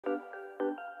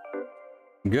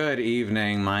Good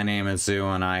evening, my name is Zoo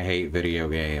and I hate video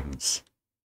games.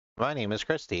 My name is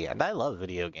Kristi, and I love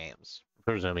video games,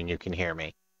 presuming you can hear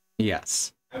me.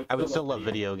 Yes. I would still love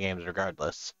video games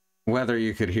regardless. Whether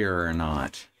you could hear or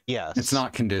not. Yes. It's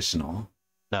not conditional.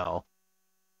 No.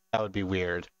 That would be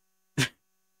weird.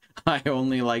 I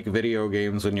only like video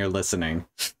games when you're listening.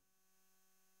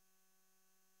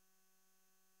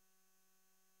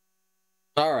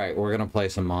 Alright, we're gonna play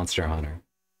some Monster Hunter.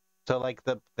 So, like,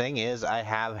 the thing is, I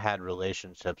have had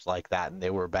relationships like that, and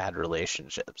they were bad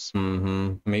relationships.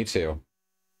 Mm-hmm. Me too.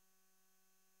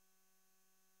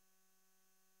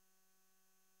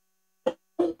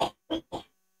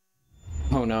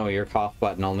 Oh no, your cough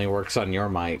button only works on your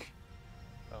mic.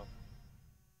 Oh.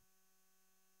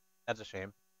 That's a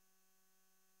shame.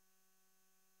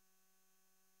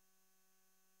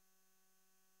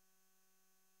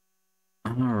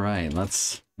 Alright,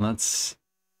 let's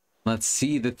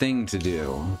see the thing to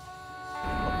do.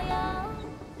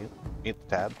 Mute the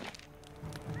tab.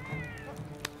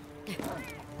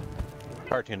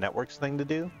 Cartoon Network's thing to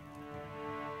do?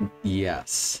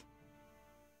 Yes.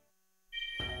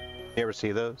 You ever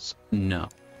see those? No.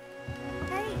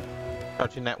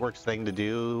 Cartoon Network's thing to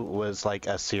do was like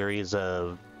a series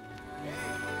of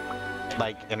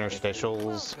like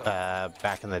interstitials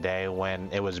back in the day when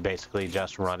it was basically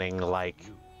just running like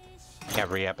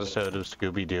every episode of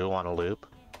Scooby-Doo on a loop.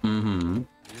 Mm-hmm.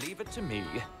 Leave it to me.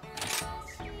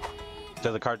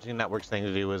 So the Cartoon Network's thing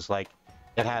to do was like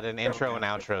it had an intro and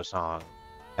outro song,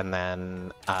 and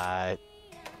then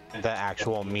the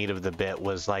actual meat of the bit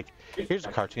was like, here's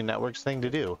a Cartoon Network's thing to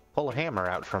do: pull a hammer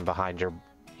out from behind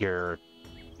your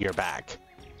back.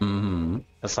 Mm-hmm.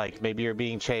 It's like maybe you're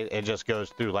being chased. It just goes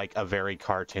through like a very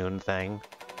cartoon thing.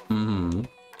 Mm-hmm.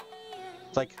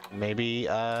 It's like maybe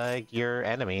your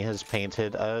enemy has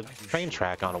painted a train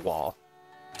track on a wall,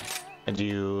 and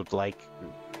you like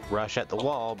rush at the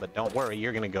wall, but don't worry,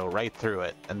 you're gonna go right through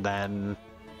it. And then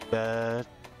the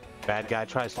bad guy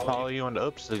tries to follow you, and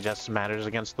oops, it just smatters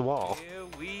against the wall. Here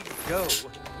we go.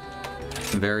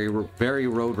 Very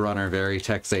Roadrunner, very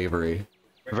Tex Avery.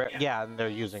 Yeah, and they're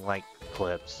using like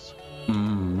clips.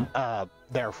 Mm-hmm.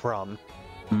 They're from.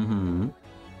 Mm-hmm.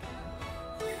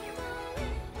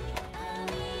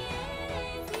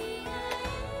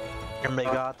 And they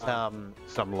got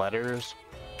some letters.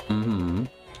 Mm-hmm.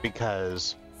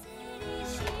 Because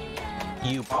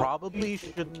you probably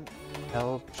shouldn't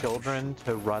tell children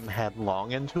to run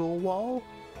headlong into a wall.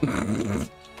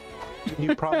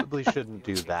 You probably shouldn't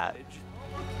do that.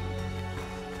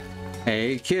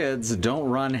 Hey kids, don't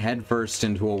run headfirst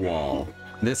into a wall.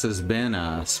 This has been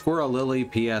a Squirrel Lily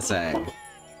PSA.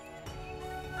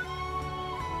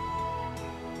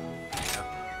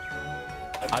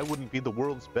 I wouldn't be the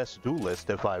world's best duelist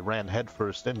if I ran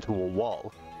headfirst into a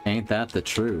wall. Ain't that the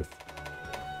truth?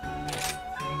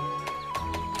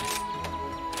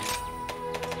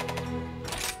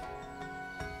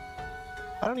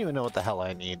 I don't even know what the hell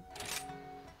I need.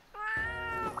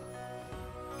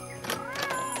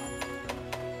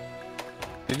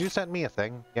 Did you send me a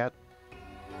thing yet?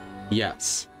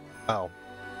 Yes. Oh,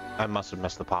 I must have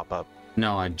missed the pop-up.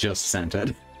 No, I just sent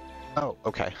it. Oh,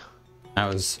 okay. I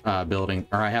was building,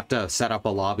 or I have to set up a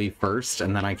lobby first,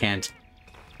 and then I can't,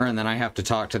 and then I have to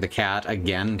talk to the cat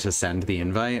again to send the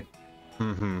invite.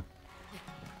 Mm-hmm.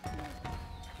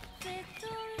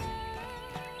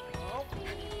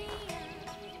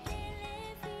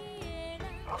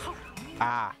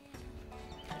 Ah.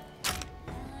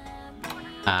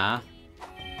 Ah.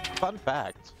 Fun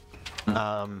fact.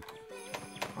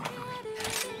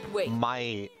 Wait.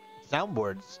 My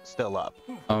soundboard's still up.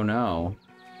 Oh no.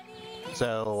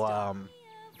 So,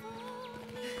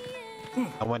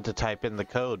 I went to type in the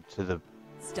code to the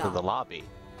lobby.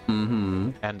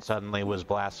 Mm-hmm. And suddenly was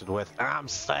blasted with, "I'm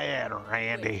sad,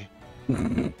 Randy."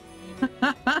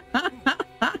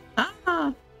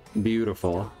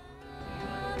 Beautiful.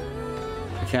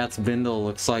 The cat's bindle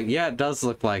looks like, yeah, it does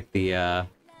look like the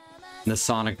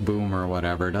Sonic Boom or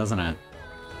whatever, doesn't it?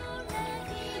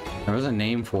 There was a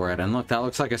name for it, and look, that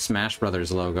looks like a Smash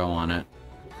Brothers logo on it.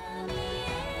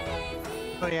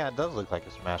 Oh yeah, it does look like a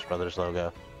Smash Brothers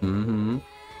logo. Mm-hmm.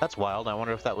 That's wild. I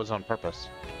wonder if that was on purpose.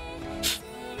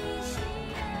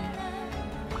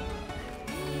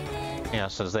 Yeah,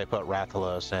 since they put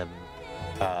Rathalos in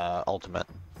Ultimate.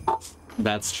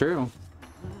 That's true.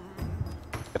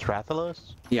 It's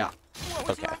Rathalos? Yeah. What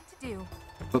would Okay. you like to do?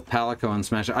 Put Palico in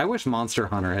Smash. I wish Monster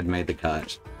Hunter had made the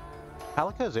cut.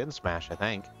 Palico's in Smash, I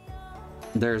think.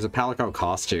 There's a Palico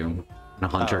costume, and a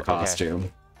Hunter okay.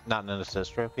 costume. Not an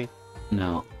assist trophy?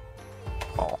 No.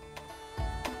 Oh.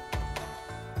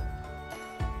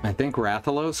 I think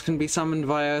Rathalos can be summoned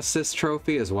via assist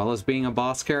trophy as well as being a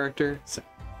boss character. So,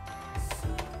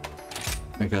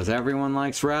 because everyone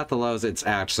likes Rathalos, it's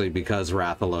actually because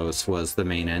Rathalos was the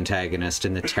main antagonist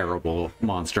in the terrible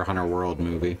Monster Hunter World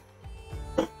movie.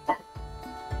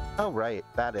 Oh, right.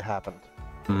 That it happened.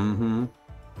 Mm-hmm.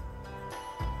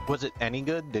 Was it any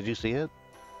good? Did you see it?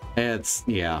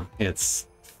 Yeah, it's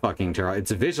fucking terrible.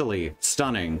 It's visually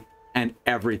stunning, and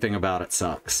everything about it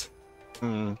sucks.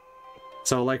 Hmm.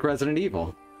 So, like Resident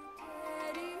Evil.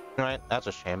 Right, that's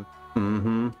a shame.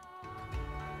 Mm-hmm.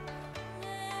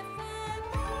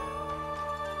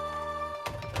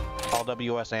 Paul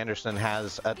W.S. Anderson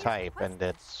has a type, and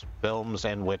it's films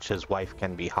in which his wife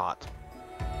can be hot.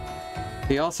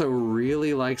 He also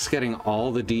really likes getting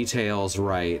all the details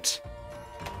right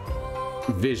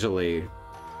visually,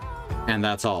 and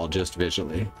that's all, just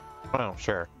visually. Oh,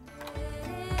 sure.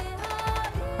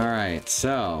 Alright,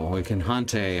 so we can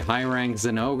hunt a high-rank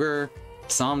Zenogre,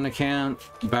 Somnicanth,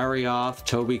 Barioth,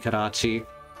 Tobi Karachi,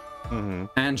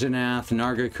 Anjanath,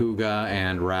 Nargacuga,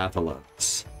 and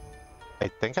Rathalos. I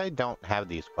think I don't have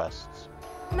these quests.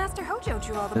 Master Hojo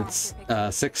drew all the It's monster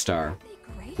pictures. 6-star.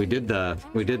 Great. We did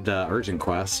the urgent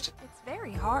quest. It's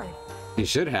very hard. You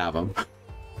should have them.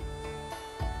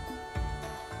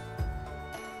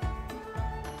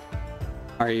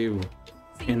 Are you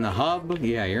in the hub?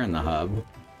 Yeah, you're in the hub.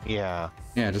 Yeah.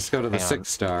 Yeah, just go to the Hang on.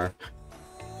 6-star.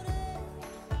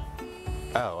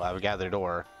 Oh, I've gathered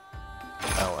ore.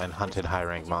 Oh, and hunted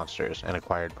high-rank monsters and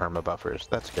acquired perma buffers.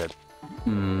 That's good.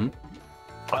 Hmm.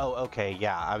 Oh, okay,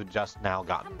 yeah, I've just now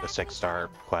gotten the 6-star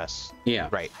quests. Yeah.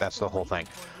 Right, that's the whole thing.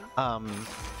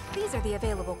 These are the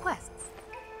available quests.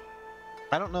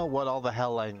 I don't know what all the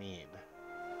hell I need.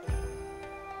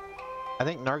 I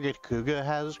think Nargacuga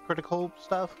has critical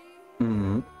stuff.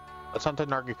 Hmm. Let's hunt a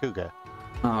Nargacuga.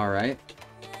 Alright.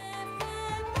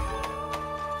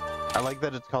 I like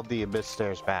that it's called the Abyss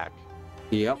Stares Back.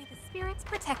 Yep. May the spirits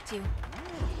protect you.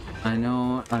 I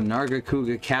know a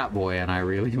Nargacuga Catboy, and I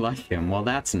really like him. Well,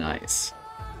 that's nice.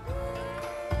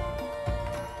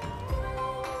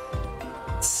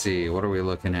 Let's see, what are we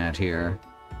looking at here?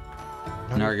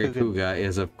 Nargacuga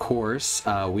is, of course,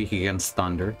 weak against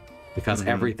thunder, because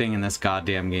everything in this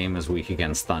goddamn game is weak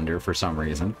against thunder for some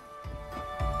reason.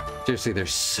 Seriously,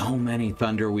 there's so many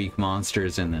thunder-weak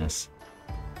monsters in this.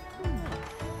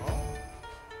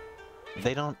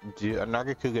 They don't do...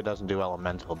 Nargacuga doesn't do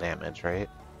elemental damage, right?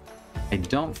 I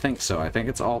don't think so. I think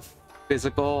it's all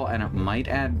physical, and it might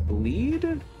add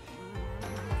bleed?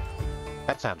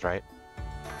 That sounds right.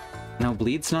 No,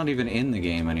 bleed's not even in the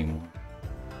game anymore.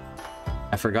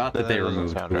 I forgot that That they doesn't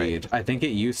removed sound bleed. right. I think it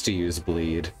used to use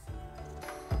bleed.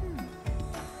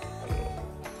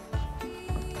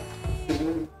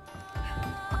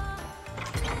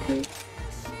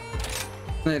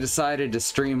 They decided to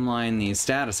streamline these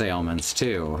status ailments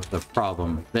too. The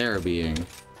problem there being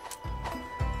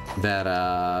that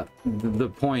the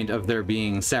point of there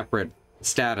being separate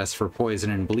status for poison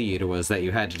and bleed was that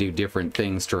you had to do different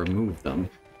things to remove them.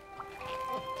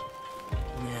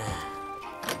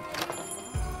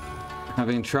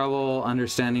 Having trouble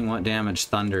understanding what damage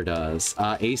thunder does.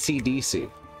 AC/DC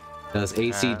does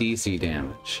AC/DC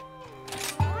damage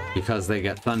because they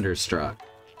get thunderstruck.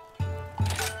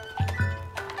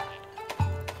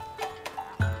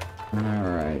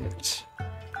 Alright.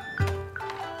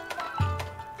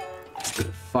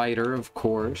 Fighter, of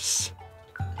course.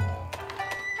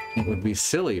 It would be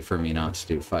silly for me not to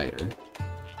do fighter.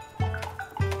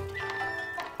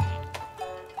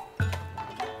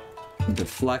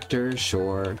 Deflector,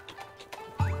 sure.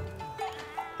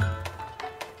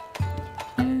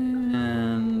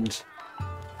 And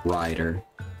rider.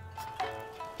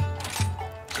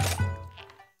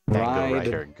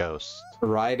 Rider Ghost.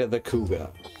 Ride of the Kuga.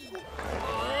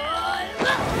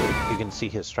 You can see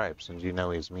his stripes and you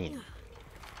know he's mean.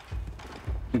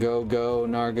 Go, go,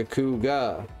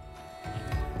 Nargacuga.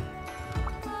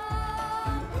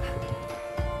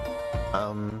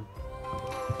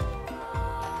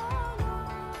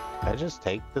 I just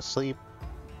take the sleep.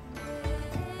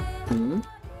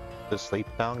 The sleep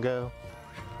dongo?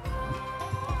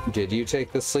 Did you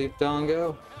take the sleep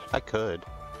dongo? I could.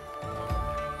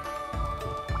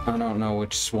 I don't know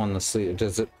which one the sleep...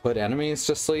 Does it put enemies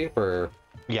to sleep, or...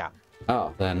 Yeah.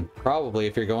 Oh, then probably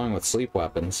if you're going with sleep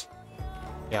weapons.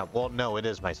 Yeah, well, no, it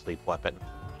is my sleep weapon.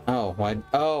 Oh, why?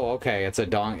 Oh, okay, it's a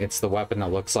it's the weapon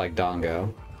that looks like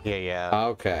dongo. Yeah, yeah.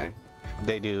 Okay.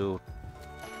 They do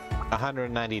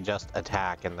 190 just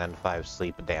attack and then 5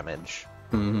 sleep damage.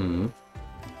 5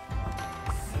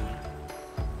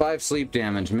 sleep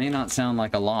damage may not sound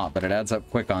like a lot, but it adds up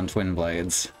quick on twin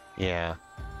blades. Yeah.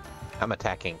 I'm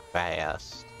attacking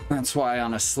fast. That's why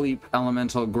on a sleep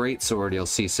elemental greatsword, you'll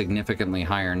see significantly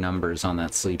higher numbers on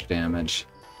that sleep damage.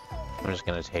 I'm just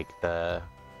gonna take the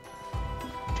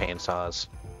chainsaws.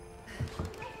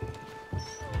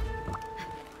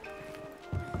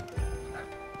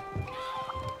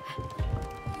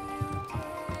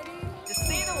 Just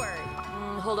say the word.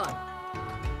 Hold on.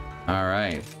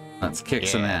 Alright, let's kick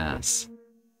some ass.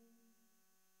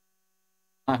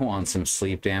 I want some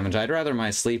sleep damage. I'd rather my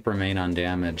sleep remain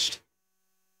undamaged.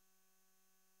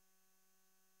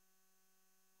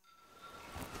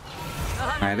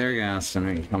 Alright, there you go,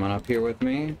 Stomach. Coming up here with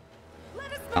me.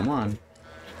 Come on.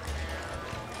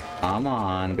 Come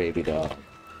on, baby dog.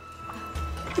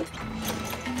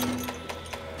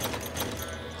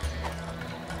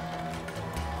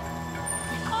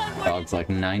 Dog's like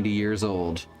 90 years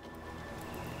old.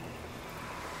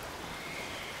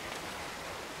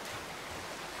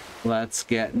 Let's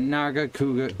get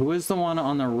Nargacuga. Who is the one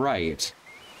on the right?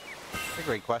 That's a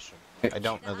great question. I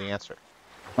don't know the answer.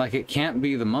 Like, it can't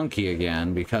be the monkey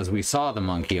again, because we saw the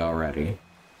monkey already.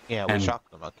 Yeah, we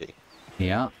shocked the monkey.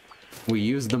 Yeah. We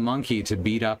used the monkey to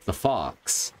beat up the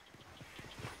fox.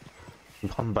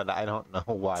 But I don't know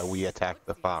why we attacked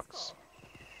the fox.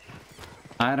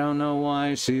 I don't know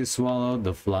why she swallowed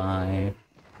the fly.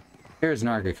 Here's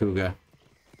Nargacuga.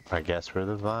 I guess we're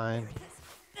the vine.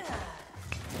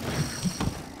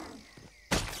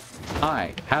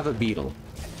 Hi, have a beetle.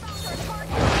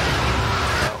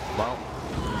 Well,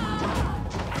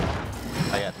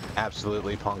 I got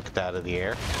absolutely punked out of the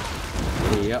air.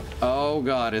 Yep. Oh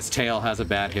god, his tail has a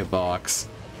bad hitbox.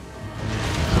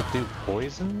 Does it do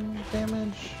poison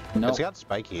damage? Nope. It's got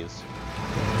spikies.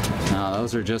 No,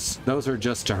 those are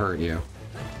just to hurt you.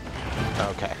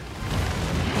 Okay.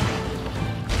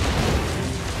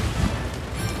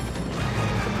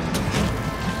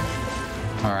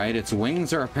 Alright, its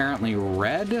wings are apparently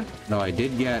red, though I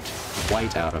did get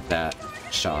white out of that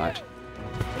shot.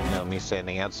 You know, me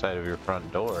standing outside of your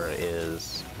front door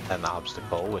is an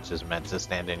obstacle, which is meant to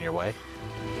stand in your way.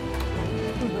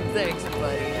 Thanks,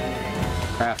 buddy.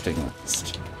 Crafting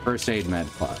list. First aid med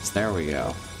plus. There we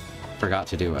go. Forgot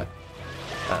to do it.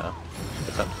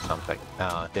 It's up to something.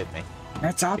 Oh, it did me.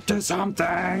 It's up to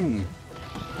something!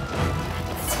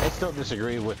 I still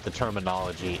disagree with the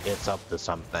terminology, it's up to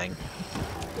something.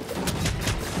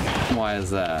 Why is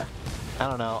that? I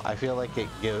don't know, I feel like it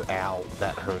gives... Ow,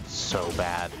 that hurts so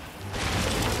bad.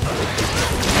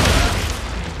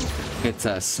 It's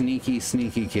a sneaky,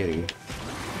 sneaky kitty.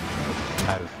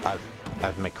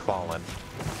 I've McFallen.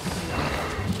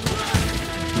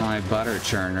 My butter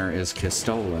churner is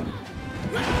Kistolen.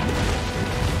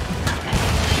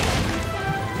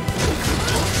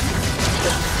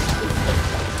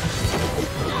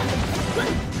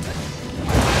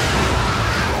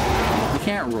 You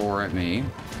can't roar at me.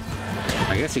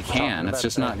 I guess he can, it's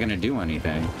just not gonna do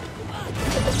anything.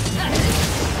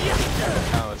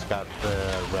 Oh, it's got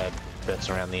the red bits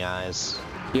around the eyes.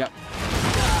 Yep.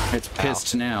 It's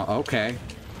pissed now. Okay.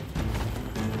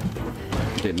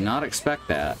 Did not expect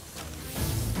that.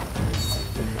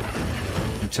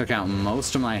 It took out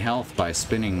most of my health by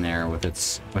spinning there with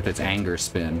its anger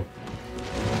spin.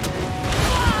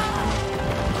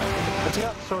 It's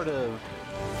got sort of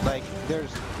like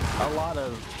there's a lot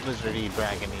of lizardy,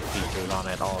 dragony features on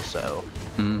it also.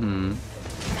 Mm-hmm.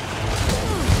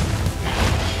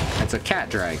 It's a cat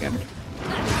dragon.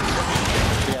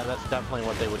 Yeah, that's definitely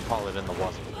what they would call it in the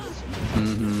Wuzzles.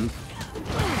 Mm-hmm.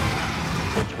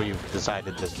 Which we've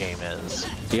decided this game is.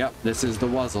 Yep, this is the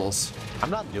Wuzzles. I'm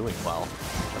not doing well.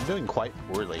 I'm doing quite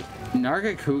poorly.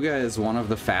 Nargacuga is one of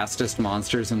the fastest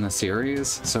monsters in the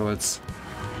series, so it's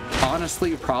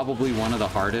honestly probably one of the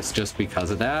hardest just because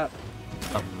of that.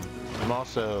 I'm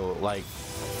also like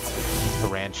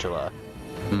tarantula.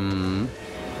 Mm.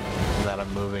 That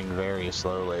I'm moving very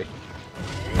slowly.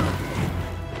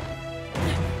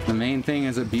 The main thing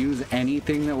is abuse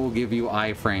anything that will give you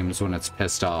iframes when it's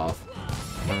pissed off.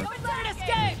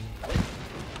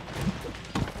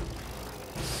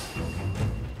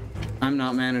 I'm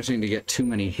not managing to get too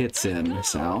many hits in,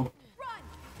 so.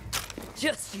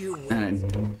 Just you. And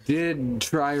it did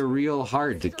try real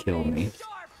hard to kill me.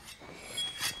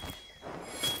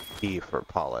 E for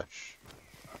polish.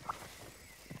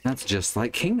 That's just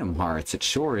like Kingdom Hearts, it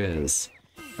sure is.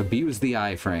 Abuse the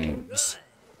iframes.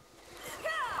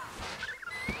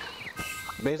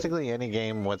 Basically, any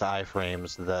game with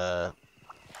iframes, the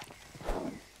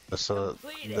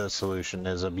solution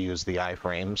is abuse the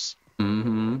iframes.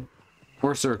 Mm-hmm.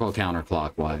 Or circle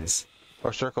counterclockwise.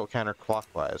 Or circle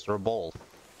counterclockwise, or both.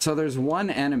 So there's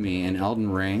one enemy in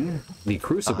Elden Ring, the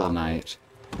Crucible Knight,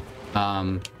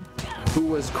 who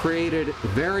was created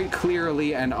very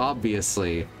clearly and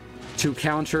obviously to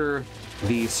counter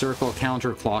the circle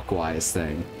counterclockwise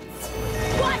thing.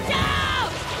 Watch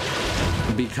out!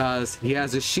 Because he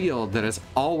has a shield that is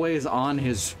always on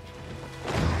his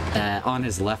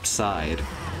left side.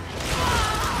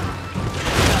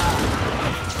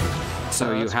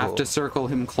 So you have to circle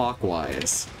him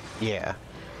clockwise. Yeah.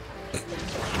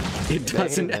 It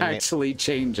doesn't actually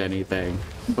change anything,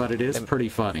 but it is pretty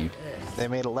funny. They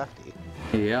made a lefty.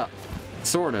 Yeah,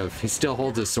 sort of. He still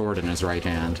holds his sword in his right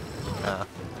hand.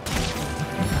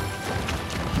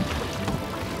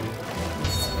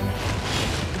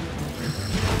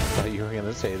 Thought you were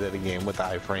gonna say that a game with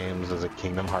iframes is a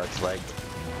Kingdom Hearts like.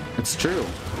 It's true.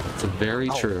 It's very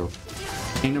true.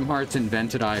 Kingdom Hearts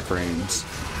invented iframes.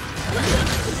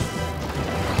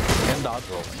 And dodge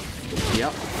roll.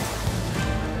 Yep.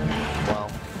 Well,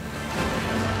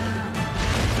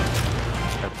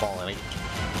 they're falling.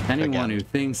 Anyone who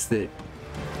thinks that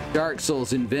Dark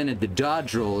Souls invented the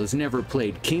dodge roll has never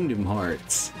played Kingdom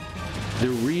Hearts. The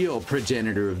real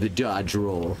progenitor of the dodge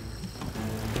roll.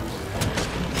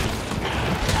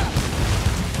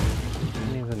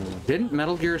 Didn't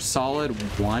Metal Gear Solid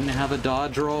 1 have a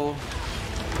dodge roll?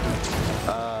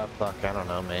 Fuck, I don't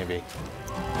know, maybe.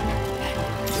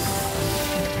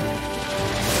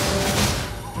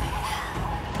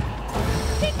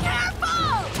 Be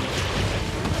careful!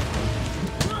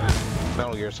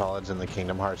 Metal Gear Solid's in the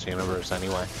Kingdom Hearts universe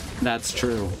anyway. That's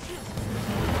true.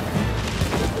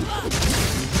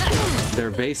 They're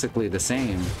basically the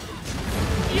same.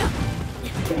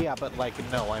 Yeah, but like,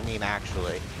 no, I mean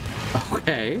actually.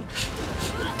 Okay.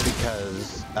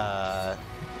 Because,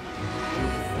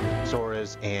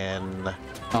 Sora's in...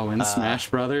 Oh, in Smash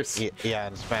Brothers? Yeah,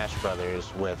 in Smash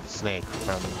Brothers with Snake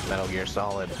from Metal Gear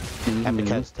Solid. And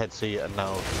because Tetsuya...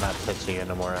 No, not Tetsuya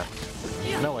Nomura.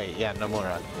 No, wait, yeah,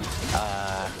 Nomura.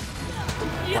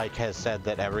 Like, has said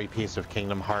that every piece of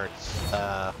Kingdom Hearts,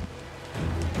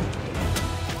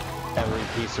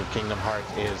 every piece of Kingdom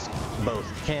Hearts is both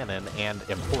canon and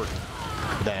important.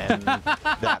 Then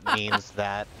that means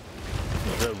that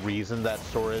the reason that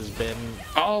Sora's been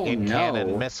in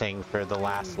canon missing for the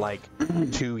last like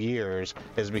 2 years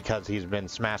is because he's been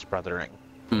Smash Brothering.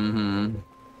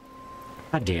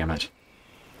 God damn it.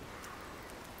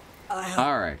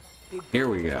 Alright, here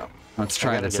we go. Let's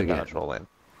try this again. Onward!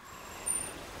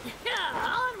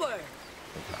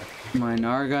 My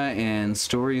Narga in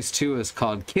Stories 2 is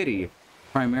called Kitty,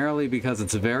 primarily because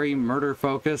it's very murder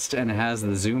focused and has the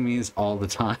zoomies all the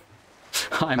time.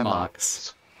 Hi,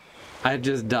 Mox. I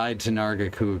just died to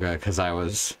Nargacuga because I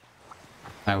was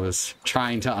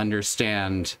trying to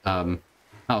understand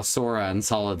how Sora and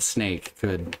Solid Snake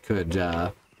could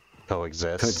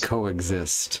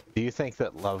coexist. Do you think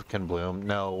that love can bloom?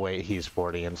 No, wait, he's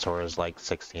 40 and Sora's like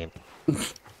 16.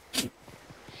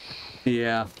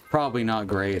 Yeah, probably not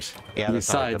great. Yeah,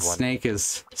 besides, Snake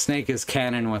is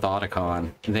canon with Otacon.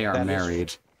 They are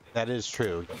married. That is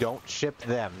true. Don't ship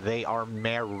them. They are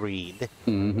married.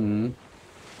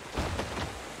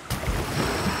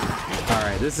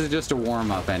 Alright, this is just a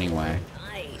warm-up anyway.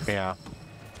 Nice. Yeah.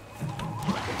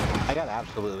 I got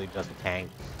absolutely just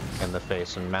tanked in the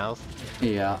face and mouth.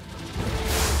 Yeah.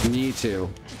 Me too.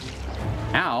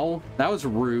 Ow! That was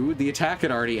rude. The attack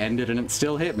had already ended and it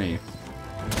still hit me.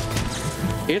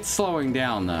 It's slowing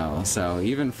down though, so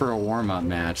even for a warm-up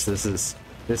match, this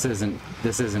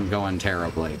isn't going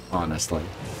terribly, honestly.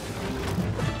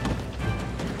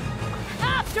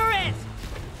 After it!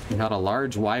 We got a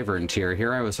large wyvern tear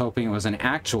here. I was hoping it was an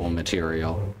actual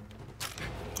material.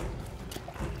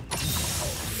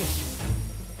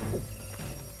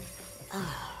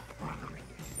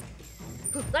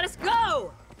 Let us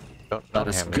go! Let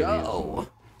us go!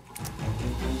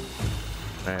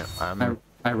 Right,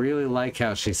 I really like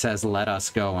how she says let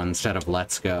us go instead of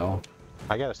let's go.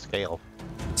 I got a scale.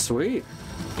 Sweet.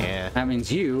 Yeah. That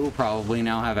means you probably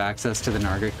now have access to the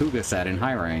Nargacuga set in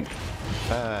high rank.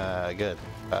 Good.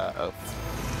 Oh.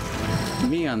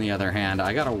 Me, on the other hand,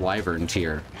 I got a wyvern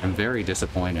tier. I'm very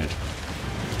disappointed.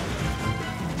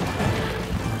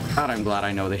 God, I'm glad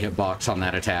I know the hitbox on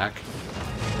that attack.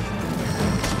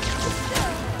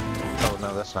 Oh,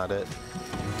 no, that's not it.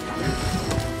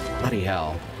 Bloody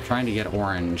hell. Trying to get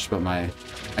orange, but I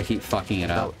keep fucking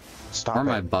it up. Stop or it.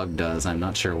 my bug does, I'm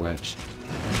not sure which.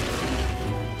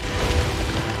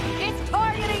 It's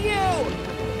targeting you!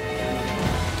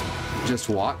 Just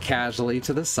walk casually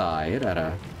to the side at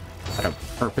a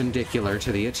perpendicular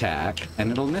to the attack, and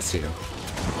it'll miss you.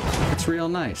 It's real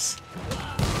nice.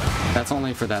 That's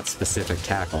only for that specific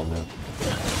tackle, though.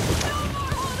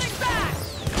 Holding back!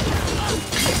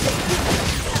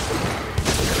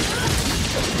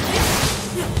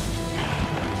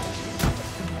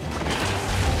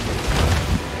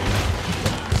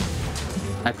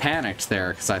 I panicked there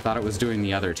because I thought it was doing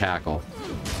the other tackle.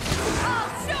 I'll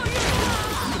show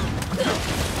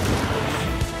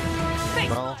you.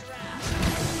 Well,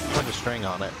 put a string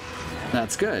on it.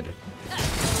 That's good.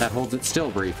 That holds it still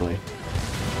briefly.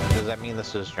 Does that mean this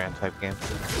is a strand type game?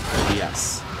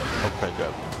 Yes. Okay,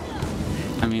 good.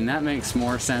 I mean, that makes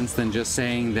more sense than just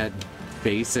saying that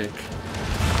basic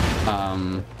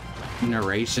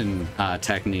narration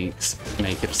techniques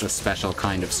make it a special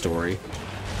kind of story.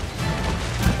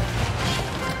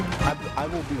 I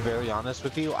will be very honest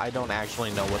with you. I don't actually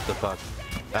know what the fuck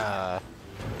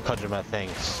Kojima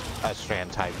thinks a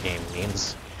strand type game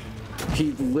means.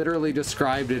 He literally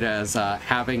described it as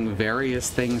having various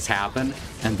things happen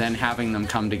and then having them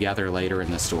come together later in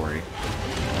the story.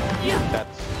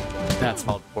 That's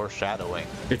called foreshadowing.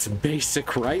 It's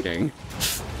basic writing.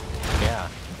 Yeah.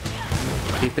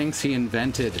 He thinks he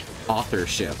invented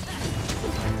authorship.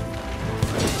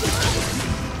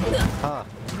 Huh.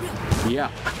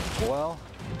 Yeah. Well,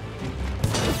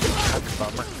 that's a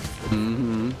bummer.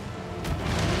 Mm-hmm.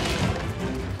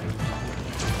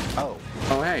 Oh.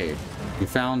 Oh, hey. You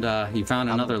found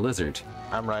another lizard.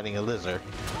 I'm riding a lizard.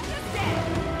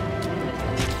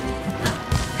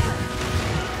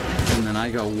 And then I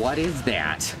go, what is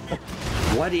that?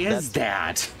 What is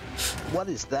that? What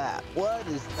is that? What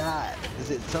is that? Is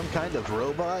it some kind of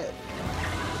robot?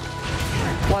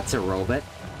 What's a robot?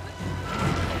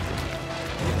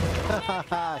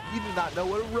 You do not know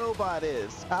what a robot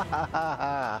is. Ha ha ha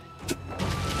ha.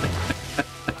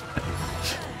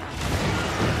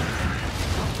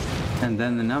 And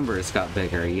then the numbers got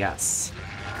bigger, yes.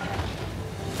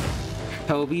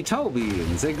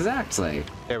 Toby's, exactly.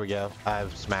 There we go.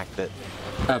 I've smacked it.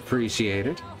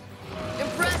 Appreciated.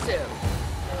 Impressive.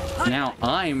 Now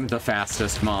I'm the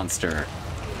fastest monster.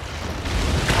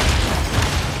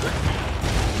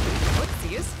 Looks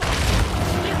useful.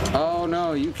 Oh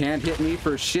no, you can't hit me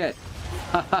for shit.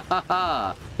 Ha ha ha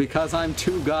ha! Because I'm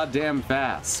too goddamn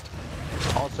fast.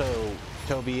 Also,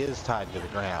 Toby is tied to the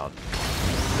ground.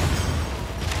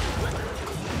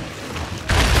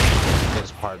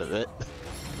 Is part of it.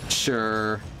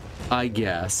 Sure, I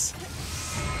guess.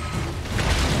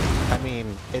 I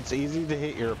mean, it's easy to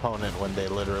hit your opponent when they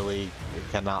literally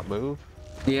cannot move.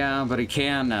 Yeah, but he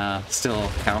can still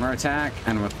counterattack,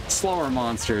 and with slower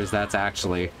monsters, that's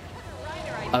actually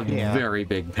a very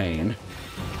big pain.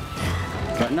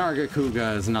 But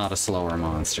Nargacuga is not a slower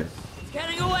monster.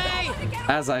 Getting away.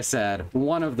 As I said,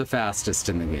 one of the fastest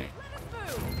in the game.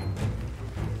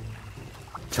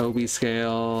 Toby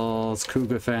scales,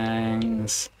 Kuga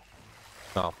fangs,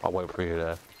 Oh, I'll wait for you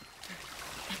to...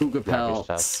 Kuga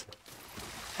pelts.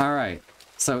 Alright,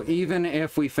 so even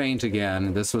if we faint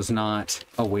again, this was not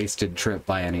a wasted trip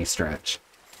by any stretch.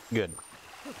 Good.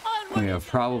 We have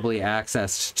probably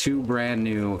accessed 2 brand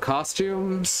new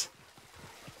costumes.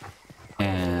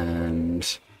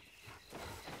 And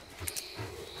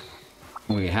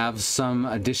we have some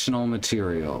additional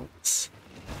materials.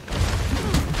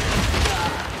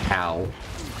 Ow.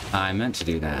 I meant to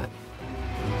do that.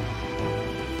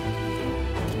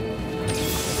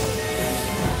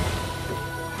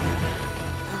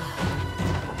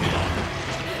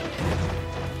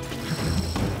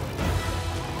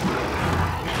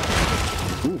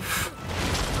 Oof.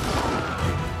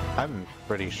 I'm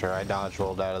pretty sure I dodge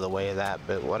rolled out of the way of that,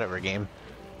 but whatever, game.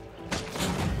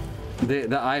 The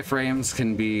iframes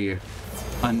can be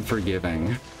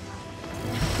unforgiving.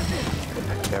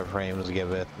 The frames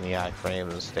giveth, and the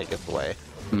iframes taketh away.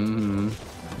 Mm-hmm.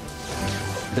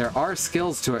 There are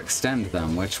skills to extend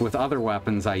them, which with other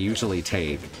weapons I usually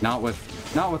take. Not with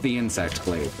the insect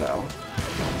blade, though.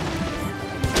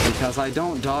 Because I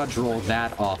don't dodge roll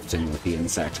that often with the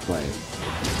insect blade.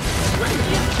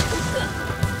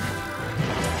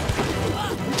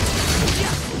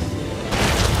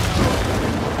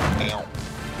 Ow.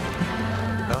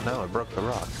 Oh no, it broke the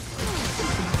rock.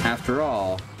 After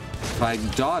all, if I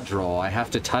dodge roll, I have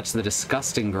to touch the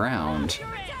disgusting ground.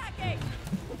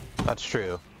 That's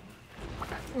true.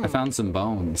 I found some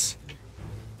bones.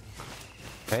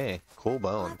 Hey, cool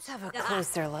bones. Let's have a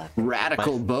closer look.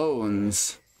 Radical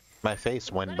bones. My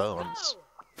face went bones.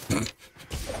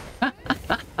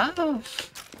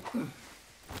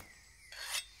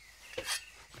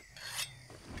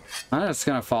 I'm just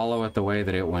gonna follow it the way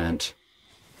that it went.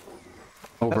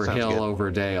 Over sounds hill, good.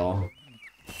 over dale.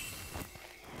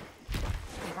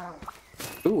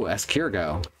 Ooh,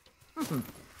 Escurgo.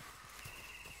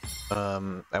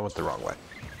 I went the wrong way.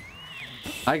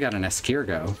 I got an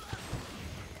Escurgo.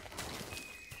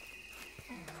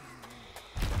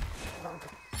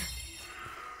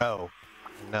 Oh,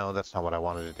 no, that's not what I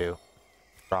wanted to do.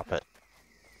 Drop it.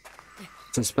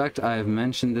 Suspect I've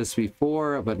mentioned this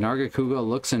before, but Nargacuga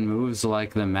looks and moves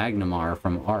like the Magnamar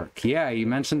from Ark. Yeah, you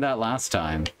mentioned that last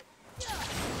time.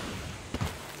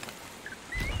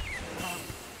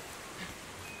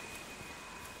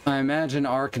 I imagine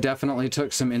Ark definitely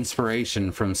took some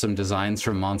inspiration from some designs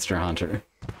from Monster Hunter.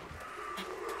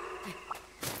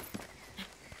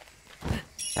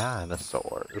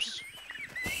 Dinosaurs.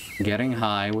 Getting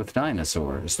high with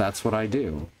dinosaurs. That's what I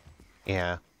do.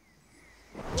 Yeah.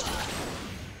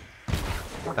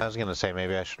 I was gonna say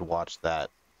maybe I should watch that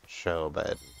show,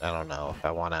 but I don't know if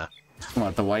I wanna...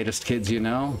 What, the whitest kids you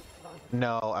know?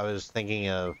 No, I was thinking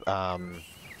of,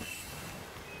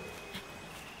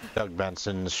 Doug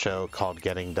Benson's show called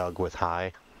Getting Doug with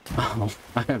High. Oh,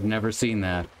 I have never seen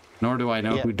that. Nor do I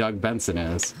know who Doug Benson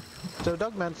is. So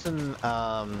Doug Benson,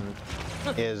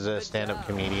 is a stand-up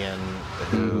comedian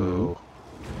who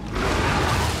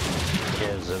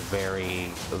is a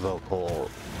very vocal,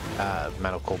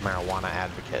 medical marijuana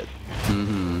advocate.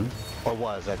 Mm-hmm. Or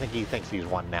was. I think he thinks he's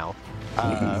one now.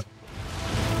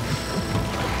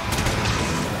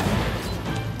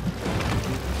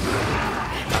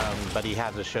 But he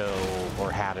has a show,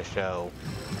 or had a show,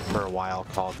 for a while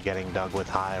called Getting Doug with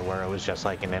High, where it was just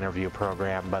like an interview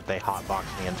program, but they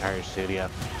hotboxed the entire studio.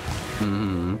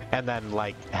 Mm-hmm. And then,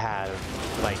 like, had,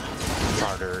 like,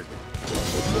 chartered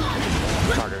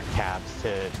cabs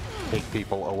to take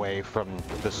people away from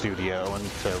the studio and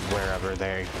to wherever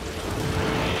they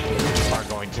are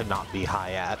going to not be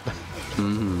high at.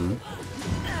 Mm-hmm.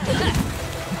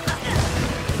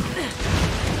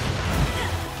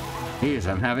 Jeez,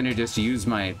 I'm having to just use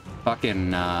my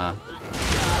fucking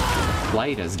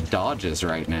light as dodges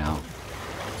right now.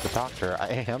 The doctor,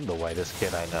 I am the whitest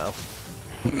kid I know.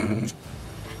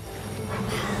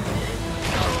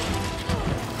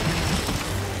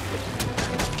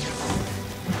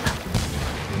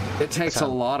 It takes a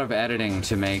lot of editing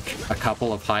to make a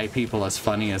couple of high people as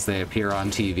funny as they appear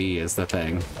on TV, is the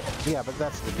thing. Yeah, but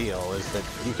that's the deal, is that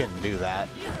you can do that.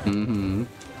 Mm-hmm.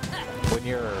 When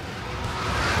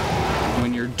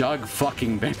you're Doug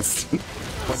fucking Benson.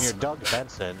 When you're Doug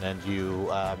Benson and you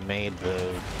made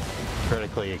the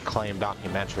critically acclaimed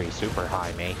documentary Super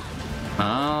High Me.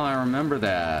 Oh, I remember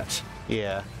that.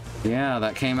 Yeah. Yeah,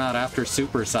 that came out after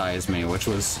Super Size Me, which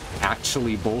was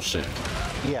actually bullshit.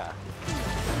 Yeah.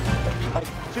 Like,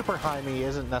 Super High Me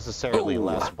isn't necessarily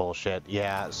less bullshit.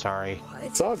 Yeah, sorry.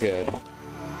 It's all good.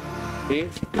 See?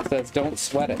 It says don't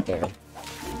sweat it there.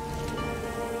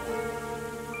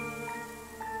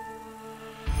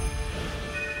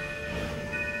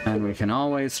 And we can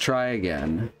always try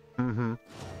again. Mm-hmm.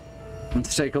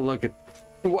 Let's take a look at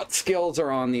what skills are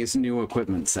on these new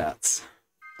equipment sets.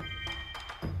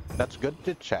 That's good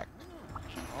to check.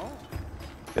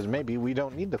 Because maybe we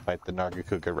don't need to fight the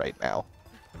Nargacuga right now.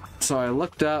 So I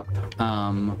looked up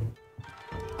how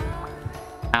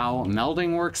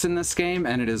melding works in this game,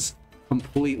 and it is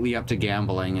completely up to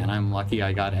gambling, and I'm lucky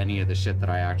I got any of the shit that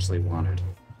I actually wanted.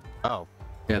 Oh.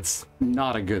 It's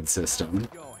not a good system.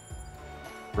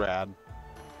 Rad.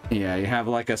 Yeah, you have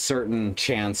like a certain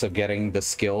chance of getting the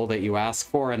skill that you ask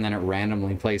for, and then it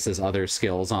randomly places other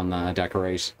skills on the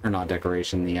decoration, or not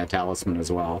decoration, the talisman as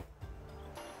well.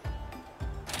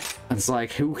 It's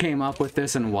like, who came up with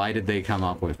this and why did they come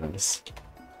up with this?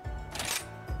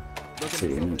 Let's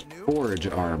see, forge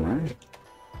armor.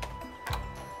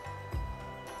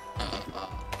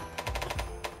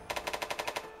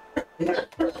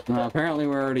 Well, apparently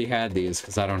we already had these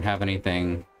because I don't have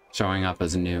anything showing up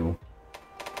as new.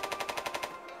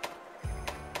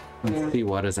 Let's see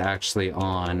what is actually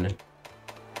on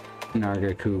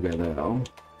Nargacuga, though.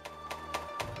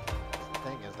 The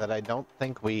thing is that I don't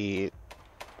think we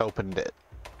opened it.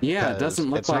 Yeah, it doesn't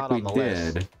look like we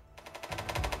did. List.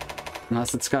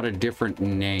 Unless it's got a different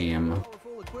name.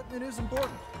 Equipment is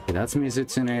important. Okay, that's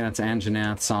Mizutsune, that's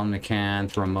Anjanath,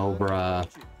 Somnicanth, Ramobra.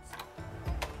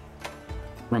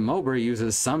 Ramobra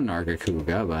uses some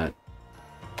Nargacuga, but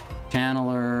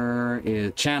Channeler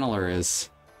is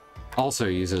also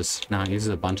uses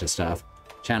a bunch of stuff.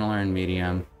 Channeler and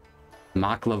medium.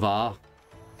 Maklava.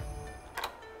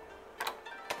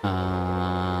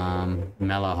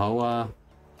 Melahoa.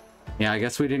 Yeah, I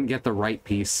guess we didn't get the right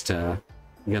piece to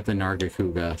get the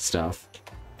Nargacuga stuff.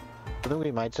 I think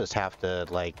we might just have to,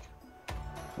 like,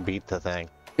 beat the thing.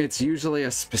 It's usually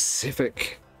a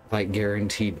specific, like,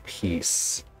 guaranteed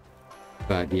piece.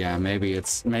 But yeah, maybe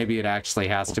it actually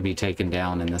has to be taken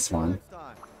down in this one.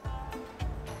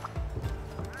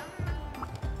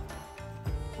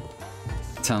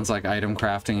 Sounds like item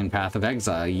crafting in Path of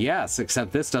Exile. Yes,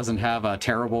 except this doesn't have a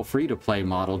terrible free-to-play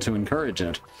model to encourage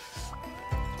it.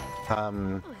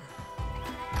 I'm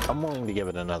willing to give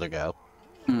it another go.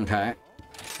 Okay.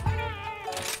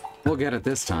 We'll get it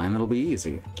this time. It'll be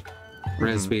easy.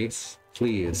 Risbeast,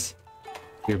 please.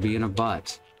 You're being a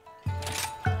butt.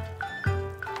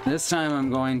 This time I'm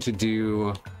going to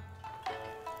do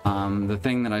the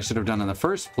thing that I should have done in the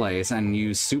first place and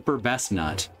use Super Best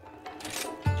Nut.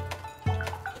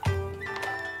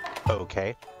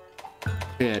 Okay.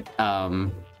 It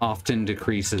often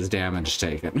decreases damage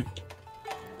taken.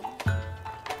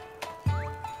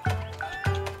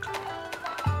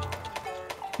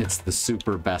 It's the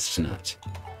Super Best Nut.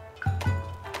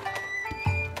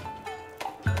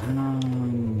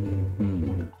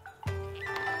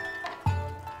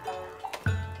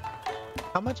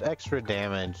 How much extra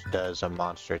damage does a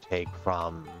monster take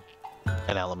from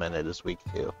an element it is weak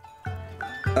to?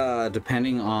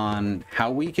 Depending on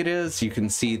how weak it is, you can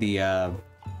see the,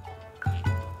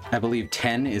 I believe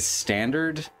 10 is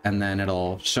standard, and then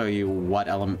it'll show you what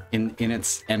element, in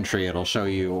its entry, it'll show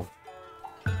you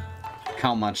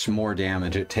how much more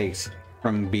damage it takes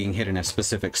from being hit in a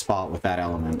specific spot with that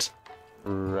element.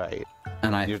 Right.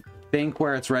 And I think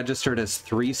where it's registered as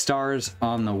 3 stars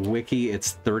on the wiki,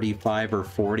 it's 35 or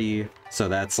 40, so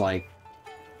that's like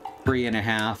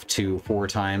 3.5 to 4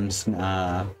 times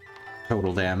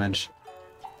total damage.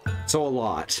 So a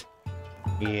lot.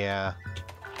 Yeah.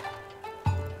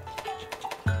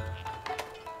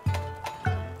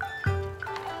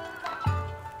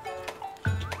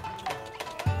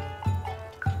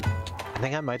 I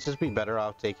think I might just be better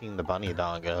off taking the bunny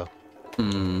dongo.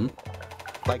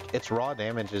 Like, its raw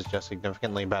damage is just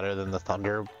significantly better than the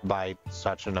thunder by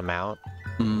such an amount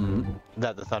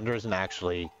that the thunder isn't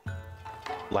actually,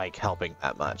 like, helping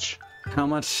that much. How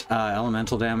much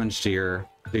elemental damage do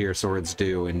your swords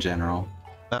do in general?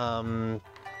 Not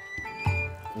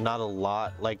a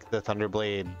lot. Like, the thunder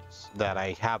blades that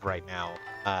I have right now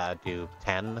do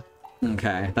 10.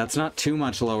 Okay, that's not too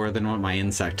much lower than what my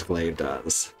insect glaive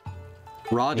does.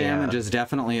 Raw damage is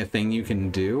definitely a thing you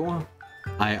can do.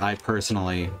 I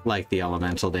personally like the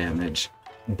elemental damage,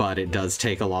 but it does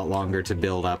take a lot longer to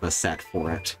build up a set for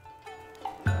it.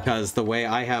 Because the way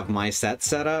I have my set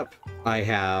set up, I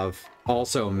have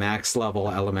also max level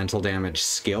elemental damage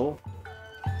skill,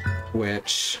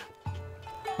 which,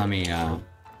 let me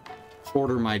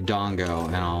order my dongo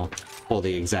and I'll pull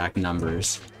the exact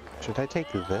numbers. Should I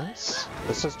take this?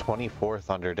 This is 24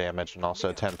 thunder damage and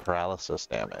also 10 paralysis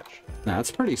damage.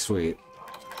 That's pretty sweet.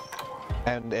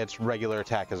 And its regular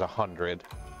attack is 100.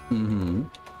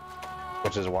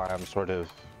 Which is why I'm sort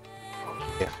of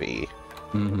iffy.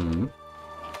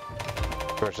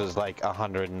 Versus like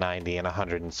 190 and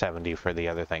 170 for the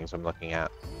other things I'm looking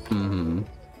at.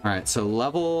 Alright, so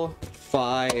level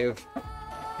 5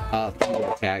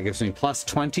 thunder attack gives me plus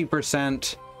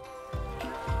 20%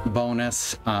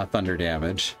 bonus thunder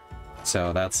damage.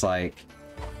 So that's like...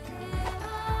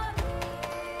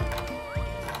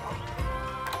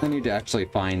 I need to actually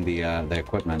find the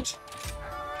equipment.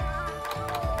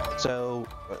 So,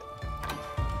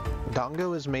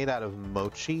 dongo is made out of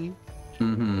mochi.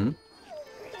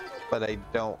 But I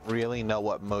don't really know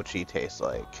what mochi tastes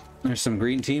like. There's some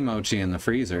green tea mochi in the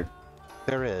freezer.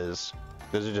 There is.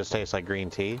 Does it just taste like green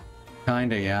tea?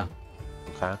 Kinda, yeah.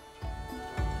 Okay.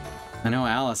 I know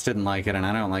Alice didn't like it, and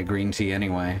I don't like green tea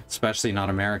anyway. Especially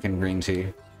not American green tea.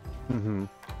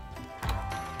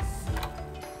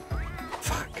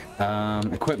 Fuck.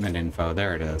 Equipment info.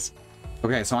 There it is.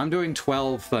 Okay, so I'm doing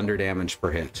 12 thunder damage per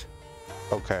hit.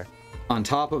 Okay. On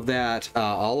top of that,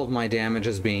 all of my damage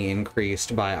is being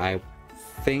increased by, I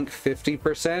think,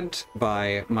 50%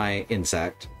 by my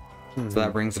insect. So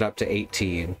that brings it up to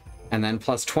 18. And then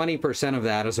plus 20% of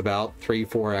that is about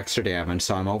 3-4 extra damage,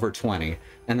 so I'm over 20.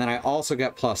 And then I also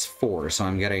get plus 4, so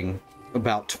I'm getting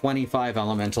about 25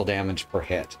 elemental damage per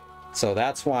hit. So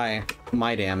that's why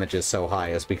my damage is so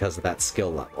high, is because of that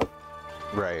skill level.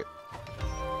 Right.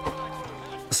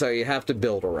 So you have to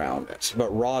build around it. But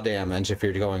raw damage, if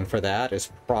you're going for that,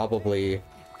 is probably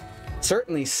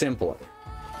certainly simpler.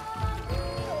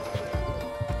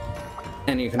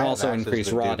 And you can also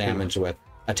increase raw damage with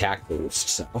attack boost,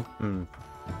 so.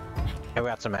 I've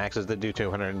got some axes that do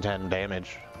 210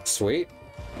 damage. Sweet.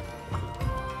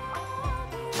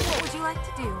 What would you like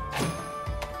to do?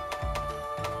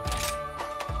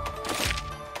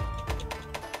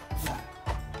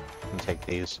 And take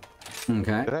these.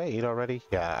 Okay. Did I eat already?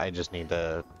 Yeah, I just need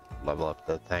to level up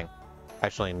the thing.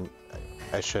 Actually,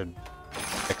 I should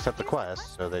accept the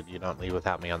quest so that you don't leave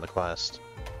without me on the quest.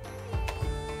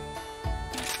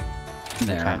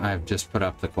 There, Okay. I've just put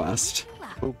up the quest.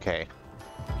 Okay.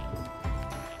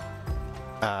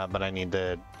 But I need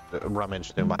to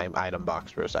rummage through my item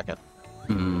box for a second.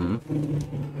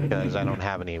 because I don't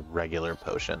have any regular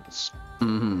potions.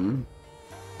 Mm-hmm.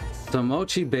 So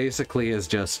mochi basically is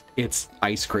just, it's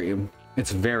ice cream.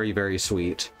 It's very, very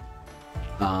sweet.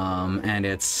 And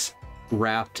it's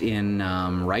wrapped in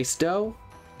rice dough.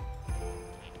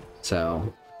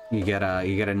 So you get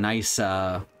a nice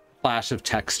flash of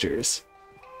textures.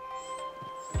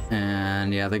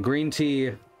 And yeah, the green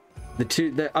tea,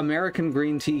 the American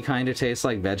green tea kind of tastes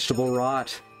like vegetable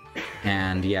rot.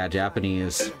 And yeah,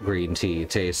 Japanese green tea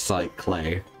tastes like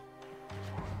clay.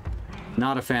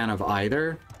 Not a fan of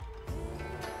either.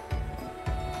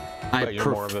 But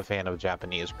you're more of a fan of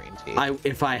Japanese green tea.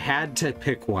 If I had to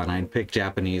pick one, I'd pick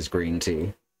Japanese green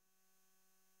tea.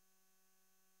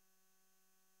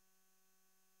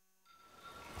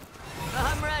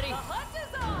 I'm ready.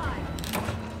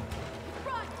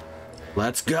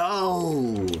 Let's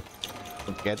go!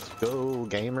 Let's go,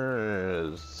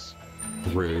 gamers.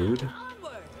 Rude.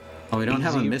 Oh, we don't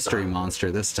have a mystery monster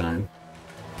this time.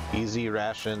 Easy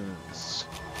rations.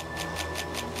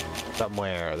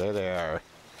 Somewhere. There they are.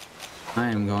 I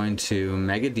am going to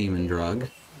Mega Demon Drug.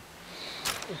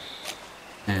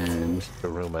 And The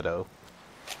Rumido.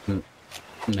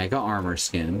 Mega Armor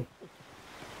Skin.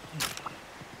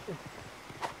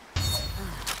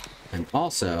 And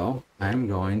also, I'm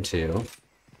going to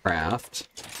craft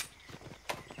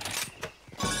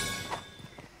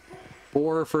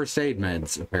 4 first aid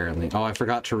meds, apparently. Oh, I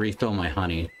forgot to refill my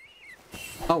honey.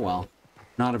 Oh well,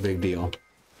 not a big deal.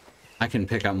 I can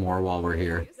pick up more while we're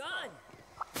here.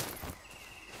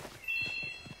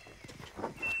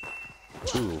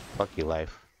 Ooh, fucky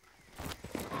life.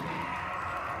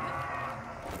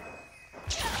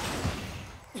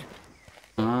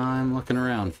 I'm looking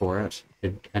around for it.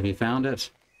 Have you found it?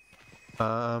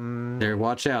 There,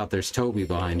 watch out, there's Toby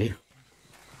behind you.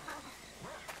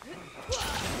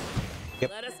 Yep.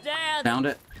 Let us dance. Found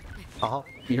it? Uh-huh.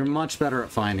 You're much better at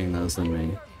finding those than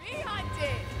me.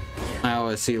 I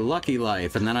always see Lucky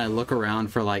Life, and then I look around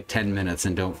for like 10 minutes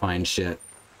and don't find shit.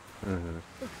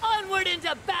 Onward into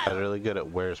I was battle. really good at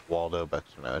Where's Waldo back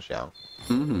when I was young.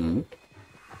 Mm-hmm.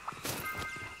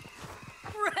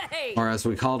 Ray. Or as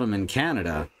we called him in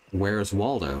Canada, Where's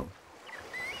Waldo?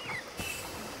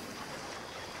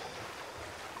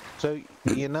 So,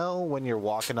 you know when you're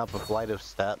walking up a flight of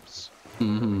steps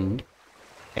Mm-hmm.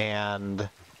 and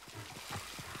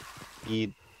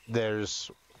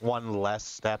there's one less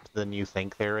step than you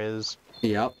think there is,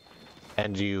 Yep.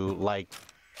 and you, like,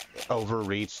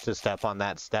 overreach to step on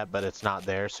that step, but it's not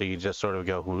there, so you just sort of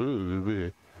go,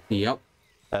 "Ooh." Yep.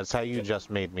 That's how you just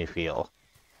made me feel.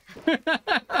 Over there.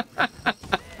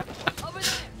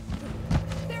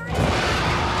 There he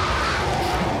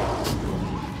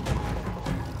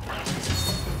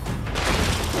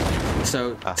is.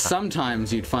 So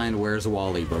sometimes you'd find Where's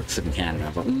Wally books in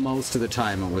Canada, but most of the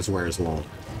time it was Where's Waldo.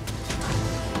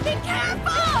 Be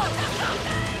careful!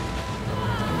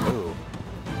 Ooh.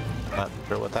 Not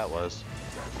sure what that was.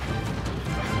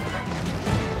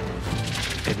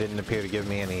 It didn't appear to give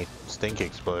me any stink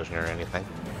explosion or anything.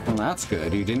 Well, that's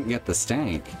good. You didn't get the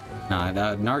stank. No,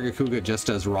 Nargacuga just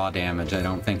does raw damage. I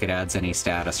don't think it adds any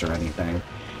status or anything.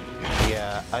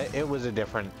 Yeah, it was a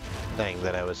different thing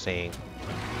that I was seeing.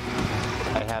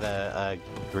 I had a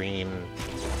green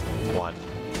one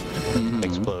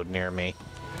explode near me.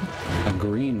 A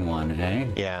green one, eh?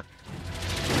 Yeah.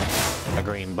 A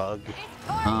green bug.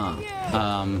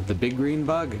 The big green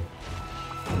bug?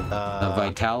 The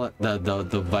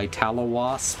Vitala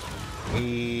wasp?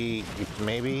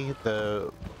 Maybe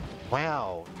the...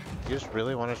 Wow. You just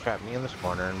really want to trap me in this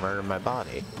corner and murder my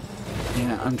body.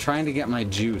 Yeah, I'm trying to get my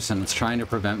juice, and it's trying to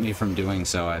prevent me from doing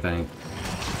so, I think.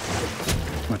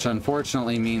 Which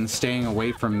unfortunately means staying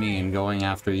away from me and going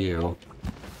after you.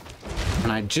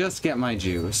 And I just get my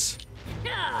juice.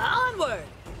 Yeah, onward.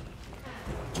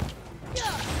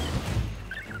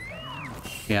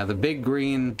 Yeah, the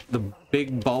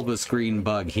big bulbous green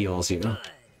bug heals you.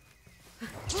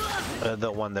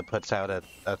 The one that puts out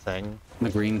a thing?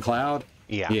 The green cloud?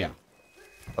 Yeah. Yeah.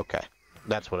 Okay.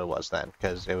 That's what it was then,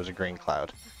 because it was a green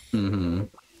cloud. Mm-hmm.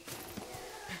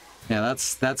 Yeah,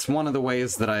 that's one of the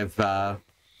ways that I've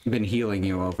been healing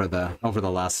you over the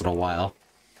last little while.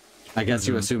 I guess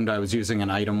you assumed I was using an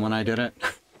item when I did it?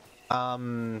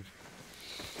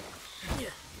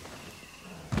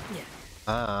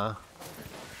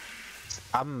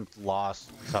 I'm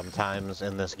lost sometimes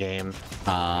in this game.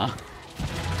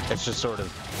 It's just sort of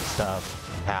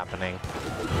stuff happening.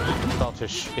 It's all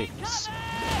just shapes.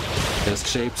 Just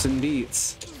shapes and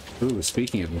beats. Ooh,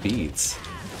 speaking of beats.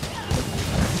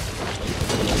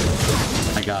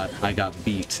 I got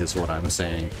beat is what I'm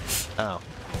saying. Oh,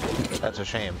 that's a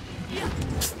shame.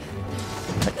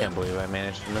 I can't believe I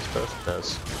managed to miss both of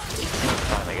those.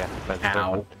 Finally got the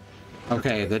Ow.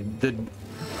 Okay, the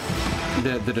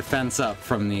defense up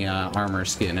from the armor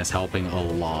skin is helping a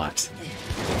lot.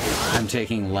 I'm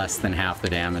taking less than half the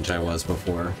damage I was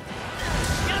before.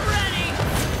 Get ready!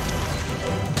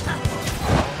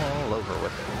 all over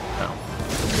with it. No.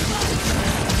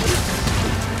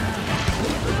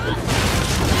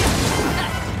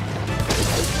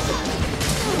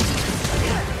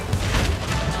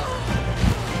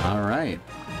 All right,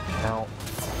 No.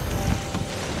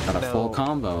 got a full No.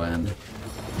 combo in.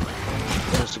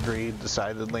 Disagreed.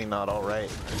 Decidedly not all right.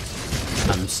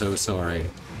 I'm so sorry.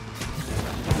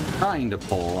 Trying to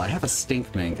pull. I have a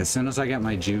stink mink. As soon as I get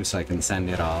my juice, I can send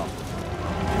it off.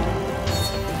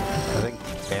 I think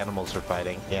animals are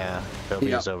fighting. Yeah.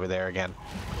 Toby's over there again.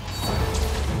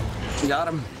 Got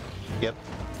him. Yep.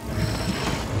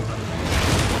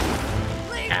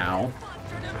 Ow.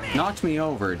 Knocked me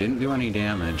over. Didn't do any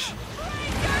damage.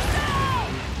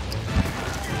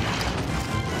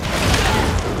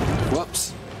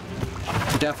 Whoops.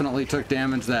 Definitely took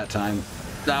damage that time.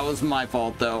 That was my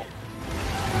fault, though.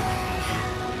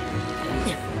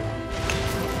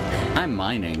 I'm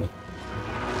mining.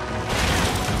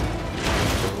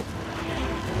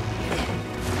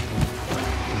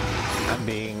 I'm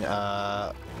being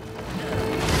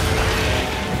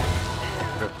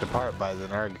ripped apart by the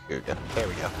Nargacuga. There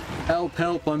we go. Help,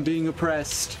 help, I'm being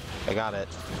oppressed. I got it.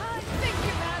 I think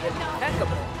you've had enough.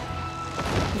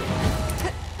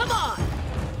 Come on!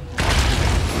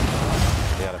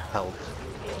 We got a pelt.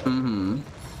 Mm-hmm.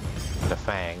 And a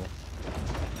fang.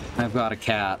 I've got a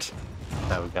cat.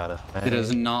 Now we got a fang. It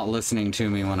is not listening to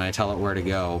me when I tell it where to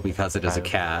go because it is a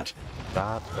cat.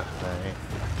 Got the fang.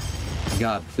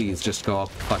 God, please just go up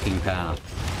the fucking path.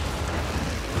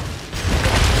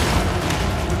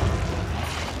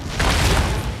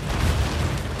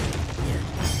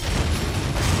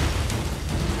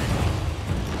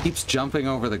 Keeps jumping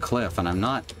over the cliff, and I'm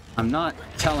not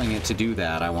telling it to do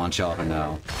that. I want y'all to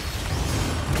know.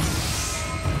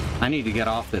 I need to get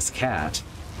off this cat.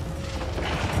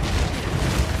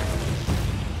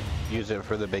 Use it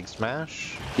for the big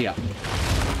smash. Yeah.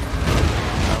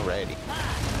 Alrighty.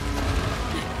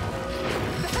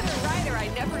 A rider I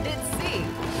never did see. I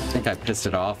think I pissed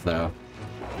it off, though.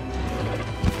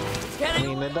 I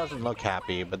mean, it doesn't look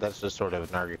happy, but that's just sort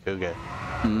of Nargacuga.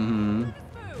 Mm-hmm.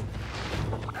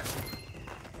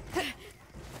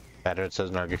 Better, it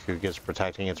says Nargacuga is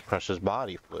protecting its precious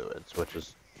body fluids, which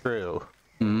is true.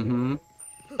 Mm-hmm.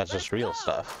 That's just real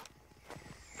stuff.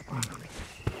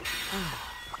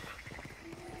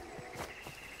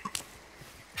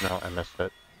 No, I missed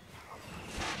it.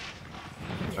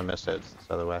 I missed it. It's this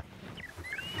other way.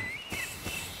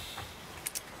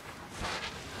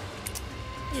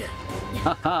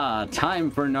 Haha,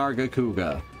 time for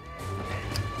Nargacuga.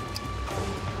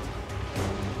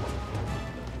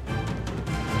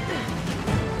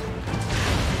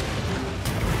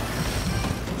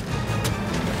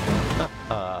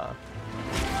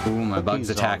 Ooh, my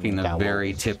bug's attacking the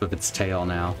very tip of its tail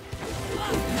now.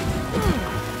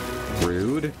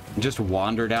 Rude. Just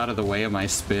wandered out of the way of my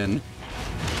spin.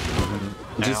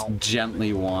 Just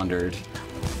gently wandered.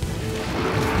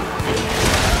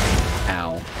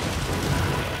 Ow.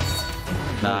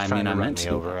 Nah, I mean, I meant to.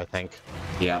 Over, I think.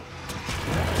 Yeah.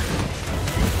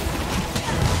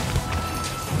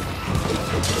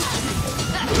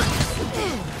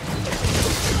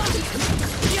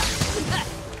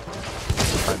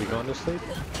 Are we going to sleep?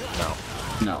 No.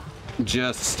 No.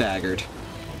 Just staggered.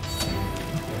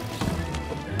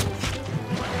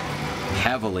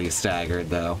 Heavily staggered,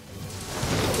 though.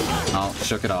 Oh,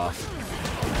 shook it off.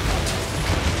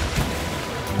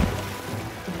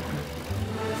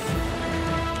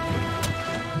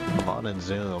 Come on and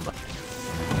zoom.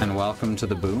 And welcome to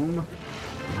the boom.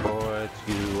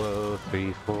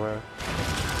 42034.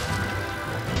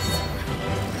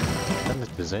 I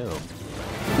missed the zoom.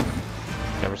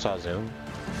 Never saw Zoom?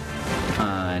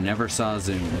 I never saw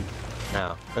Zoom.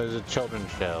 No. It was a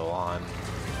children's show on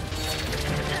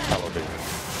television.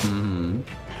 Mm-hmm.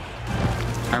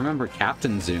 I remember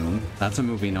Captain Zoom. That's a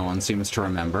movie no one seems to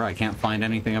remember. I can't find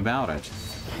anything about it.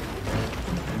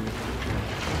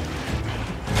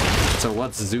 So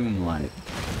what's Zoom like?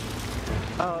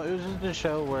 Oh, it was just a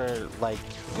show where, like,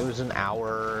 it was an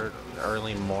hour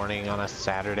early morning on a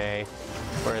Saturday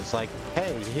where it's like,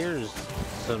 hey, here's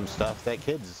some stuff that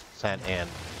kids sent in.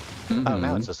 Mm-hmm. Oh,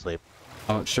 now it's asleep.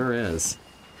 Oh, it sure is.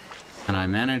 And I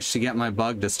managed to get my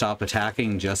bug to stop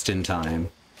attacking just in time.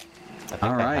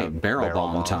 All right, barrel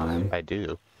bomb time. I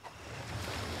do.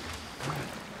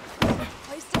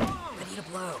 Place the bomb. Ready to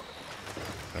blow.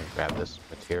 Let me grab this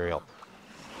material.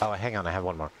 Oh, hang on, I have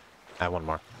one more. I have one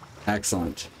more.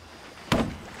 Excellent.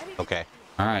 Okay.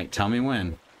 All right, tell me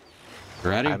when.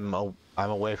 Ready? I'm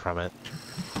away from it.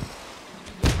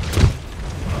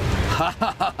 Ha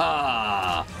ha ha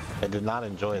ha! I did not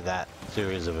enjoy that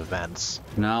series of events.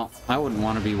 No, I wouldn't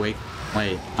want to be Wait,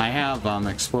 I have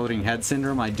exploding head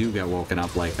syndrome. I do get woken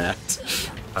up like that.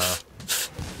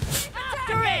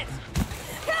 After it!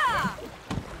 Ha!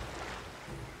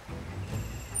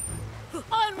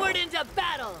 Onward into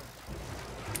battle!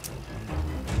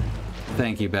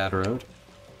 Thank you, Bad Road.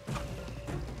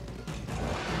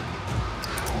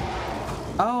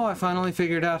 Oh, I finally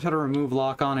figured out how to remove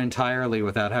lock-on entirely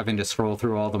without having to scroll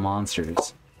through all the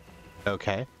monsters.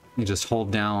 Okay. You just hold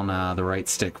down the right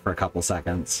stick for a couple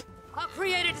seconds. I'll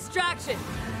create a distraction!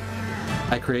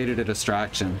 I created a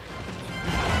distraction.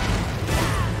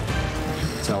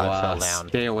 So, I fell down.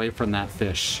 stay away from that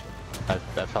fish. I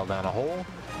fell down a hole.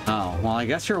 Oh, well, I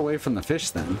guess you're away from the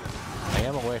fish then. I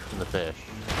am away from the fish,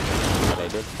 but I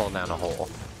did fall down a hole.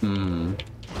 Hmm.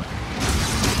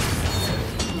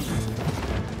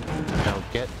 Now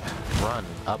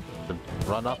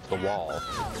run up the wall.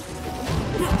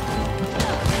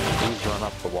 Please run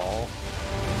up the wall.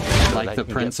 Like the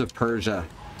Prince of Persia.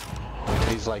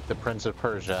 Please, like the Prince of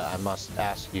Persia, I must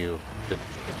ask you to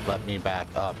let me back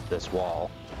up this wall.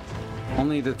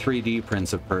 Only the 3D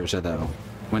Prince of Persia, though.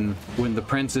 When the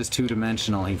prince is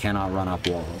two-dimensional, he cannot run up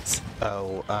walls.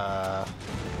 Oh,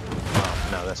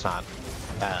 no, that's not.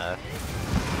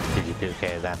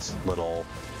 Okay, that's little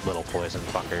poison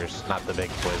fuckers, not the big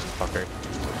poison fucker.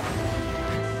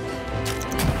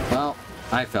 Well,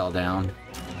 I fell down.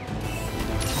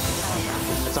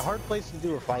 It's a hard place to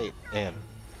do a fight in.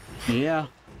 Yeah.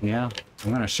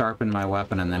 I'm gonna sharpen my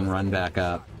weapon and then run back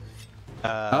up.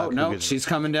 Oh, no, she's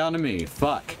coming down to me.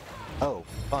 Fuck. Oh,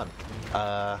 fun.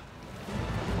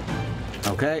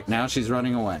 Okay, now she's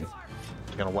running away.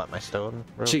 I'm gonna wet my stone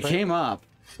real She quick. came up,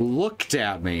 looked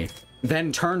at me,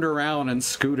 then turned around and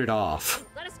scooted off.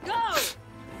 Let us go!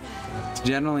 It's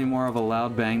generally more of a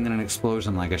loud bang than an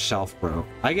explosion like a shelf broke.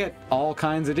 I get all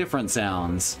kinds of different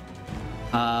sounds.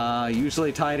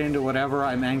 Usually tied into whatever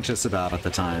I'm anxious about at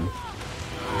the time.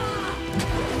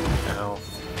 No.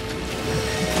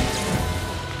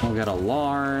 We'll get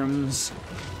alarms,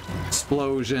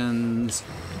 explosions,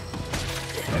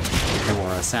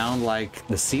 or a sound like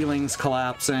the ceiling's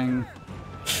collapsing.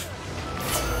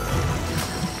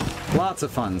 Lots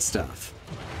of fun stuff.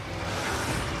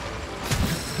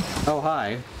 Oh,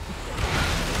 hi.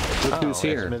 Look who's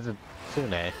here. It's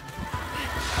Mizitsune.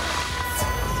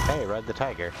 Hey, Red the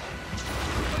Tiger.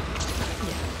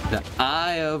 The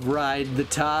Eye of Ride the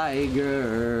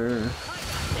Tiger.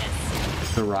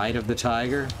 The Ride of the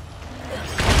Tiger?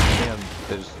 Yeah,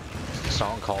 there's a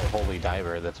song called Holy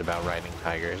Diver that's about riding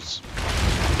tigers.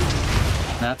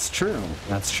 That's true.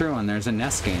 That's true, and there's a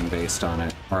NES game based on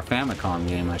it. Or a Famicom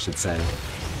game, I should say.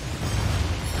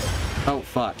 Oh,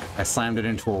 fuck. I slammed it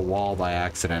into a wall by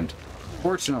accident.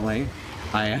 Fortunately,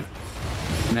 I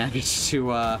managed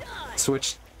to,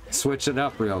 switch it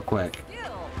up real quick.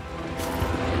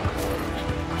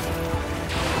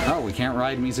 Oh, we can't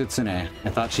ride Mizitsune. I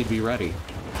thought she'd be ready.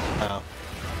 Oh.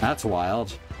 That's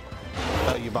wild.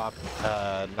 Oh, you bopped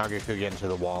Nargacuga into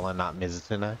the wall and not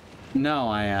Mizitsune? No,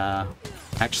 I,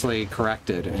 actually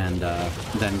corrected and,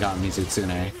 then got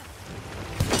Mizitsune.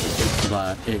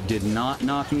 But it did not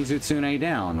knock Mizitsune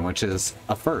down, which is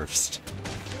a first.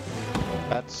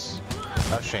 That's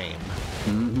a shame.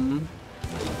 Mm-hmm.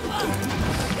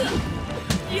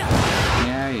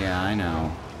 Yeah, I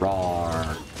know.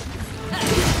 Roar.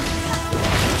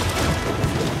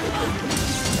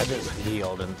 I just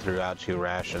healed and threw out 2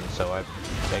 rations, so I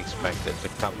expected to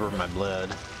cover my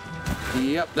blood.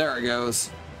 Yep, there it goes.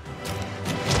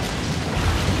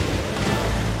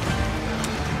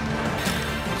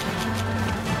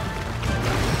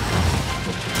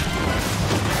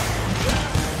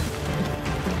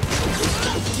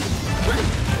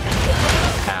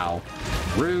 Ow.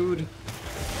 Rude.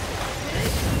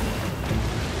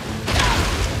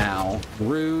 Ow.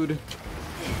 Rude.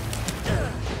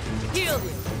 Heal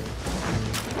you!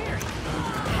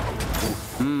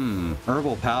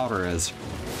 Herbal powder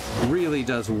really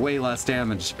does way less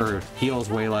damage, or heals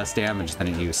way less damage than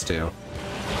it used to.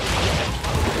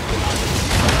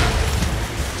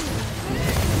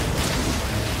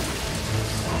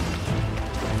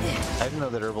 I didn't know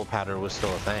that herbal powder was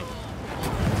still a thing.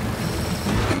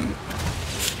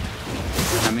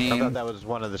 I I mean, thought that was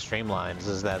one of the streamlines,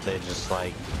 is that they just,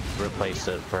 like, replaced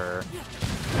it for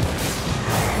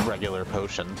regular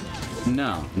potion.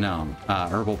 no.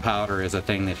 Herbal powder is a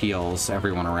thing that heals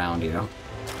everyone around you.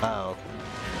 Oh,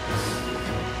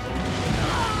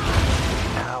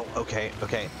 Okay,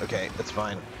 it's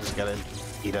fine. Just gotta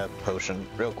eat a potion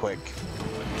real quick.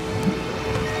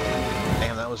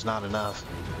 Damn, that was not enough.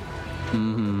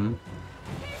 Mm-hmm.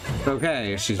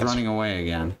 Okay, she's running away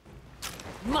again.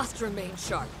 Must remain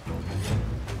sharp.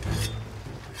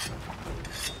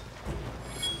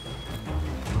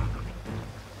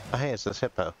 Oh, hey, it's this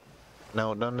hippo.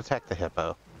 No, don't attack the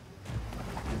hippo.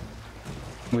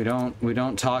 We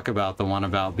don't talk about the one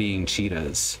about being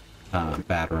cheetahs,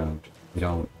 Bad Road. We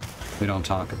don't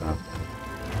talk about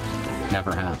it.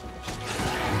 Never happened.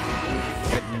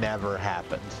 It never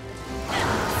happened.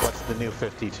 What's the new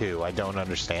 52? I don't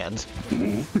understand.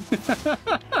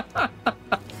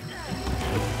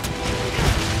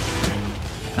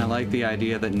 I like the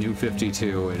idea that New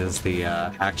 52 is the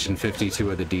Action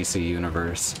 52 of the DC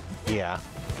universe. Yeah.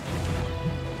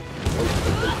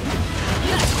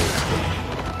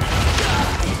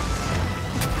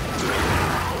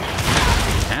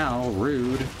 Ow,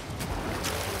 rude.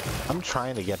 I'm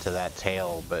trying to get to that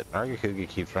tail, but Nargacuga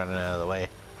keeps running out of the way.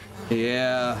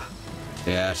 Yeah.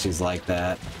 Yeah, she's like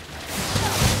that.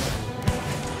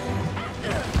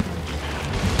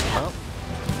 Well,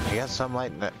 I guess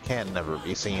sunlight can never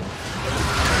be seen.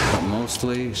 But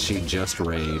mostly, she just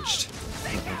raged.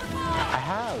 I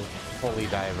have Holy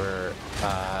Diver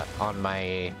on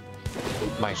my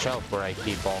shelf where I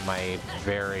keep all my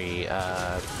very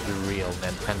real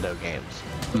Nintendo games.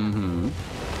 Mm-hmm.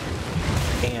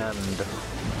 And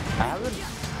I haven't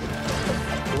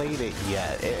played it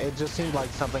yet. It just seemed like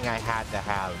something I had to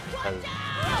have because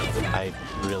I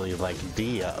really like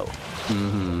Dio.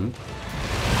 Mm-hmm.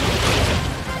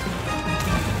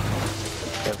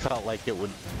 It felt like it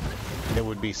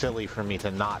would be silly for me to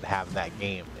not have that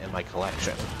game in my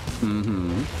collection.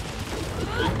 Mm-hmm.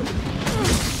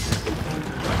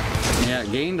 Yeah,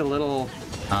 it gained a little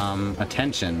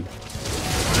attention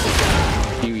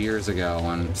a few years ago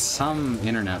when some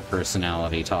internet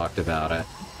personality talked about it.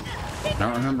 I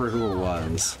don't remember who it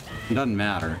was. It doesn't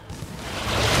matter.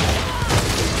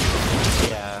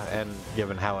 Yeah, and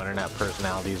given how internet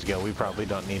personalities go, we probably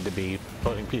don't need to be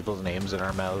putting people's names in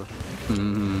our mouth.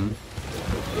 Mm-hmm.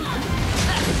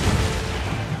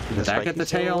 Did that get the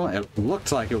tail? It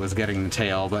looked like it was getting the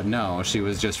tail, but no, she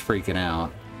was just freaking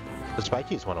out. The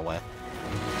spikies went away.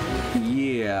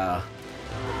 Yeah.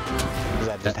 Does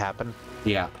that just happen?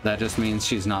 Yeah, that just means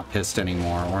she's not pissed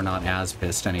anymore, or not as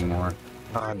pissed anymore.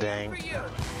 Aw, dang. At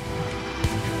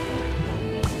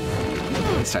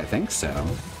least I think so.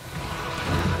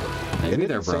 Maybe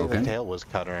they're broken. The tail was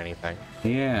cut or anything.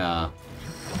 Yeah.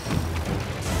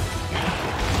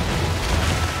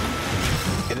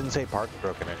 It didn't say part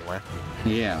broken anywhere.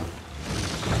 Yeah.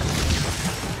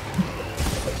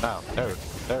 Oh,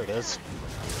 there it is.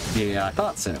 Yeah, I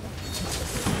thought so.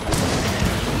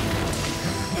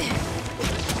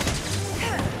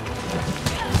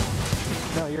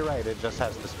 No, you're right. It just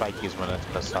has the spikies when it's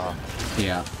pissed off.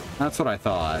 Yeah, that's what I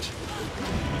thought.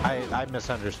 I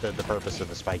misunderstood the purpose of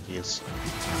the spikies.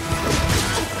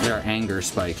 They're anger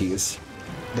spikies.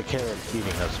 The carrot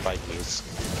feeding those spikies.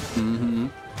 Mm-hmm.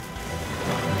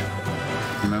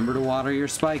 Remember to water your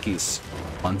spikies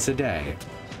once a day.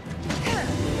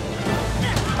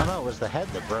 Oh no, it was the head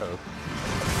that broke.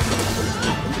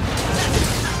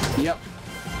 Yep.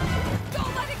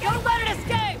 Don't let it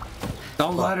escape!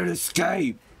 Don't let it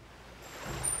escape!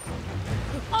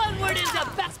 Onward into battle!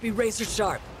 Be razor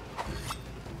sharp.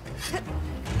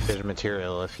 There's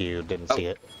material if you didn't see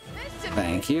it.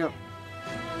 Thank you.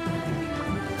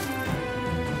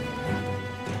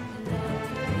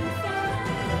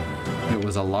 It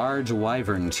was a large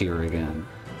wyvern tear again.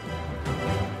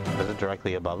 Is it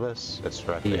directly above us? It's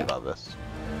directly Yeah. above us.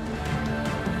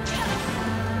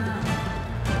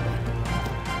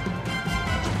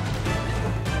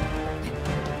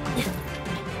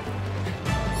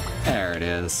 There it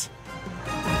is.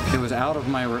 It was out of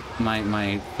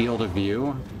my field of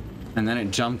view, and then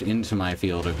it jumped into my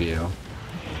field of view.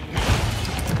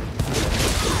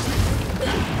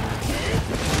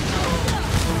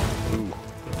 Ooh.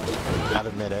 Out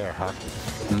of midair, huh?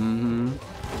 Mm-hmm.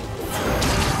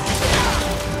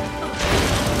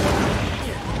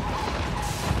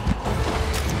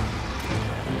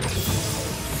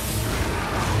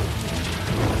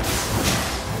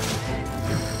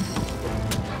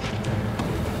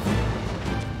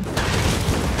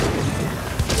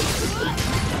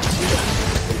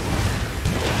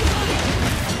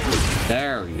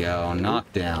 There we go,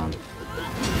 knockdown.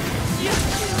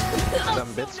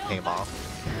 Some bits came off.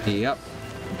 Yep.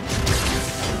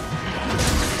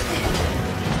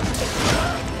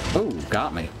 Oh,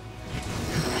 got me.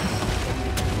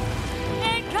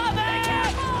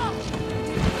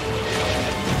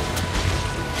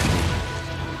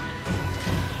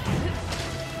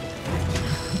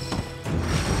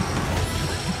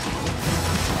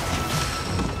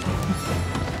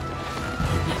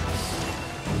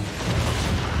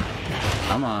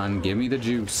 on, give me the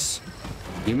juice.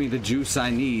 Give me the juice I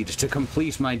need to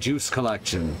complete my juice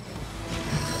collection.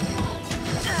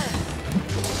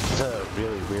 It's a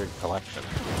really weird collection.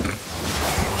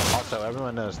 Also,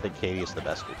 everyone knows that Katie is the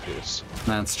best with juice.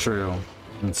 That's true.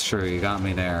 That's true. You got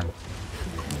me there.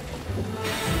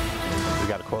 We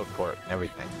got a quote for it and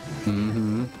everything.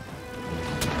 Mm-hmm.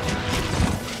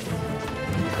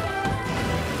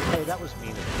 Hey, that was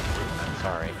mean of me. I'm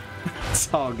sorry.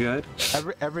 It's all good.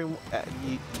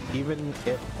 Even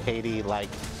if Katie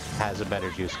has a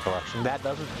better juice collection, that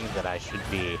doesn't mean that I should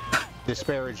be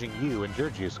disparaging you and your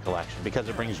juice collection because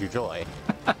it brings you joy.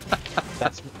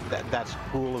 That's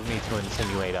cool of me to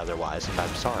insinuate otherwise, and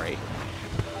I'm sorry.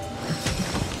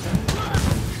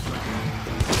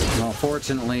 Well,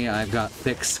 fortunately, I've got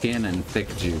thick skin and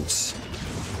thick juice.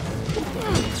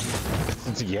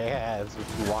 Yeah, that's what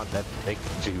you want, that thick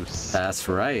juice. That's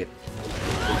right.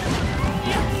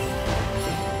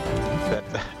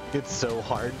 It's so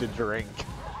hard to drink.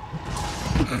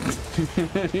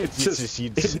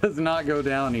 It does not go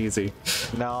down easy.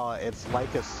 No, it's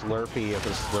like a Slurpee if a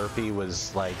Slurpee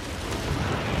was like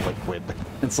liquid.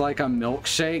 It's like a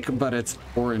milkshake, but it's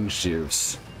orange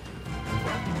juice.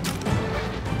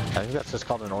 I think that's just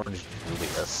called an Orange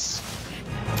Julius.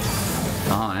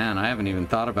 Oh man, I haven't even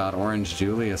thought about Orange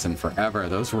Julius in forever.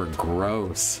 Those were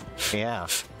gross. Yeah.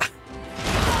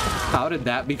 How did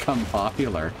that become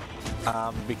popular?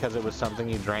 Because it was something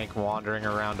you drank wandering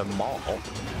around a mall.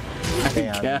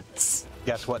 I guess.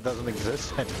 Guess what doesn't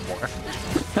exist anymore?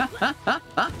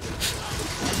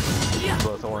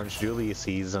 Both Orange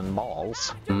Juliuses and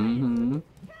malls. Mm-hmm.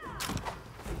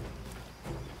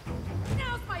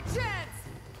 Now's my chance.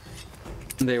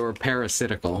 They were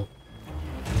parasitical.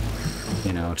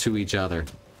 You know, to each other.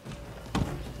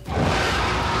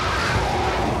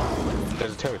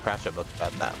 There's a Terry Pratchett book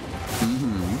about that.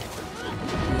 Mm-hmm.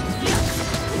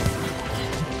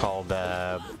 Called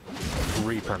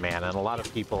Reaper Man, and a lot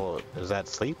of people... Is that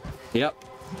sleep? Yep.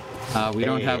 We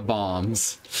don't have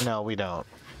bombs. No, we don't.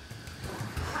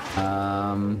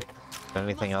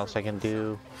 Anything else I can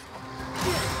do?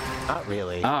 Not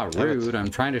really. Ah, rude.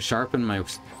 I'm trying to sharpen my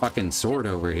fucking sword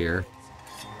over here.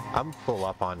 I'm full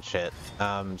up on shit.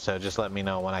 So just let me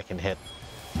know when I can hit.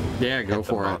 Yeah, go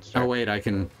for it. monster. Oh wait, I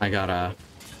gotta.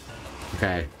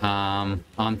 Okay. On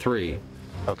 3.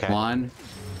 Okay. 1,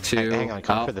 2. Hang on,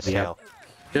 come for the scale.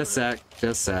 Just sec.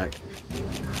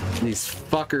 These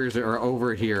fuckers are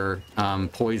over here,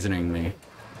 poisoning me.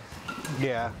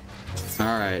 Yeah.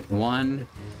 All right. 1,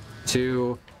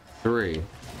 2, 3.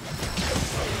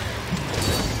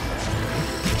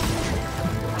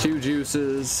 2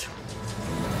 juices.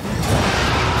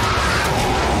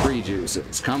 3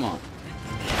 juices. Come on.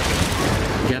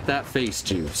 Get that face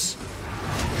juice.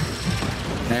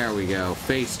 There we go.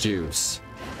 Face juice.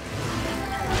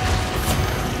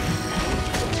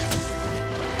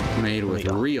 Made with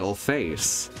real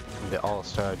face. The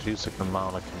all-star juice of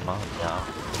Kamala, yeah.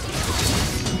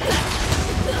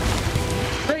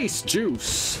 Face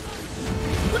juice.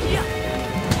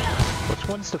 What's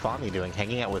one Stefani doing?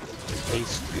 Hanging out with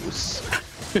face juice.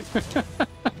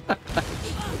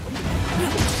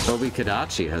 Toby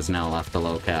Kadachi has now left the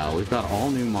locale. We've got all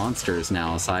new monsters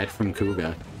now, aside from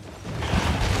Kuga.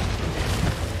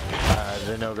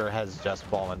 Zinogre has just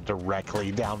fallen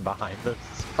directly down behind us.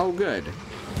 Oh, good.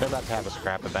 They're about to have a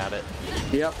scrap about it.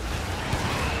 Yep.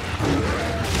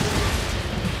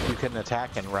 You can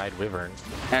attack and ride Wyvern.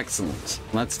 Excellent.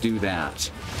 Let's do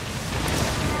that.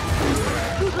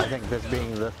 I think this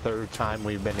being the 3rd time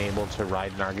we've been able to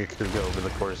ride Nargacuga over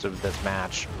the course of this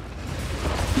match.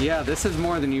 Yeah, this is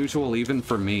more than usual even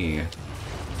for me.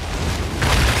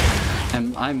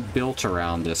 And I'm built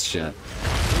around this shit.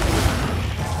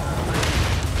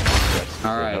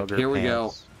 Alright, here we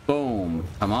go. Boom.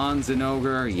 Come on,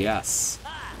 Zinogre. Yes.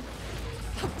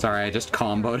 Sorry, I just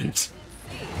comboed it.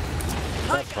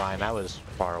 That's fine, I was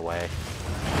far away.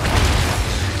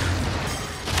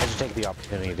 I should take the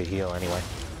opportunity to heal anyway.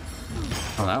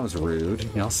 Oh, that was rude.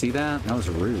 Y'all see that? That was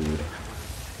rude.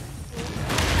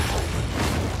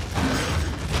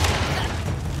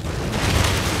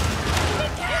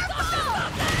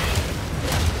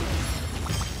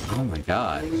 Oh my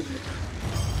god.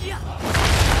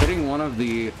 Hitting one of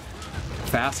the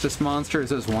fastest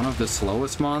monsters as one of the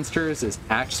slowest monsters is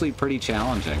actually pretty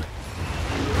challenging.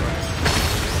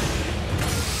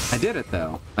 I did it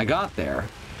though. I got there.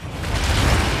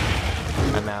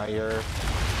 And now you're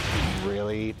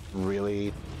really,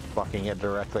 really fucking it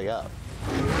directly up.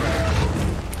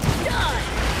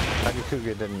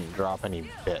 Nargacuga didn't drop any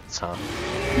bits, huh?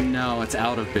 No, it's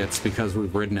out of bits because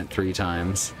we've ridden it 3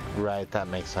 times. Right, that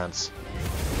makes sense.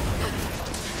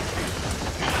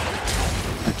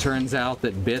 turns out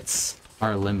that bits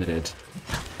are limited.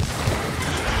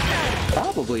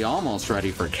 Probably almost ready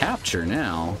for capture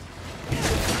now.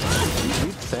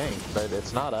 You'd think, but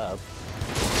it's not up.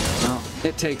 Well,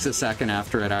 it takes a second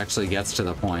after it actually gets to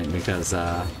the point because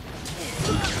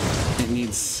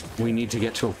we need to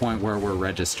get to a point where we're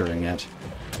registering it.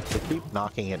 They keep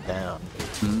knocking it down.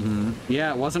 Mm-hmm.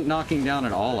 Yeah, it wasn't knocking down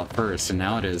at all at first, and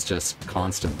now it is just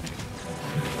constantly.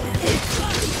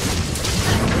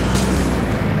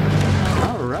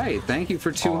 All right, thank you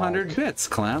for 200 bits,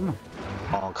 Clem.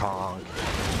 Hong Kong.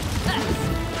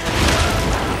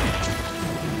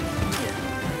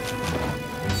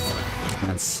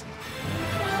 Let's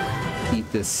eat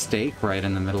this steak right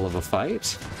in the middle of a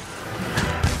fight.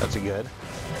 That's a good.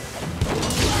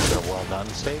 Is it a well-done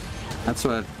steak? That's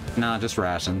what... Nah, just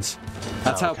rations.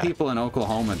 That's how okay. people in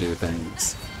Oklahoma do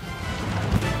things.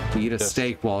 You eat a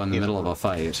steak while in the middle of a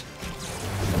fight.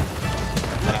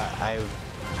 I've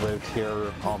lived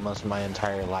here almost my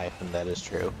entire life, and that is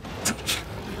true.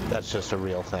 That's just a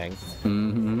real thing.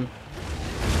 Mm-hmm.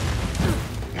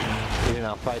 You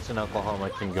know, fights in Oklahoma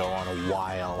can go on a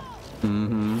while.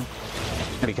 Mm-hmm.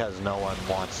 Because no one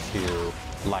wants to,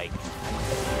 like,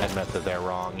 admit that they're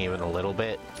wrong even a little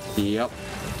bit. Yep.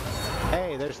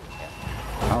 Hey, there's...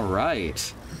 All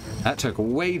right. That took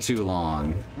way too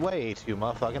long. Way too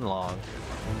motherfucking long.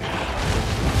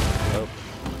 Oh,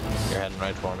 you're heading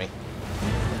right for me.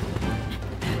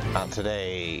 Not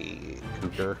today,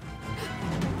 Cougar.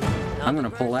 I'm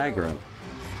gonna pull aggro.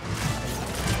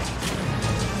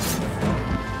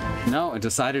 No, it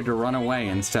decided to run away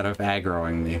instead of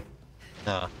aggroing me.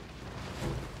 No.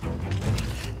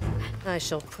 I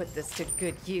shall put this to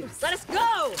good use. Let us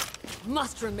go!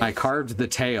 Must remain. I carved the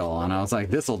tail, and I was like,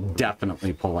 this'll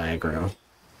definitely pull aggro.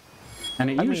 And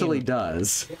it usually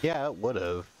does. Yeah, it would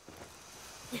have.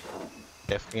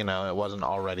 If, you know, it wasn't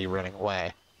already running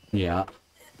away. Yeah.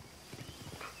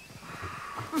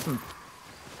 You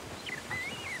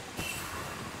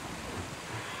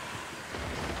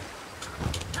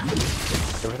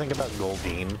ever think about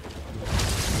Goldeen?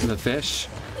 The fish?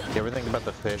 You ever think about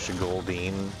the fish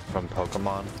Goldeen from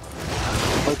Pokemon?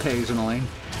 Occasionally.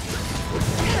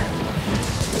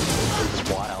 It's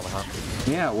wild, huh?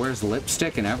 Yeah, it wears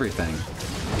lipstick and everything.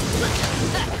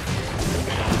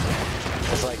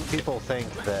 It's like people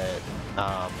think that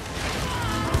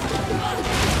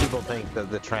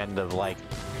the trend of like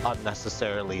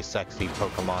unnecessarily sexy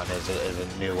Pokemon is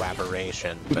a new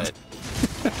aberration, but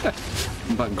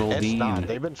But Goldeen... it's not.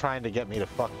 They've been trying to get me to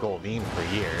fuck Goldeen for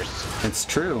years. It's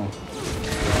true.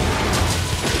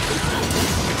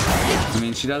 I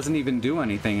mean, she doesn't even do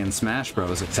anything in Smash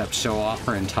Bros. Except show off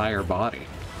her entire body.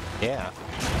 Yeah.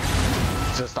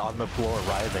 Just on the floor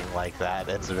writhing like that.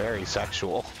 It's very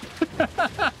sexual.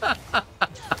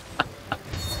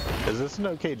 Is this an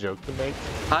okay joke to make?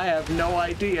 I have no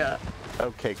idea.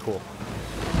 Okay, cool.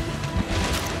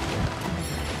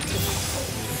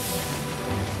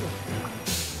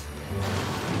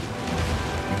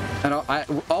 And I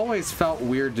always felt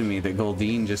weird to me that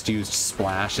Goldeen just used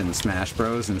Splash in Smash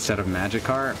Bros. Instead of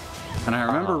Magikarp. And I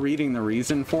remember reading the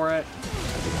reason for it,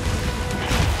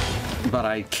 but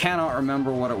I cannot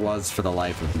remember what it was for the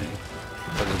life of me.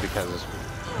 Was it because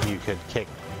you could kick,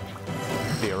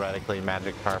 theoretically,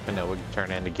 Magikarp and it would turn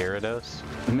into Gyarados?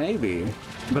 Maybe.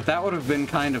 But that would have been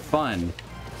kind of fun.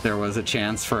 There was a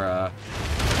chance for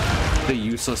the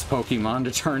useless Pokemon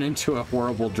to turn into a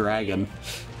horrible dragon.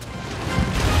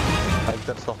 Like,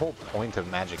 that's the whole point of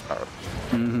Magikarp.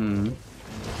 Mm-hmm.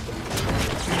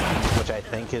 Which I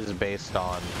think is based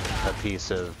on a piece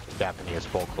of Japanese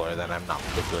folklore that I'm not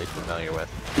particularly familiar with.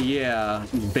 Yeah,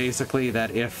 basically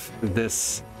that if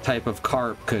this type of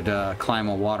carp could climb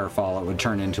a waterfall, it would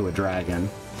turn into a dragon.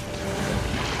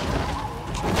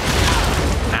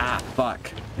 Ah,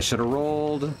 fuck. I should have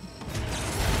rolled.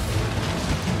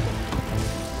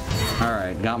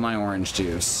 Alright, got my orange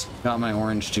juice. Got my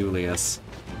orange Julius.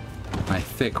 My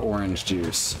thick orange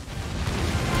juice.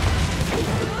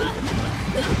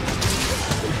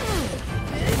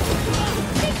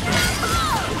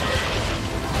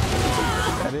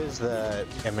 That is the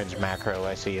image macro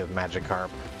I see of Magikarp.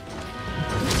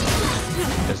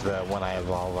 Is the when I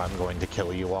evolve, I'm going to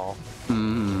kill you all.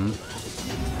 Mm-hmm.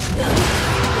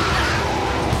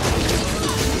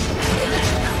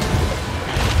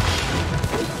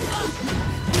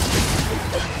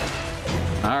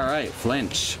 Alright,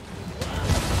 flinch.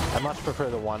 I much prefer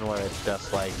the one where it's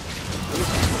just like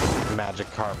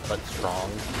Magikarp but strong.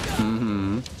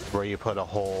 Mm-hmm. Where you put a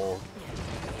whole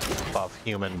buff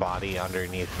human body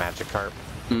underneath Magikarp.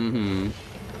 Mm-hmm.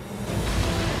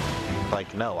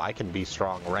 Like, no, I can be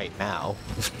strong right now.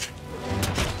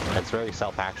 It's very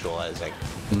self-actualizing.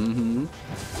 Mm-hmm.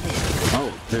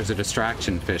 Oh, there's a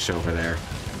distraction fish over there.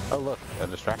 Oh look, a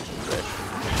distraction fish.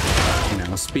 You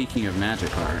know, speaking of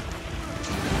Magikarp.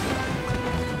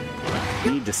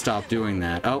 Need to stop doing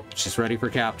that. Oh, she's ready for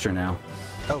capture now.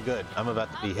 Oh good, I'm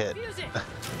about to be hit. Use it.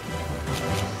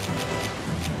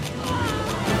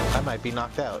 I might be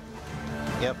knocked out.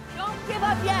 Yep. Don't give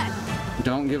up yet.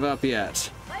 Don't give up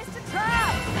yet. Place the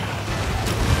trap.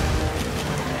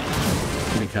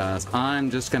 Because I'm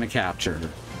just gonna capture her.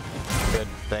 Good,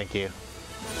 thank you.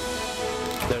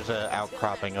 There's an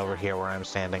outcropping over here where I'm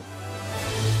standing.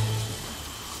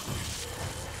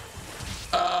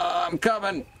 I'm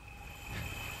coming!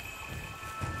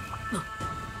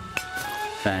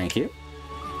 Thank you.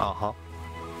 Uh-huh.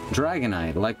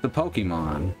 Dragonite, like the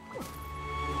Pokemon.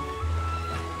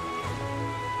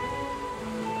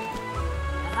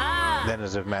 Ah. Then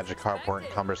as if Magikarp weren't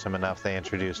cumbersome enough, they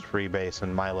introduced Freebase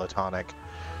and Milotonic.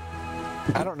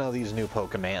 I don't know these new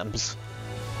Pokemans.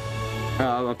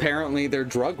 Apparently they're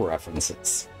drug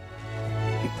references.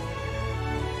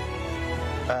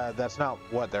 That's not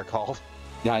what they're called.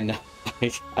 Yeah, I know.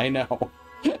 I know.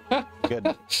 Good.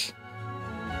 All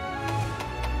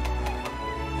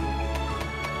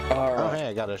Oh, right. hey,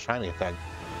 I got a shiny thing.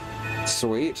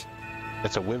 Sweet.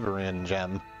 It's a Wyvern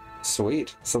gem.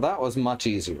 Sweet. So that was much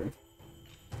easier.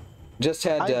 Just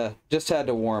had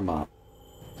to warm up.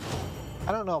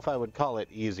 I don't know if I would call it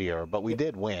easier, but we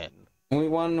did win. We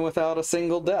won without a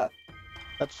single death.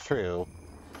 That's true.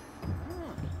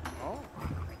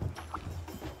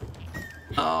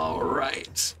 All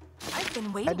right. I've been I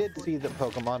waiting. did see that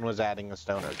Pokemon was adding a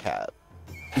stoner cat.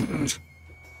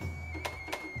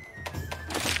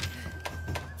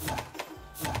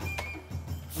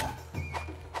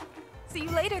 See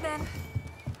you later then.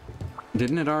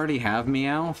 Didn't it already have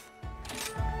Meowth?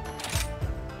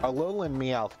 Alolan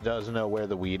Meowth does know where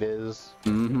the weed is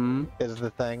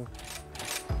the thing.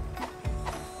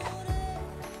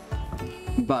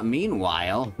 But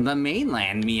meanwhile, the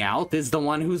mainland Meowth is the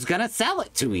one who's gonna sell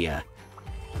it to you.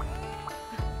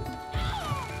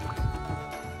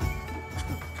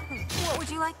 What would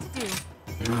you like to do?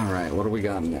 All right, what do we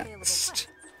got next?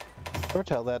 Ever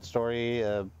tell that story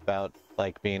about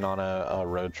like being on a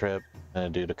road trip and a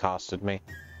dude accosted me?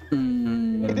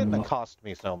 It didn't accost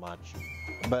me so much,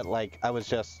 but like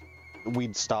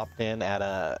we'd stopped in at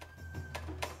a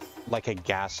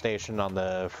gas station on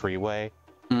the freeway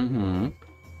to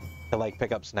like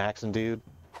pick up snacks and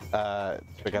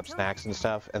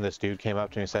stuff, and this dude came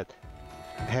up to me and said,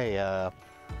 "Hey,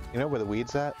 you know where the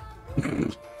weed's at?"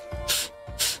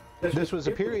 This was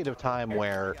a period of time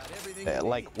where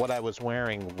like what I was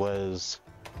wearing was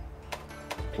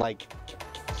like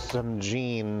some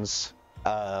jeans,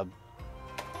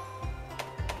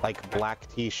 like black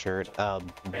t-shirt,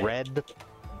 red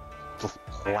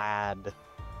plaid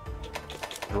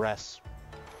dress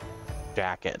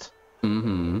jacket,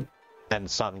 and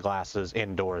sunglasses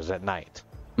indoors at night.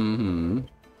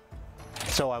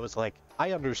 So I was like,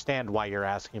 I understand why you're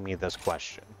asking me this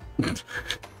question.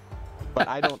 But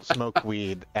I don't smoke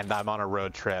weed, and I'm on a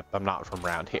road trip. I'm not from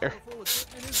around here.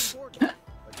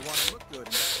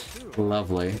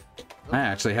 Lovely. I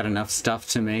actually had enough stuff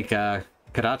to make a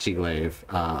Karachi Glaive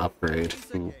upgrade.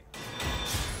 Ooh.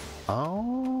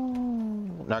 Oh,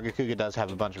 Nargacuga does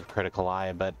have a bunch of critical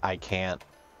eye, but I can't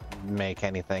make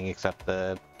anything except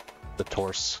the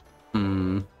torse,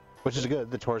 which is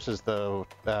good. The torse is the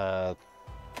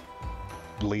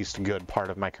least good part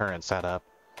of my current setup.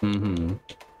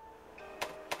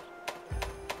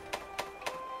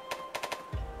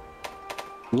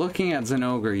 Looking at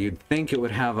Zinogre, you'd think it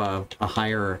would have a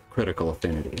higher critical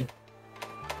affinity.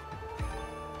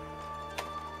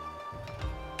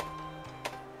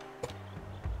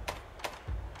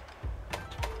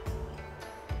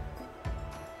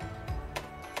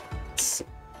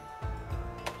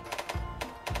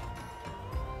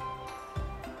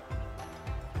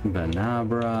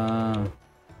 Banabra.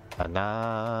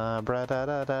 Banabra da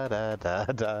da da da da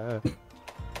da.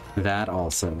 That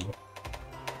also.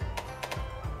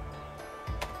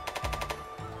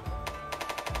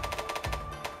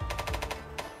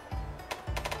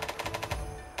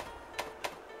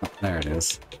 Oh, there it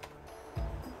is.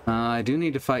 I do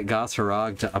need to fight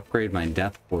Gosharog to upgrade my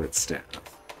Deathport staff.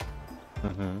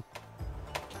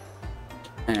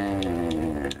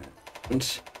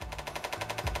 And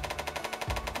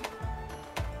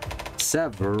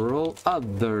several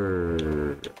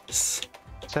others.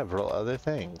 Several other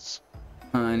things.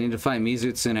 I need to fight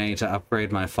Mizutsune to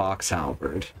upgrade my Fox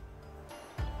Halberd.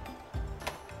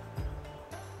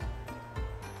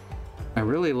 I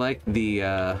really like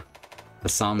the the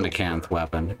Somnicanth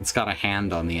weapon. It's got a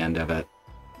hand on the end of it.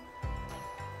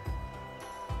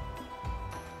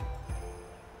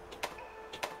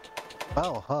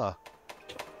 Oh, huh.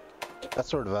 That's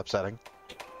sort of upsetting.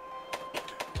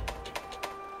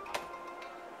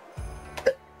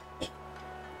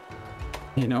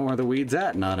 You know where the weed's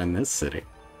at? Not in this city.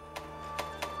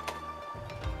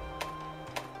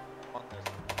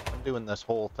 I'm doing this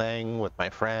whole thing with my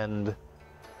friend.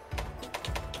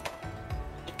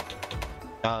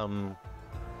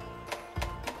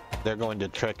 They're going to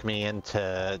trick me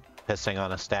into pissing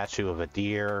on a statue of a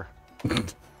deer.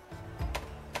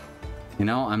 You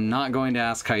know, I'm not going to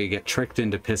ask how you get tricked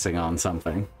into pissing on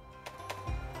something.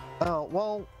 Oh,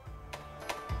 well,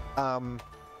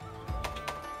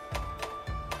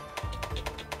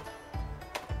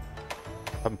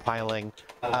 compiling,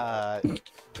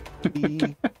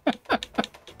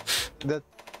 the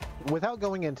without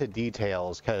going into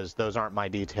details, because those aren't my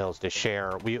details to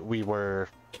share, we were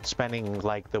spending,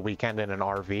 like, the weekend in an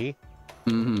RV.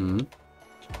 Mm-hmm.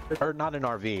 Or not an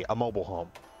RV, a mobile home.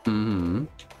 Mm-hmm.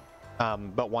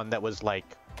 But one that was, like,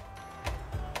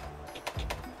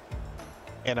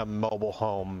 in a mobile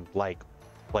home, like,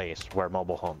 place where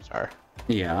mobile homes are.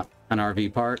 Yeah, an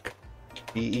RV park.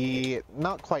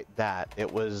 Not quite that.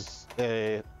 It was,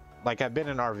 like, I've been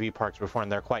in RV parks before,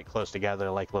 and they're quite close together,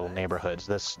 like little neighborhoods.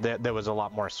 There was a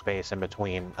lot more space in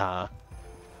between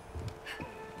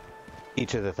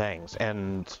each of the things,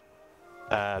 and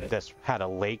this had a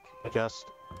lake just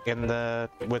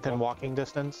within walking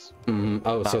distance. Mm-hmm.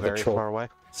 Oh, Not so the very troll. far away.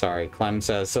 Sorry, Clem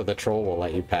says so the troll will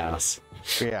let you pass.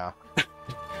 Yeah.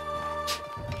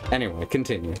 Anyway,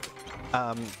 continue.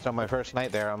 So my first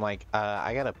night there, I'm like,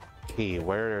 I gotta pee.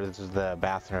 Where is the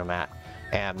bathroom at?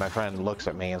 And my friend looks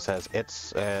at me and says,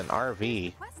 "It's an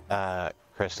RV,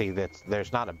 Kristi.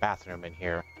 There's not a bathroom in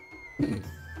here."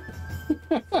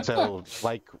 So,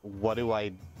 like, what do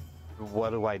I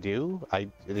do? I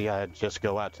just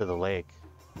go out to the lake.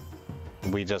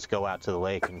 We just go out to the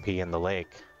lake and pee in the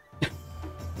lake.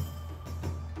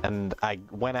 And I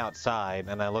went outside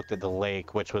and I looked at the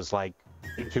lake, which was like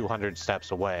 200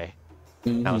 steps away.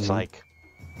 Mm-hmm. I was like,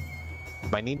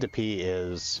 my need to pee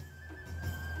is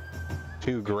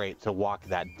too great to walk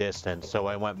that distance, so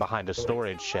I went behind a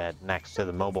storage shed next to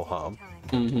the mobile home,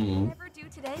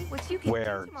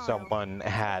 where someone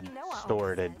had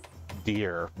stored a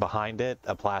deer behind it,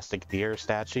 a plastic deer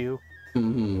statue.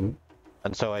 Mm-hmm.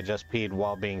 And so I just peed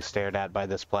while being stared at by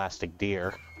this plastic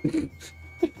deer. May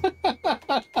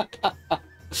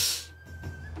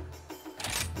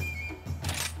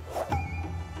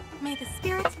the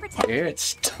spirits protect you.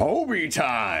 It's Toby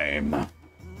time!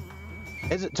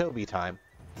 Is it Toby time?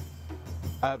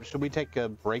 Should we take a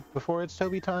break before it's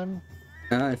Toby time?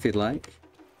 If you'd like.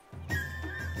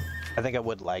 I think I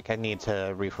would like. I need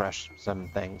to refresh some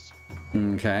things.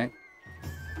 Okay.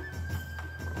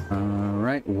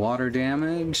 Alright, water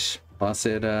damage. Plus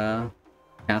it,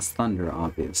 casts thunder,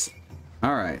 obviously.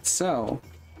 Alright, so...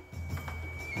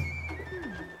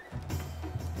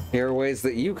 here are ways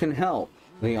that you can help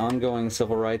the ongoing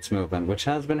civil rights movement, which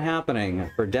has been happening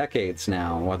for decades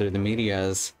now, whether the media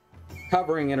is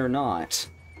covering it or not.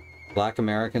 Black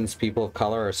Americans, people of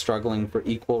color, are struggling for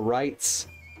equal rights,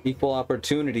 equal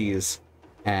opportunities,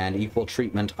 and equal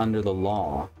treatment under the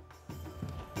law.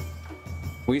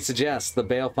 We suggest the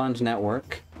Bail Fund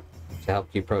Network to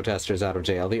help keep protesters out of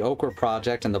jail, the Okra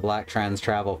Project and the Black Trans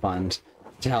Travel Fund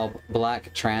to help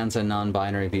Black, trans, and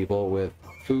non-binary people with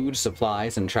food,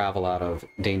 supplies, and travel out of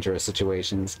dangerous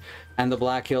situations, and the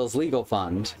Black Hills Legal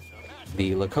Fund,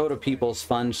 the Lakota People's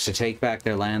Fund to take back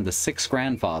their land, the Six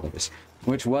Grandfathers,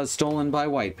 which was stolen by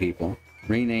white people,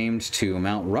 renamed to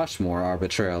Mount Rushmore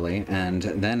arbitrarily, and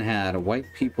then had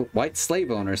white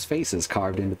slave owners' faces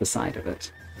carved into the side of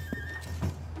it.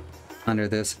 Under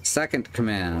this second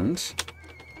command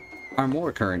are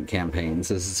more current campaigns.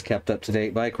 This is kept up to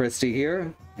date by Kristi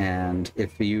here, and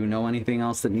if you know anything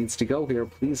else that needs to go here,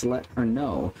 please let her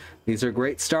know. These are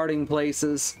great starting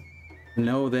places.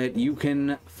 Know that you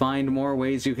can find more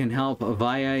ways you can help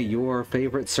via your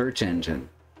favorite search engine.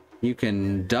 You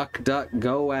can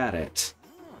DuckDuckGo at it.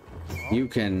 You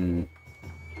can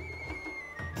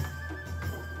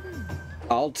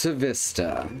Alta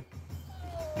Vista.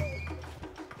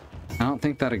 I don't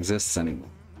think that exists anymore.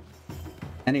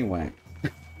 Anyway,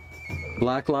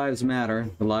 Black Lives Matter,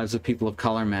 the lives of people of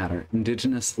color matter,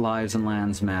 Indigenous lives and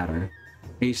lands matter,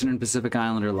 Asian and Pacific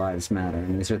Islander lives matter,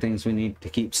 and these are things we need to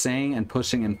keep saying and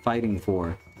pushing and fighting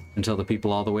for until the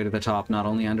people all the way to the top not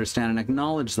only understand and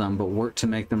acknowledge them, but work to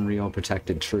make them real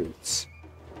protected truths.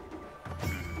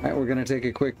 Alright, we're gonna take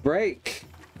a quick break.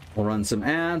 We'll run some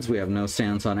ads. We have no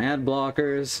stance on ad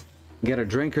blockers. get a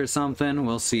drink or something.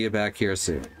 We'll see you back here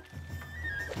soon.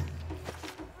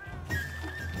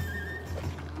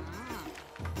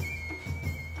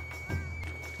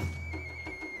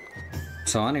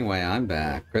 So anyway, I'm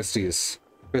back.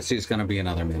 Kristi's gonna be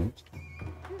another minute.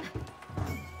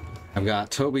 I've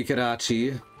got Toby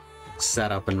Kadachi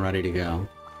set up and ready to go.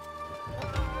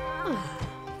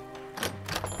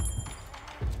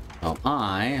 So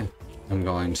I am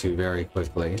going to very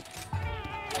quickly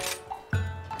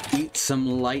eat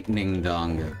some lightning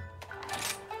dung.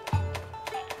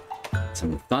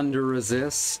 Some thunder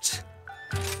resist,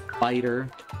 fighter,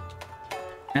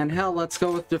 and hell, let's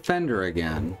go with defender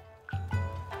again.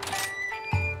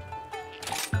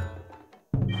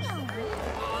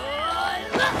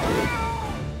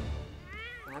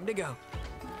 Time to go.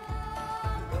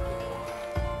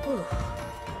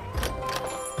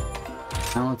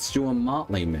 Now let's do a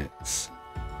motley mix.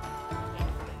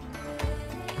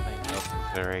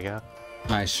 There we go.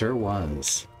 I sure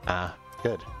was. Ah,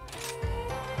 good.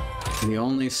 The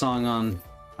only song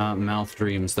on Mouth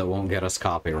Dreams that won't get us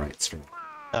copyright strike.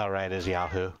 Alright, is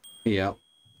Yahoo. Yep.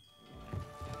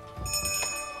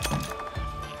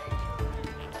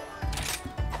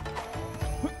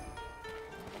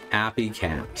 Happy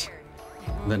Cat.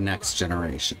 The next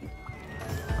generation.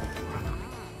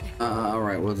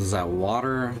 Alright, what is that?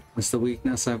 Water is the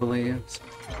weakness, I believe.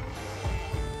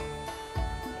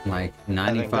 Like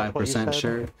 95%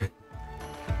 sure.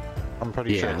 I'm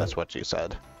pretty sure that's what you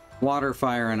said. Water,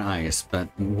 fire, and ice, but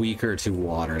weaker to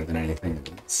water than anything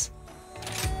else.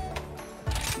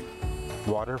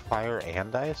 Water, fire,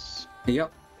 and ice?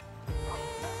 Yep.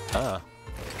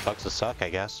 Sucks to suck, I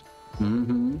guess.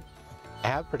 Mm-hmm. I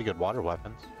have pretty good water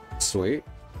weapons. Sweet.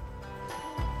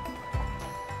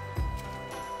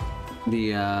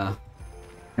 It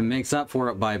makes up for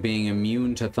it by being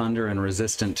immune to thunder and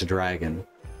resistant to dragon.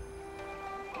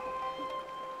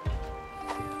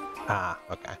 Ah,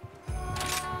 okay.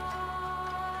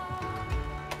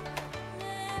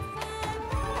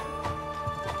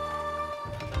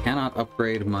 Cannot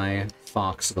upgrade my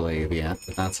fox glaive yet,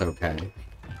 but that's okay.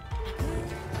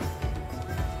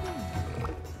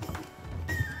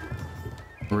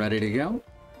 Ready to go?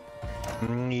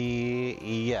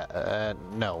 Yeah,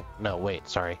 no, wait,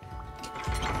 sorry.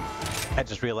 I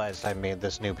just realized I made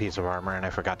this new piece of armor and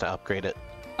I forgot to upgrade it.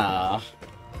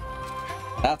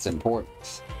 That's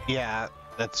important. Yeah,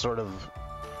 that's sort of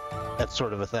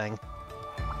a thing.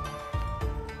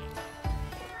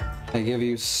 They give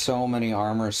you so many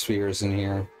armor spheres in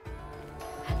here.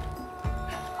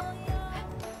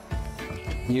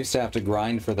 You used to have to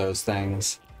grind for those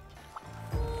things.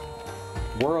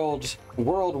 World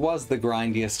was the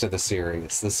grindiest of the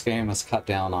series. This game has cut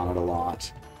down on it a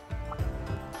lot.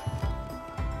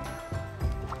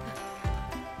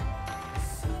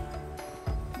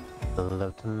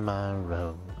 Hello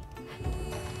tomorrow.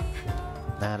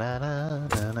 Na na na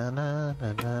na na na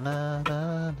na na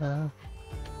na na.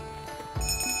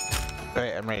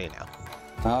 Alright, I'm ready now.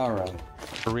 Alright.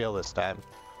 For real this time.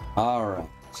 Alright.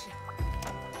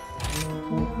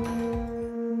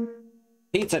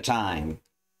 Pizza time!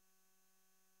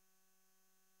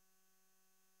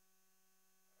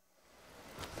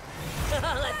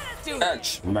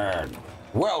 X-Men,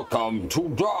 welcome to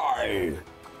die!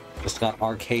 Just got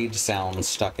arcade sounds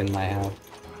stuck in my head.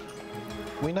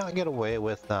 Can we not get away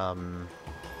with, Amore?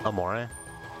 Onward!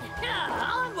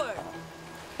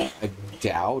 I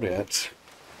doubt it.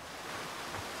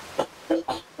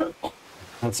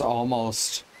 That's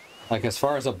almost... like, as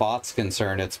far as a bot's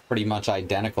concerned, it's pretty much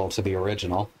identical to the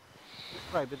original.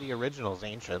 Right, but the original's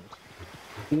ancient.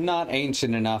 Not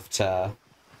ancient enough to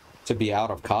be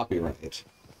out of copyright.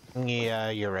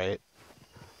 Yeah, you're right.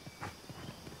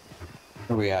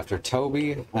 What are we after?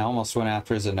 Toby? I almost went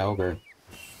after Zenogre.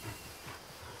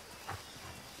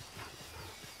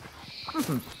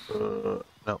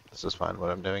 No, this is fine what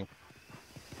I'm doing.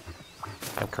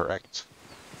 I'm correct.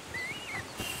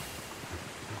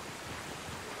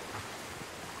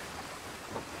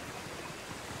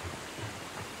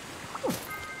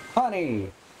 Honey!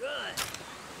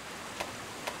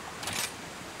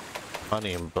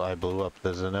 Funny, I blew up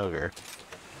the Zenogre.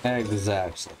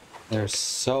 Exactly. There's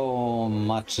so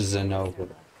much Zenogre.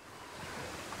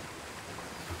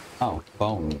 Oh,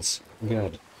 bones.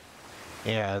 Good.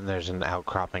 Yeah, and there's an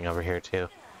outcropping over here too.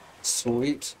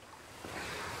 Sweet.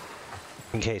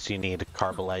 In case you need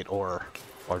Carbolite ore,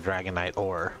 or Dragonite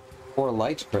ore. Or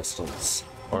light crystals.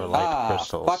 Or light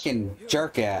crystals. Fucking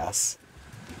jerk ass.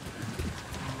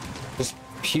 Just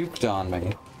puked on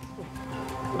me.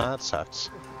 That sucks.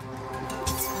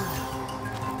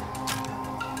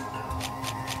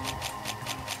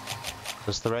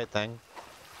 Just the right thing.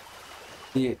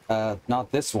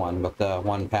 Not this one, but the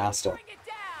one past it. Bring it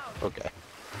down. Okay.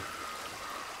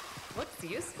 Looks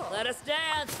useful. Let us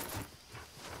dance.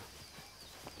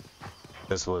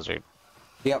 This lizard.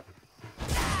 Yep.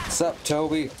 Sup,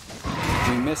 Toby?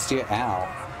 We missed you. Ow.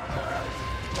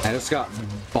 I just got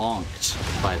bonked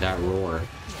by that roar.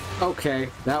 Okay,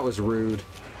 that was rude.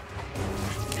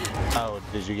 Oh,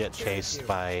 did you get chased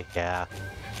by... Yeah.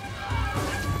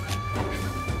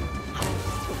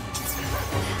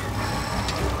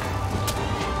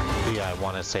 Yeah, I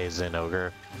want to say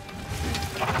Zinogre.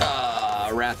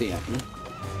 Rathian.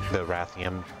 The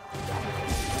Rathian.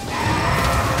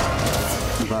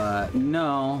 But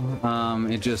no,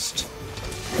 it just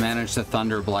managed to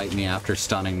Thunder Blight me after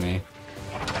stunning me.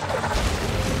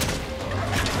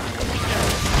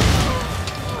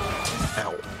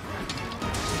 Ow.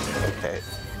 Okay,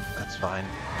 that's fine.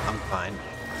 I'm fine.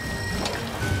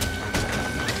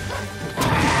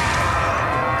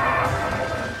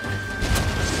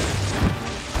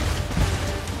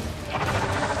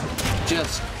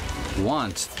 Just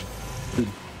want the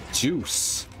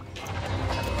juice.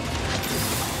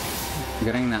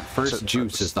 Getting that first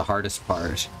juice is the hardest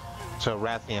part. So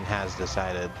Rathian has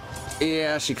decided.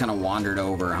 Yeah, she kind of wandered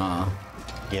over, huh?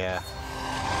 Yeah.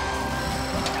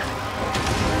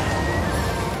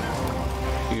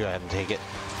 You go ahead and take it.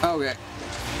 Okay.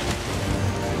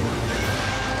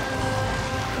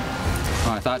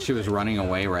 Oh, I thought she was running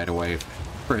away right away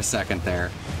for a second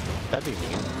there. That'd be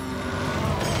mean.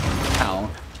 Ow.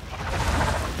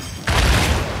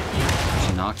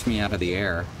 She knocked me out of the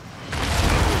air.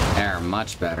 There,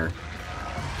 much better.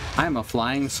 I'm a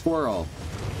flying squirrel.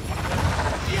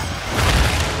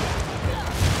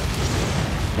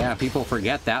 Yeah, people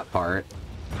forget that part.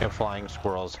 If flying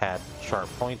squirrels had sharp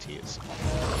pointies.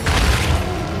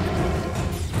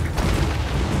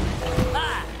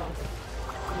 Ah.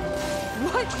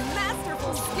 What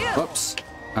masterful skill. Whoops.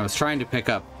 I was trying to pick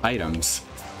up items.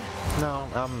 No,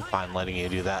 I'm fine letting you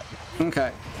do that.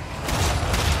 Okay.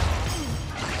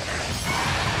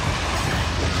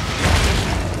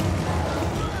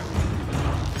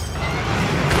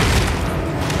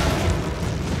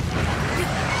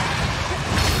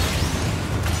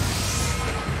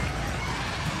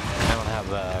 I don't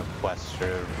have a quest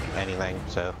or anything,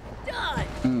 so. Done.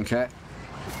 Okay.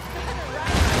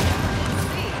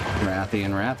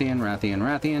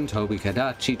 Rathian, Toby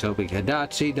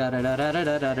Kadachi, da da da da da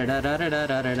da da da da da da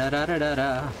da da da da da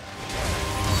da.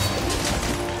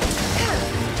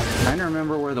 Trying to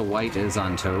remember where the white is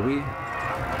on Toby.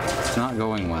 It's not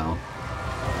going well.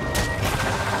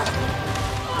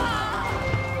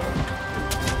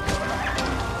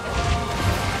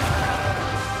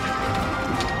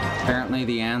 Apparently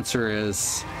the answer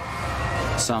is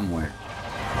somewhere.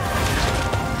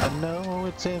 I know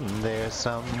it's in there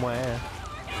somewhere.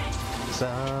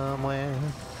 Somewhere.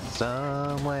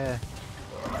 Somewhere.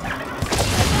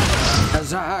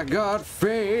 As I got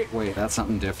fate. Wait, that's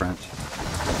something different.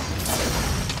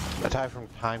 Aside from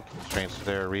time constraints, is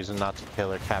there a reason not to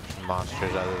kill or capture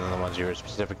monsters other than the ones you were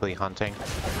specifically hunting?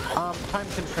 Time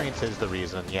constraints is the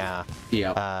reason, yeah.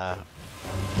 Yeah.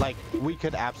 Like, we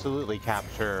could absolutely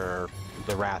capture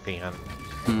the Rathian.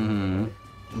 Mm-hmm.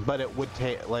 But it would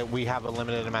take, like, we have a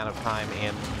limited amount of time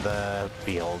in the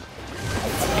field.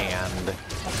 And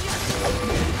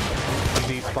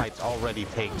these fights already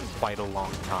take quite a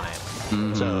long time.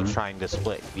 Mm-hmm. So trying to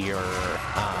split your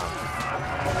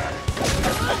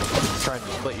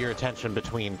attention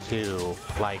between two,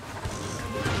 like,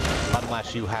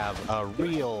 unless you have a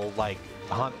real, like,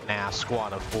 hunt-ass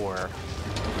squad of 4,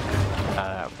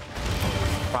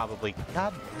 probably,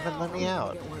 God, let me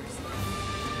out.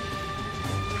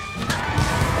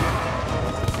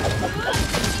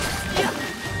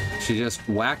 She just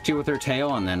whacked you with her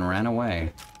tail and then ran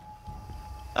away.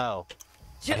 Oh,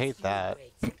 I hate that.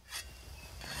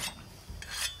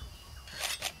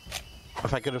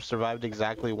 If I could have survived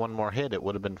exactly one more hit, it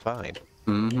would have been fine.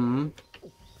 Mm-hmm.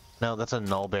 No, that's a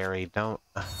nullberry. Don't...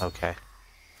 Okay.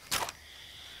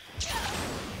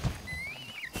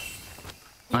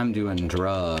 I'm doing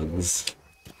drugs.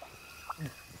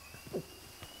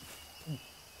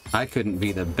 I couldn't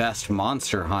be the best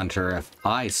monster hunter if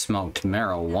I smoked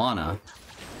marijuana.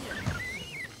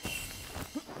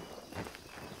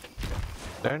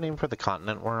 Is there a name for the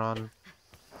continent we're on?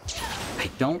 I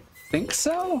don't think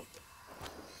so.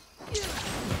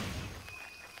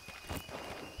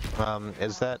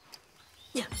 Is that...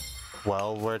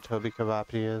 well where Toby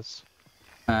Kawapi is?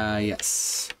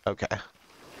 Yes. Okay.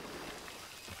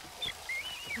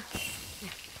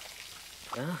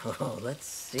 Oh, let's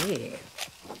see.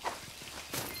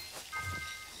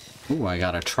 Ooh, I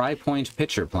got a tri-point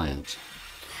pitcher plant.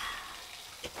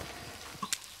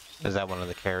 Is that one of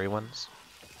the carry ones?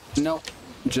 Nope.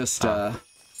 Just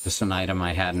an item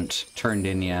I hadn't turned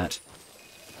in yet.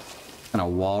 Gonna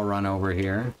wall run over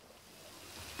here.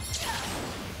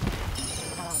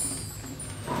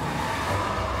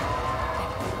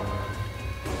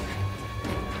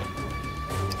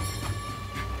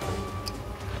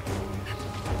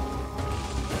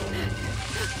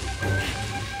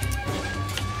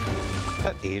 Is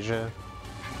that Asia?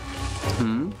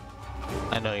 Hmm?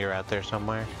 I know you're out there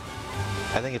somewhere.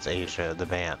 I think it's Asia, the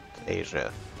band.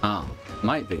 Asia. Oh,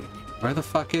 might be. Where the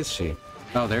fuck is she?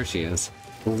 Oh, there she is.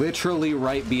 Literally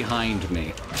right behind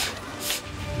me.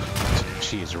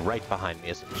 She's right behind me,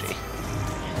 isn't she?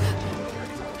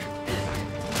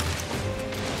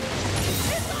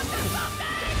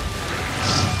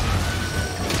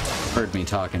 Heard me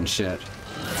talking shit.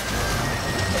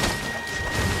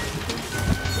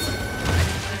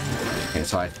 Okay,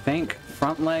 so I think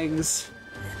front legs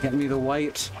get me the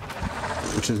white,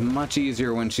 which is much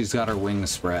easier when she's got her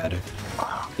wings spread.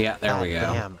 Yeah, there we go.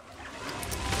 Damn.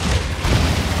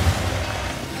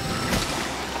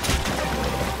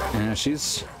 Yeah, she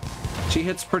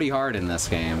hits pretty hard in this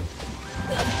game.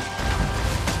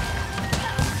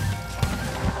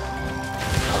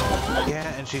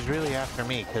 Yeah, and she's really after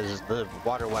me because the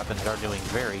water weapons are doing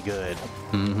very good.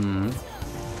 Mm-hmm.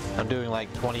 I'm doing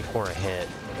like 24 a hit.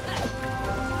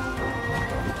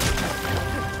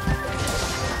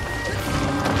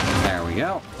 There we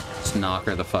go. Just knock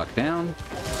her the fuck down.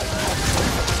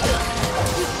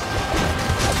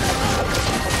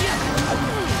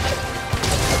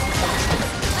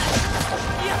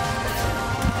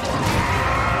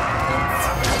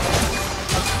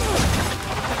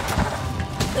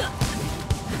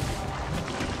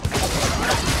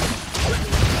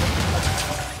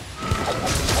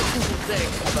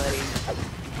 Thanks, buddy.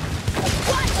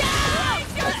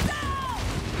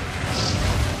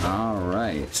 All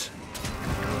right.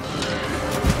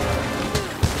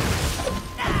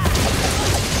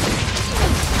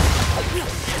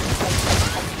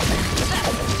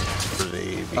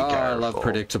 Oh, I love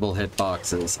predictable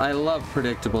hitboxes. I love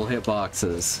predictable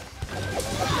hitboxes.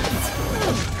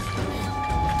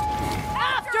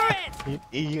 After it!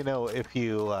 You know, if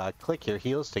you click your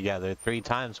heels together 3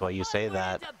 times while you say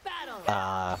that,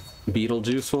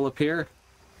 Beetlejuice will appear?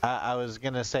 I was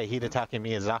gonna say Hidetaka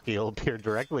Miyazaki will appear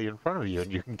directly in front of you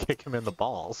and you can kick him in the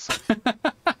balls.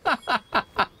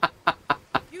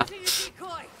 Using your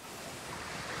decoy.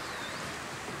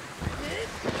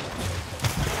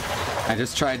 I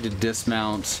just tried to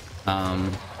dismount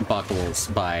Buckles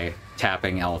by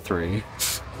tapping L3.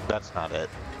 That's not it.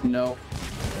 No.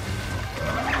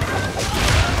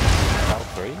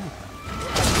 L3?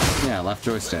 Yeah, left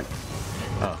joystick.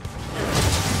 Oh.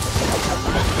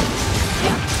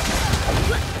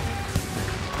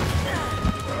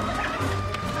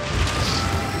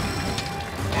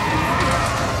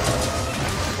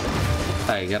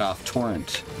 I get off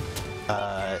torrent.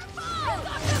 I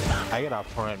get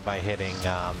off torrent by hitting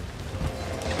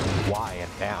Y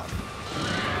and down.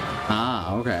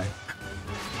 Ah, okay.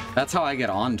 That's how I get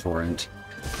on torrent.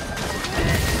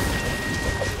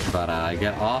 But I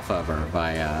get off of her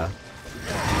by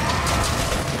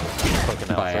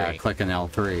clicking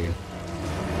L3.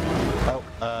 Oh,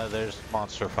 there's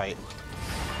monster fight.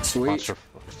 Sweet.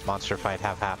 Monster fight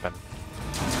have happened.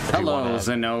 Hello,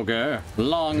 Zenoga.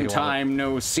 Long time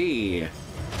no see.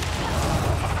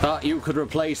 Thought you could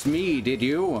replace me, did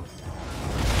you?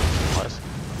 What?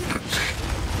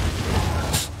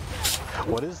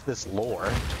 What is this lore?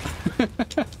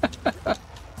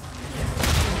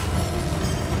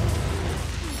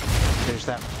 There's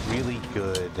that really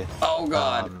good Oh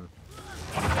god.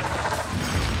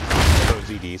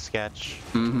 OZD sketch.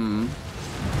 Mm-hmm.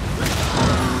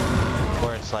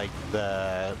 Where it's like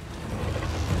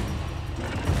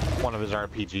one of his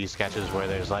RPG sketches where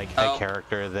there's like a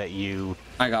character that you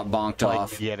I got bonked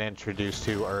off. get introduced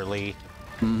to early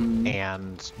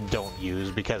and don't use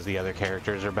because the other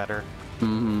characters are better.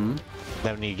 Mm-hmm.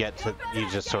 Then when you get to, you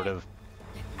just sort of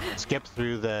skip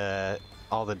through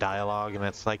all the dialogue and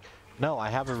it's like, no,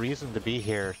 I have a reason to be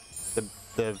here.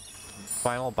 The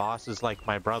final boss is like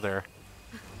my brother.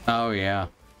 Oh yeah.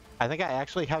 I think I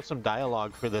actually have some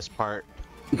dialogue for this part.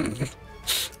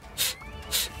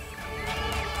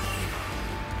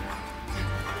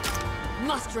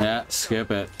 Yeah,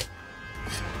 skip it.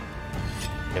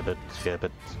 Skip it, skip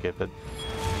it, skip it.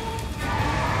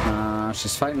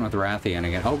 She's fighting with Rathian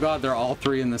again. Oh god, they're all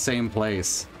 3 in the same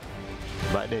place.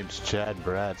 My name's Chad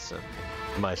Bratson.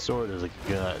 My sword is a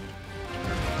gun.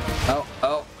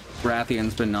 Oh,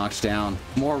 Rathian's been knocked down.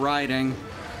 More riding.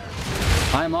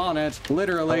 I'm on it,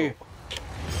 literally.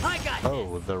 I got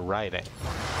Oh, the writing.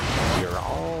 You're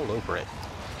all over it.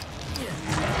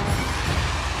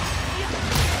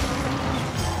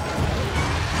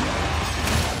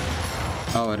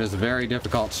 Oh, it is very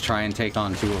difficult to try and take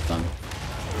on two of them.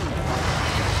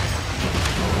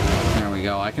 There we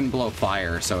go. I can blow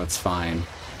fire, so it's fine.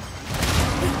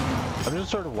 I'm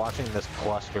just sort of watching this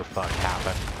clusterfuck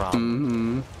happen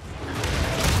from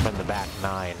the back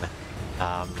nine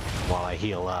while I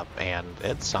heal up, and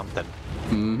it's something.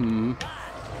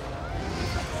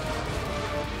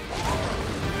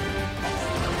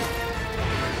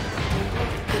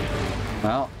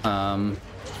 Well,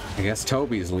 I guess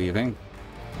Toby's leaving.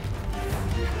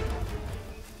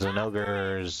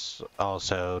 Zenogre's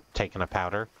also taking a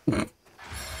powder.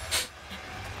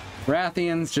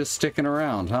 Rathian's just sticking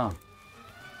around, huh?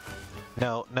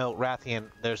 No, Rathian,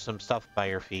 there's some stuff by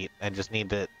your feet. I just need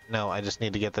to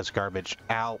get this garbage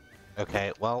out.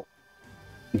 Okay, well.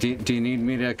 Do you need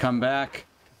me to come back?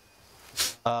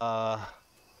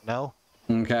 No.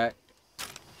 Okay.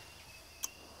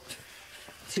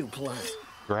 2+.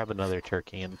 Grab another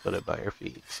turkey and put it by your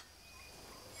feet.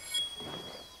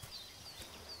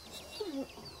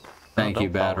 Thank you,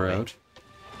 don't Bad follow me. Road.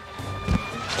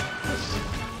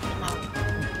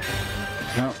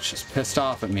 No, she's pissed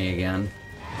off at me again.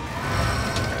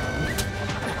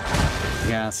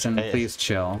 Gaston, Hey. please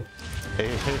chill.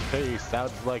 Hey,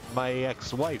 sounds like my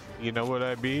ex-wife, you know what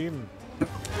I mean?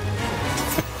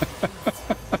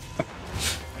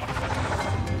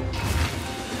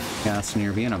 Gaston,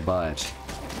 you're being a butt.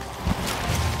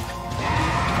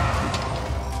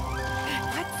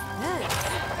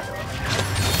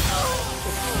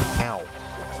 Ow.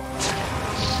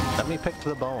 Let me pick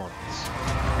the bones.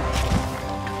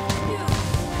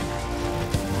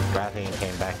 Rathian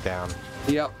came back down.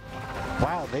 Yep.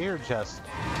 Wow, they are just...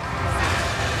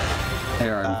 They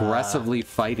are aggressively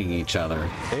fighting each other.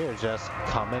 They are just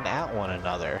coming at one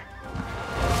another.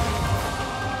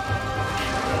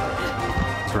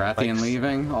 Is Rathian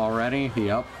leaving already?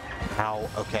 Yep. Ow,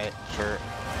 okay, sure.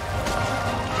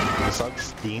 It's like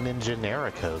Steen and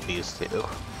Generico, these two.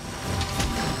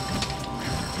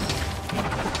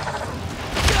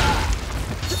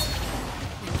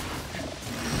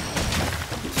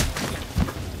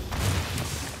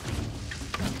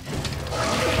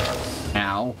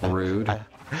 Ow, rude.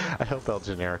 I hope El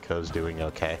Generico's doing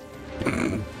okay.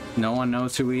 No one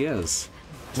knows who he is.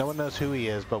 No one knows who he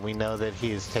is, but we know that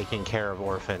he's taking care of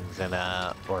orphans in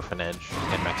a orphanage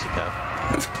in Mexico.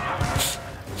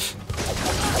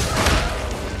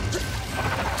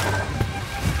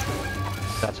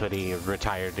 That's what he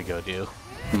retired to go do.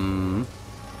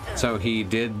 So he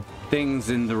did things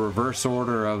in the reverse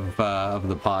order of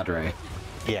the Padre.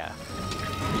 Yeah.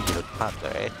 Good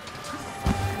padre.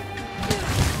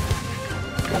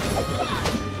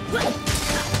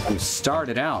 Who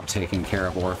started out taking care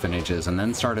of orphanages and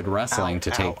then started wrestling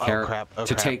to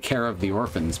take care of the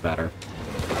orphans better.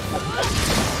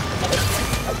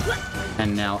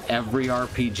 And now every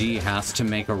RPG has to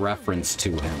make a reference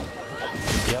to him.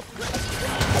 Yep.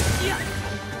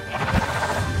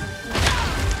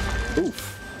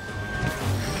 Oof.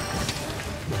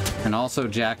 And also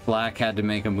Jack Black had to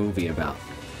make a movie about him,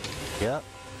 Yep.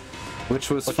 which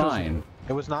was fine.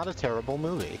 It was not a terrible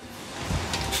movie.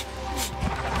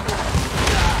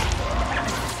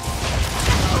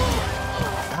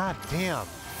 God damn.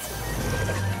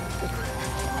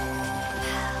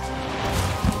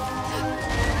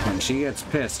 When she gets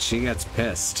pissed, she gets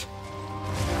pissed.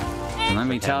 And let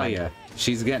me tell you,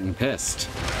 she's getting pissed.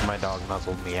 My dog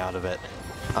muzzled me out of it.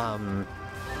 I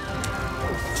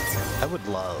would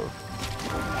love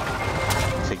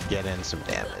to get in some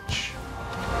damage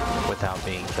without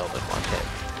being killed in one hit.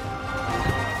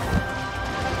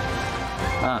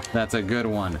 Ah, that's a good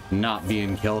one. Not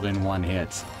being killed in one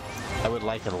hit. I would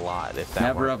like it a lot if that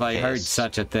Never were have I the heard case.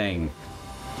 such a thing.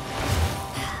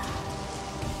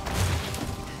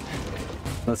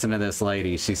 Listen to this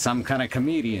lady. She's some kind of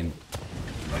comedian.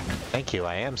 Thank you,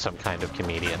 I am some kind of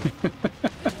comedian.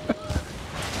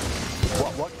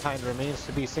 What kind remains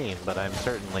to be seen, but I'm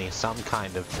certainly some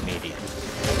kind of comedian.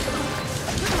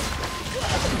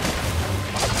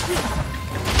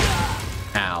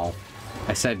 Ow.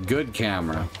 I said good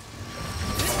camera.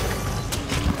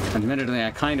 Admittedly,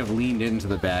 I kind of leaned into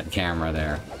the bad camera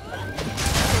there.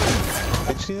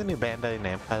 Did you see the new Bandai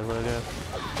Namco logo?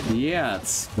 Yeah,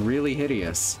 it's really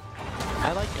hideous.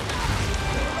 I like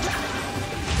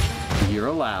it. You're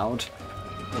allowed.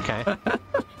 Okay.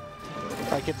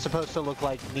 Like, it's supposed to look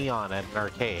like neon at an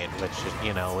arcade, which,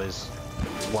 you know, is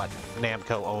what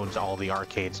Namco owns all the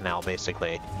arcades now,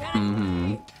 basically.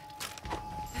 Mm-hmm.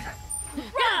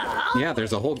 Yeah,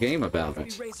 there's a whole game about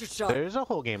it. Razor sharp. There's a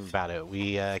whole game about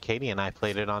it. Katie and I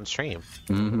played it on stream.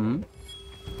 Mm-hmm.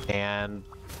 And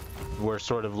we're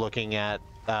sort of looking at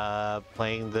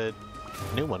playing the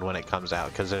new one when it comes out,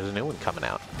 because there's a new one coming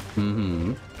out.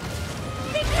 Mm-hmm.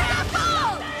 Be careful!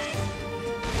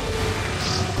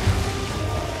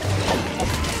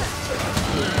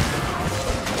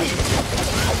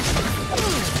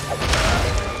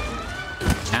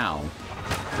 Ow.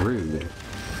 Rude.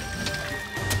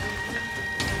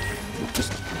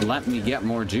 Just let me get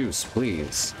more juice,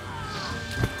 please.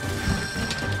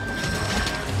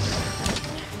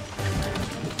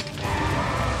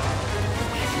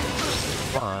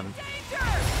 Come on.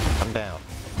 Come down.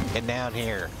 Get down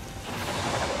here.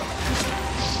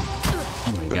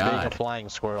 Oh my Being a god. flying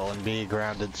squirrel and be a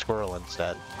grounded squirrel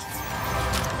instead.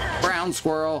 Brown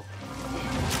squirrel!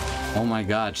 Oh my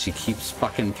god, she keeps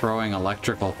fucking throwing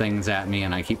electrical things at me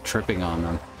and I keep tripping on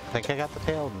them. I think I got the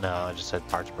tail? No, I just said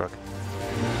parts broken.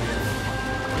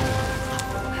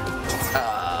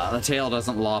 The tail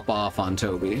doesn't lop off on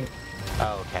Toby.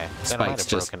 Oh, okay. Then I might Spikes have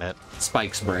just... broken it.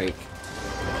 Spikes break.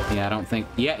 Yeah, I don't think...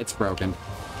 Yeah, it's broken.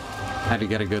 Had to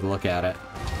get a good look at it.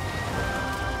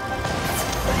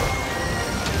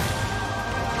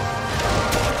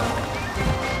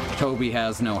 Toby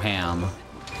has no ham.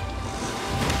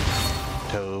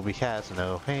 Toby has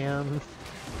no ham.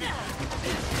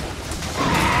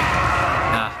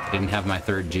 Ah, didn't have my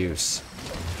third juice.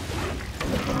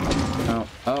 Oh,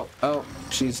 oh, oh,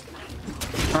 she's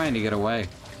trying to get away.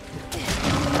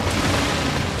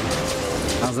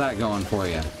 How's that going for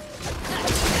you?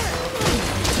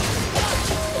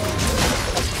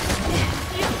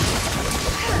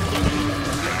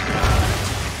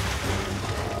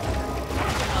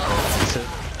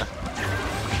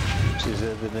 She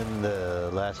said that in the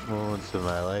last moments of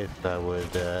my life, I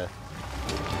would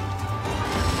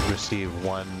receive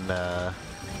one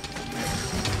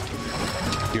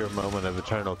pure moment of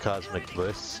eternal cosmic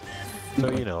bliss.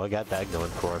 So, you know, I got that going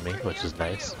for me, which is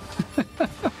nice.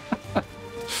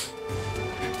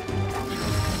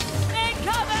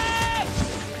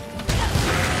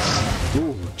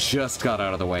 Ooh, just got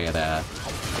out of the way of that.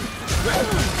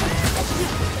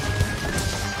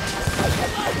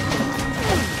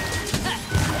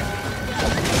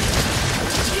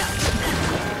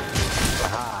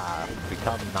 Aha!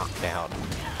 Become knocked down.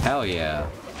 Hell yeah.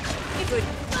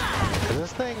 Has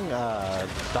this thing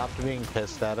stopped being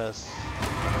pissed at us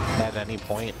at any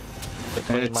point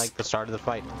between like the start of the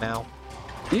fight and now?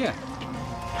 Yeah.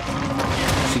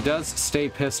 She does stay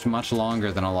pissed much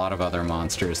longer than a lot of other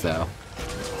monsters, though.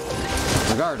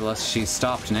 Regardless, she's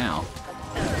stopped now.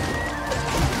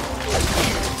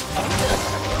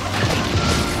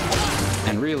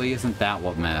 And really, isn't that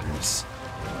what matters?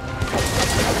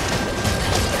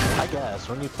 I guess,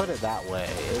 when you put it that way,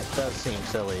 it does seem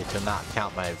silly to not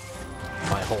count my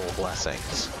whole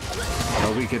blessings.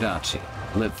 Obikadachi,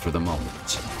 live for the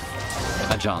moment.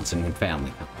 A Johnson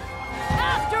family.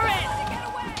 After it!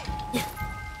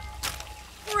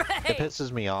 It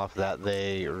pisses me off that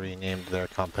they renamed their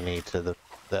company to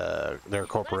their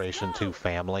corporation to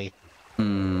Family.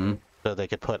 So they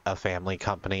could put a family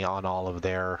company on all of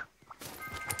their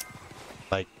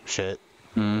like shit.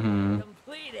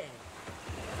 Completed.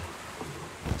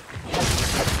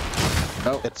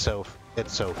 Oh, It's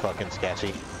so fucking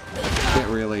sketchy. it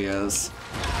really is.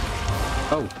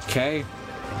 Okay.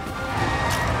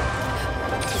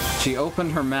 She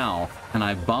opened her mouth, and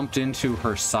I bumped into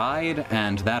her side,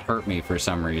 and that hurt me for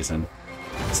some reason.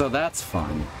 So that's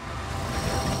fun.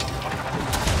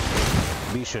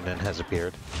 Bishunin has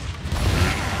appeared.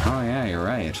 Oh yeah, you're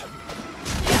right.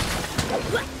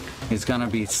 He's gonna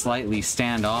be slightly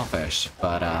standoffish,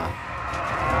 but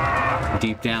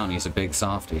deep down he's a big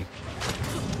softie.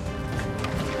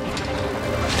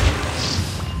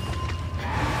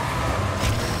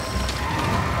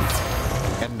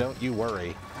 And don't you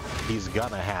worry, he's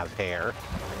gonna have hair.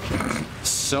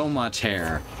 So much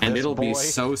hair, and This it'll be boy-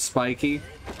 so spiky.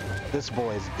 This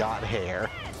boy's got hair.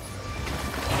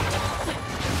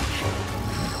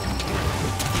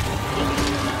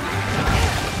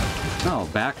 Oh,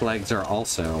 back legs are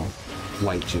also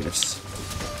white juice.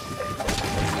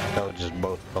 No, just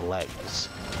both the legs.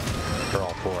 Or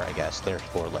all four, I guess. There's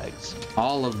 4 legs.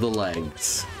 All of the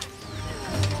legs.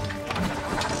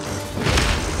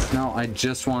 No, I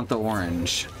just want the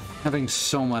orange. Having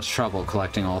so much trouble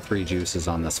collecting all 3 juices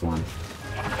on this one.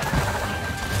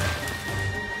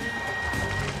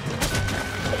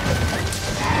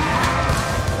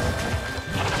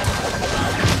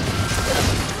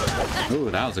 Ooh,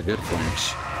 that was a good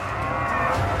flinch.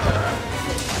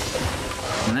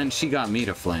 And then she got me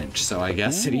to flinch, so I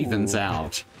guess it evens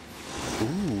out.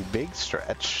 big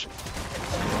stretch.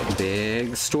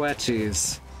 Big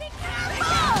stretchies.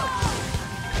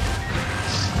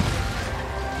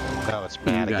 Oh, it's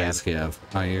mad You again. guys give.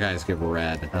 Oh, you guys give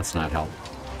red. That's not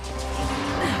helpful.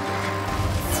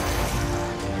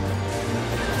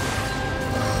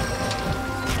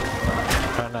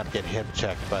 Try not to get hip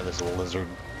checked by this lizard.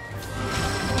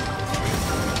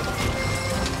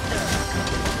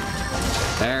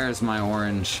 There's my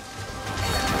orange.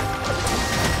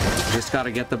 Just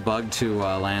gotta get the bug to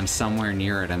land somewhere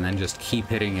near it and then just keep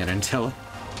hitting it until it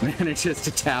manages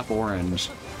to tap orange.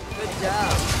 Good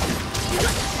job.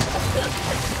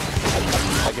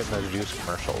 I get those juice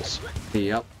commercials.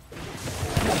 Yep.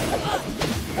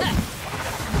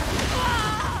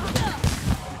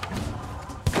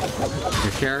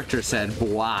 Your character said,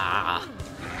 "Blah."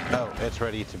 Oh, it's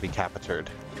ready to be captured.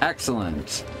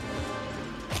 Excellent.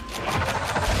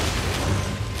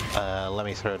 Let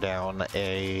me throw down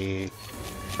a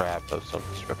trap of some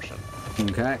description.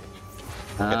 Okay.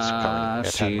 It's coming.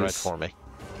 It's heading right she's... for me.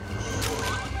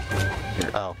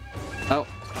 Here. Oh. Oh.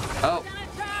 Oh.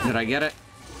 Did I get it?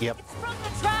 Yep. From the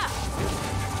trap.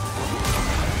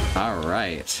 All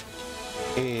right.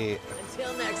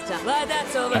 Until next time. Glad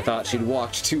that's over. I thought she'd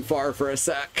walked too far for a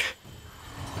sec.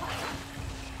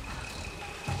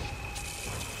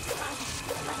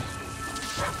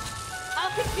 I'll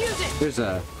confuse it. There's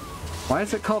a... Why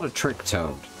is it called a trick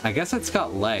toad? I guess it's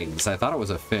got legs. I thought it was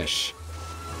a fish.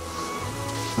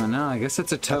 Oh no, I guess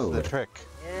it's a toad. That's the trick.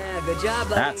 Yeah, good job,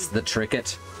 buddy. That's the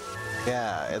tricket.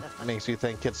 Yeah, it makes you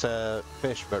think it's a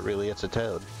fish, but really it's a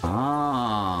toad.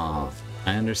 Ah,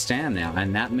 I understand now.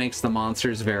 And that makes the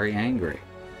monsters very angry.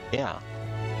 Yeah.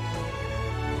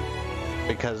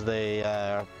 Because they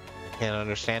can't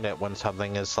understand it when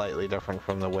something is slightly different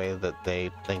from the way that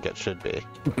they think it should be.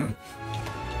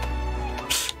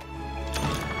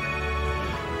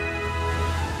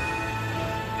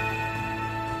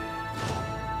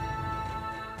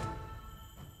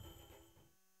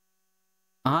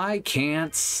 I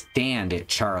can't stand it,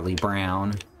 Charlie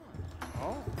Brown.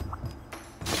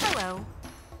 Hello.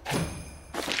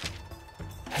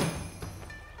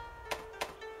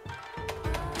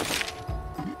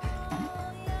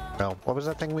 No, what was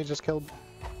that thing we just killed?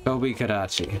 Toby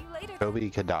Kadachi. Later. Toby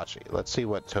Kadachi. Let's see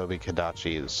what Toby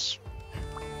Kadachi's...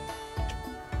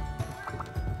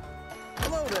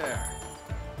 Hello there.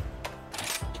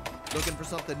 Looking for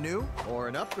something new or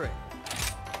an upgrade?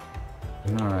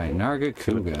 Alright,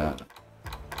 Nargacuga.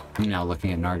 I'm now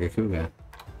looking at Nargacuga.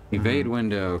 Evade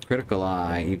window, critical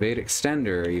eye, evade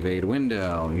extender, evade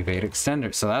window, evade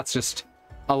extender. So that's just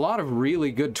a lot of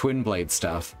really good twin blade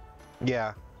stuff.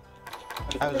 Yeah.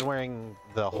 I was wearing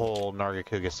the whole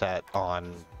Nargacuga set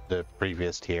on the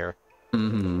previous tier.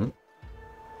 Mm-hmm.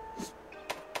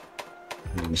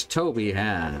 And Toby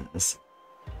has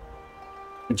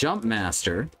Jump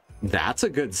Master. That's a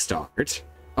good start.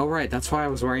 Oh right, that's why I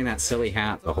was wearing that silly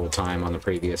hat the whole time on the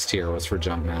previous tier, was for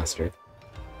Jump Master.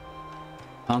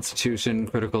 Constitution,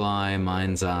 Critical Eye,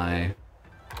 Mind's Eye.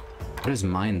 What is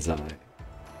Mind's Eye?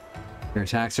 Your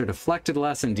attacks are deflected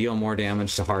less and deal more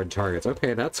damage to hard targets.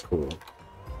 Okay, that's cool.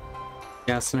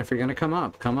 Yes, and if you're gonna come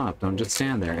up, don't just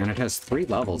stand there. And it has 3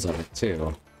 levels of it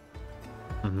too.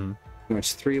 Mm-hmm.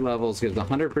 Which 3 levels gives a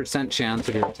 100% chance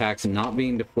of your attacks not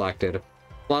being deflected,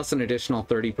 plus an additional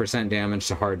 30% damage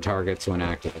to hard targets when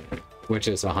activated, which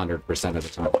is 100% of the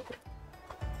time.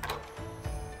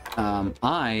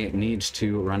 I need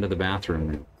to run to the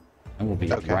bathroom now. I will be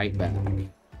right back.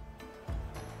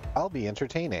 I'll be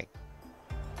entertaining.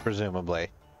 Presumably.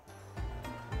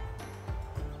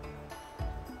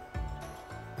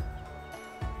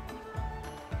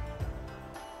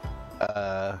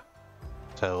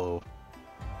 So...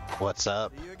 What's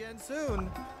up? See you again soon.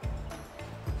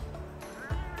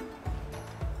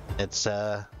 It's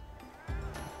just...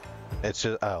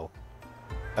 Oh.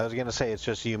 I was gonna say it's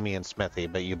just you, me, and Smithy,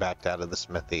 but you backed out of the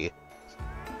Smithy.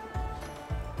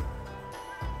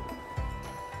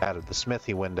 Out of the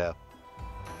Smithy window.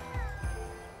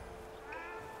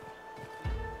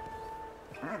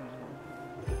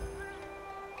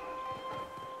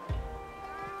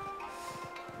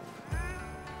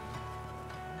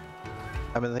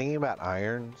 I've been thinking about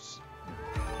irons.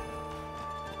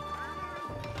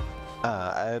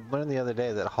 I learned the other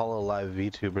day that HoloLive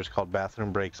VTubers called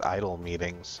bathroom breaks idle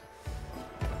meetings.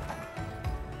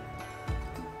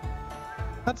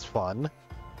 That's fun.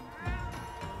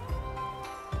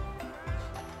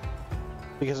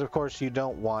 Because of course you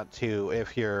don't want to,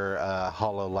 if you're a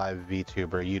HoloLive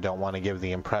VTuber, you don't want to give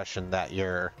the impression that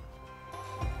your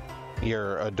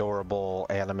adorable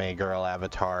anime girl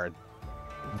avatar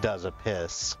does a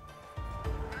piss.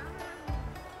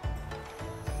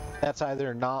 That's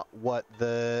either not what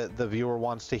the viewer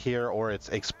wants to hear, or it's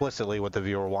explicitly what the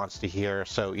viewer wants to hear,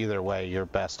 so either way, you're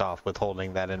best off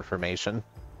withholding that information.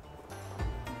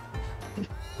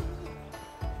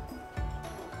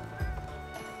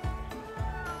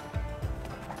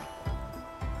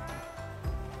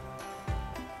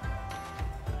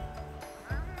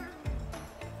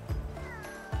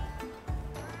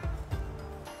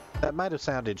 That might have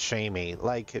sounded shamey.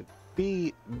 Like,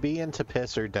 be into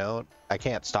piss or don't. I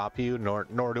can't stop you,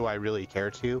 nor do I really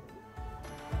care to.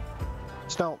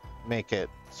 Just don't make it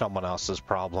someone else's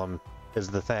problem, is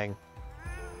the thing.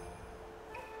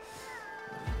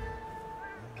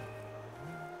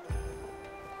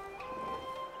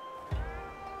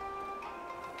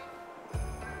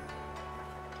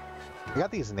 I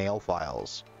got these nail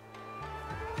files.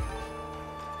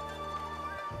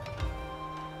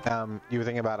 You were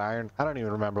thinking about iron? I don't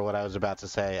even remember what I was about to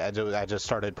say. I just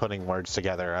started putting words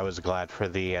together. I was glad for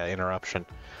the interruption.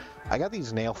 I got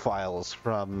these nail files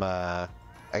from, I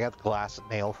got glass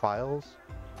nail files.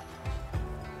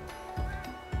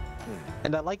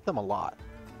 And I like them a lot.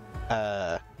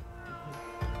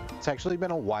 It's actually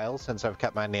been a while since I've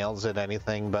cut my nails at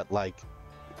anything but, like,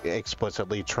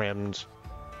 explicitly trimmed,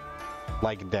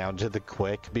 like, down to the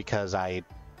quick, because I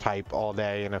type all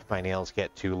day, and if my nails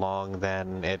get too long,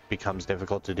 then it becomes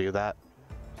difficult to do that.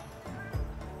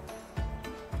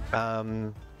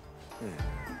 But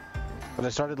I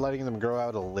started letting them grow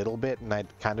out a little bit, and I'd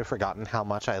kind of forgotten how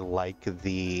much I like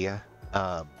the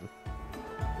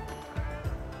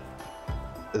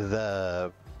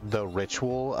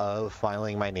ritual of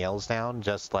filing my nails down,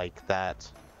 just like that.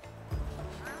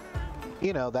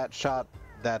 You know, that shot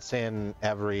that's in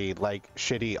every, like,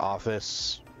 shitty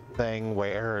office thing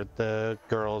where the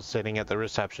girl's sitting at the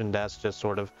reception desk just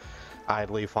sort of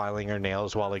idly filing her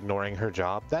nails while ignoring her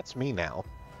job. That's me now.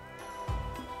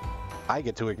 I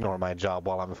get to ignore my job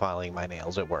while I'm filing my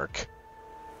nails at work.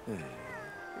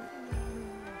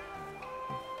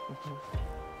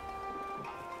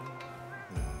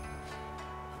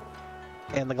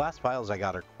 And the glass files I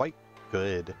got are quite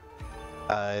good.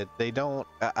 They don't...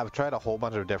 I've tried a whole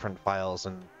bunch of different files,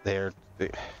 and they're...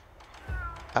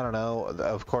 I don't know,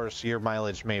 of course your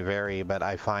mileage may vary, but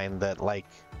I find that, like,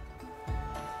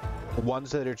 ones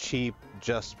that are cheap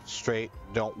just straight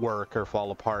don't work or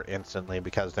fall apart instantly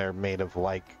because they're made of,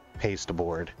 like,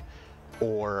 pasteboard.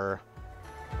 Or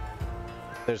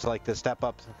there's, like, the step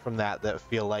up from that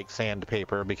feel like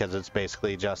sandpaper because it's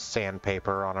basically just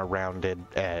sandpaper on a rounded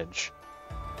edge.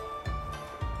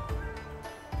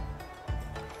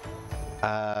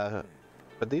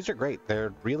 But these are great.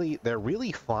 They're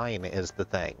really fine is the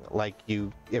thing. Like,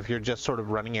 if you're just sort of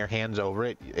running your hands over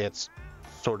it, it's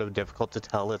sort of difficult to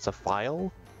tell it's a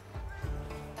file.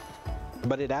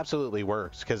 But it absolutely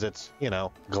works because it's, you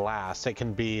know, glass. It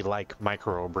can be, like,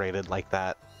 micro-abraded like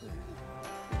that.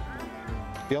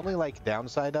 The only, like,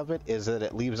 downside of it is that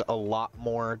it leaves a lot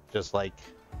more just, like,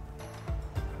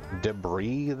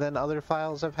 debris than other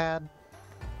files I've had.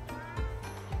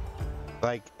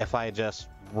 Like, if I just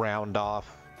round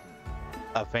off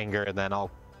a finger, and then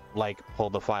I'll, like, pull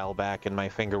the file back and my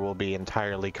finger will be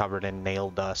entirely covered in nail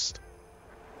dust.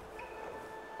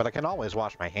 But I can always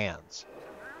wash my hands.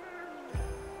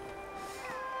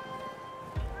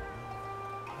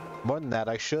 More than that,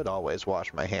 I should always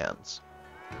wash my hands.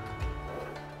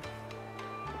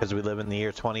 Because we live in the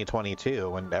year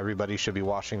 2022, and everybody should be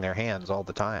washing their hands all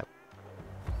the time.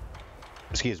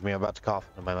 Excuse me, I'm about to cough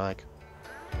into my mic.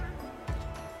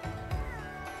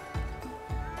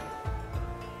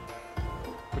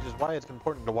 Which is why it's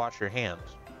important to wash your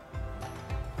hands.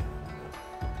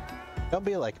 Don't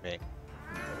be like me.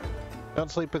 Don't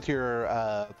sleep with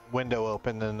your window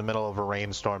open in the middle of a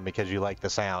rainstorm because you like the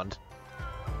sound.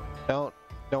 Don't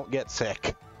get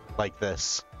sick like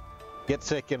this. Get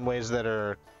sick in ways that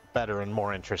are better and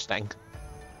more interesting.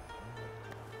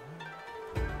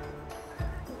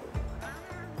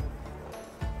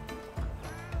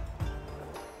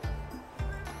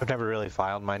 I've never really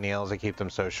filed my nails. I keep them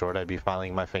so short I'd be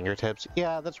filing my fingertips.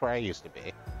 Yeah, that's where I used to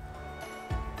be.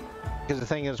 Because the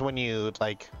thing is, when you,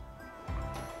 like,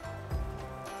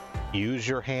 use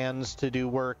your hands to do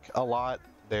work a lot,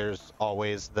 there's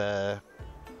always the,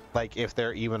 like, if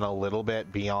they're even a little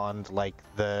bit beyond, like,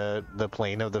 the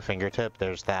plane of the fingertip,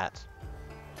 there's that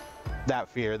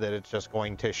fear that it's just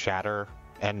going to shatter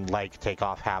and, like, take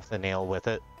off half the nail with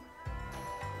it.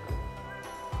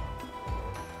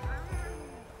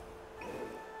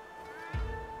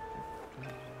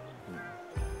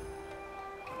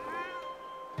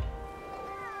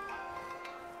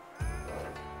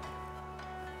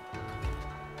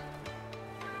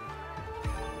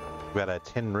 We've got a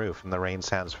tin roof and the rain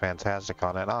sounds fantastic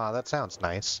on it. Ah, that sounds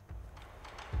nice.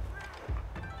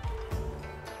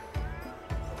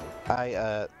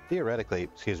 Theoretically,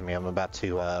 excuse me, I'm about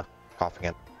to, cough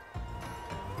again.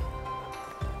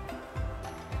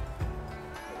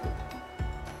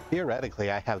 Theoretically,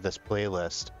 I have this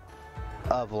playlist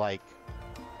of, like,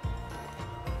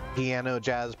 piano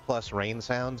jazz plus rain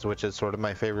sounds, which is sort of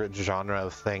my favorite genre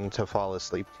of thing to fall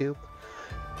asleep to.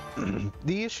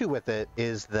 The issue with it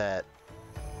is that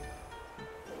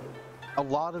a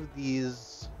lot of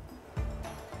these,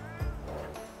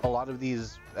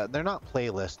 they're not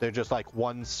playlists, they're just like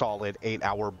one solid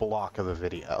 8-hour block of a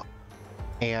video.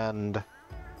 And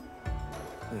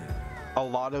a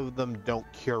lot of them don't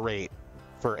curate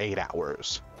for 8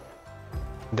 hours.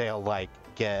 They'll like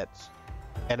get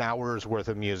an hour's worth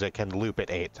of music and loop it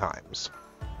 8 times.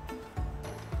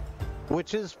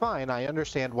 Which is fine, I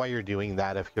understand why you're doing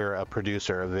that if you're a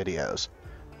producer of videos.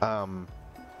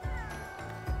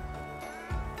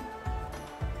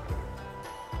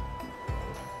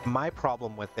 My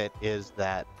problem with it is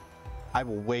that I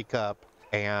will wake up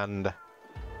and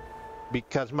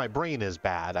because my brain is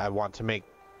bad, I want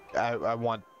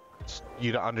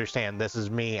you to understand this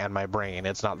is me and my brain.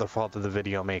 It's not the fault of the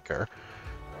video maker.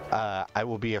 I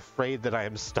will be afraid that I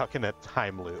am stuck in a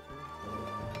time loop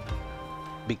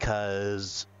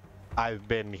because I've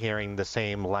been hearing the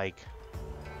same like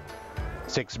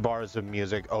 6 bars of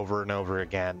music over and over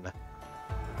again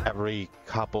every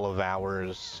couple of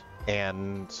hours,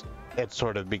 and it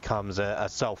sort of becomes a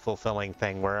self-fulfilling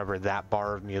thing. Wherever that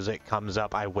bar of music comes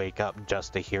up, I wake up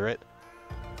just to hear it.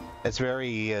 It's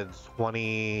very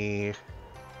 20...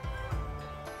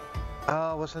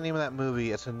 Oh, what's the name of that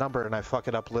movie? It's a number and I fuck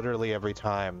it up literally every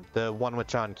time. The one with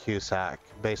John Cusack,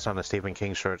 based on a Stephen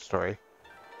King short story.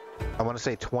 I want to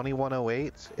say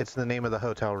 2108. It's the name of the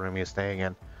hotel room you're staying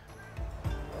in.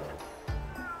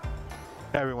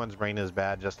 Everyone's brain is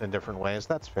bad, just in different ways.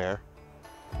 That's fair.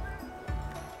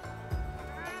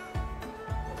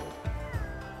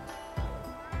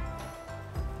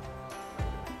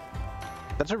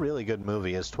 That's a really good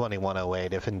movie, is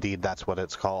 2108, if indeed that's what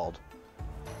it's called.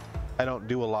 I don't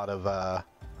do a lot of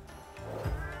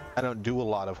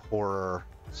horror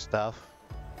stuff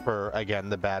for, again,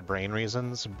 the bad brain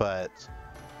reasons, but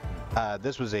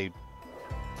this was a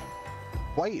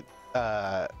quite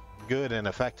good and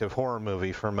effective horror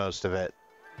movie for most of it.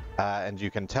 And you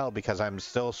can tell because I'm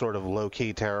still sort of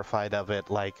low-key terrified of it,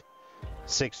 like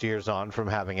 6 years on from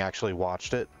having actually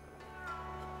watched it.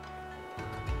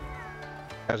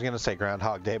 I was gonna say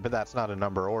Groundhog Day, but that's not a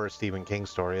number or a Stephen King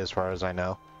story as far as I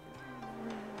know.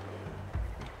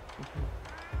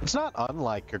 It's not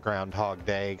unlike a Groundhog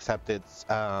Day, except it's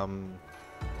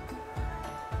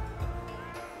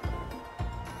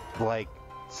like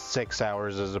 6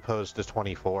 hours as opposed to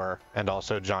 24, and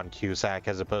also John Cusack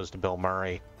as opposed to Bill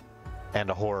Murray, and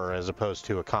a horror as opposed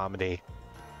to a comedy.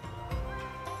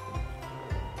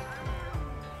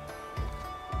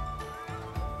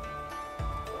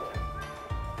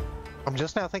 I'm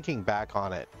just now thinking back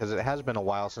on it, because it has been a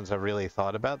while since I've really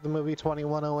thought about the movie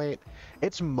 2108.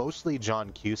 It's mostly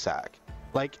John Cusack.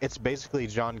 Like, it's basically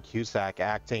John Cusack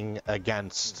acting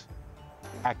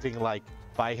like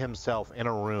by himself in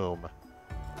a room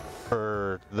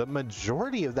for the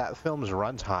majority of that film's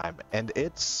runtime, and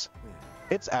it's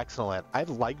excellent. I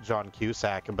like John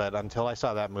Cusack, but until I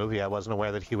saw that movie, I wasn't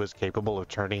aware that he was capable of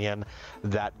turning in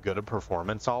that good a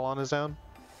performance all on his own.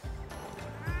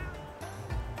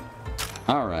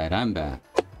 Alright, I'm back.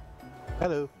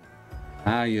 Hello.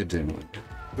 How you doing?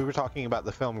 We were talking about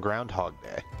the film Groundhog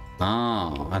Day.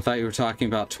 Oh, I thought you were talking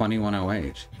about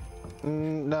 2108.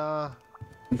 Nah.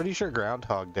 Pretty sure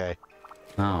Groundhog Day.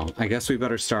 Oh, I guess we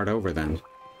better start over then.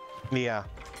 Yeah.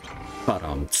 But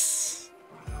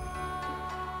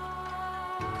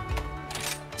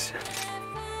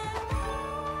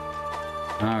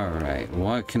Alright,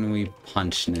 what can we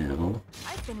punch now?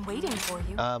 I've been waiting for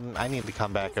you. I need to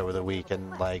come back over the week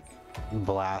and, like,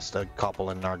 blast a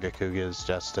couple of Nargacugas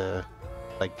just to,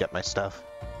 like, get my stuff.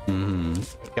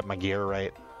 Get my gear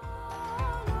right.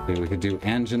 We could do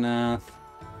Anjanath,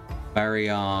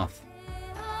 Barioth,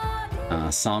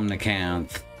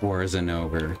 Somnicanth, or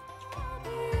Zinogre.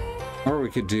 Or we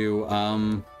could do,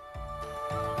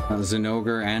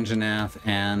 Zinogre, Anjanath,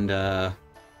 and,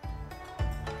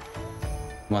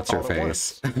 what's her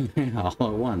face? All at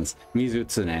once.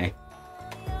 Mizutsune.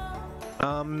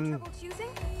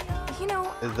 You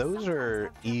know, Those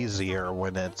are easier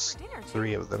when it's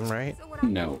 3 of them, right?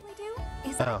 No.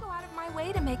 Oh.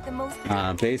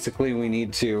 Basically, we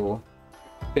need to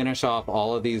finish off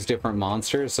all of these different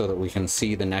monsters so that we can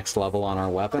see the next level on our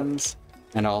weapons.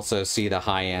 And also see the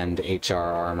high-end HR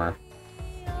armor.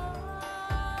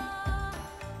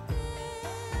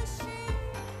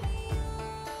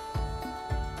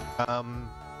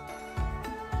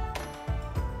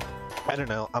 I don't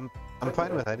know. I'm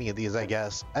fine with any of these, I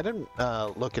guess. I didn't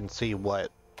look and see what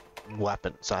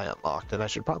weapons I unlocked, and I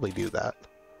should probably do that.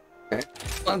 Okay.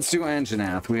 Let's do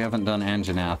Anjanath. We haven't done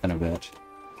Anjanath in a bit.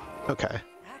 Okay.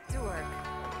 Back to work.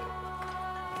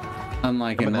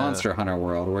 Unlike in Monster Hunter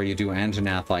World, where you do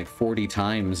Anjanath like 40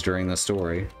 times during the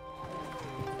story.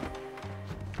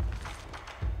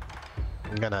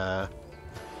 I'm gonna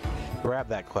grab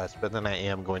that quest, but then I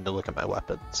am going to look at my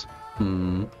weapons.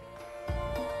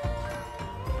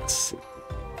 Let's see.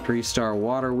 3-star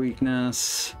water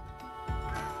weakness.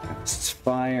 It's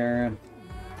fire.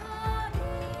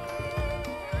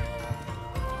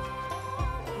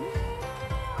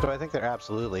 So I think there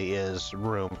absolutely is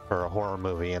room for a horror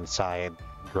movie inside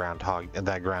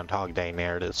that Groundhog Day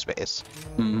narrative space.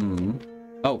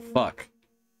 Oh, fuck.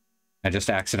 I just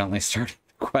accidentally started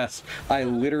the quest. I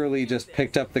literally just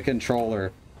picked up the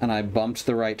controller and I bumped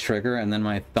the right trigger and then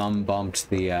my thumb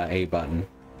bumped the A button.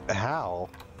 How?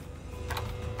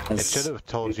 It should have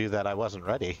told you that I wasn't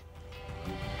ready.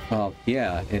 Well,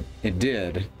 yeah, it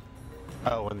did.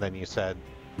 Oh, and then you said...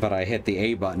 But I hit the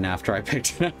A button after I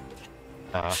picked it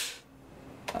up.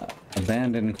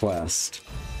 Abandoned quest.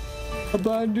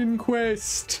 Abandoned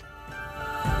quest!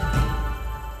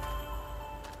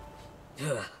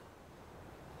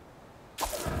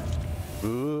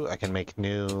 Ooh, I can make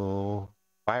new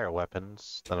fire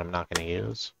weapons that I'm not going to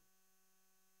use.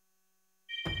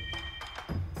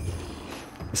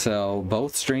 So,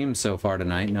 both streams so far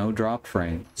tonight, no drop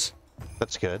frames.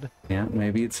 That's good. Yeah,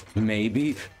 maybe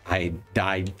I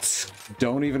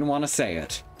don't even want to say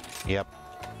it. Yep.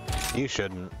 You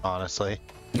shouldn't, honestly.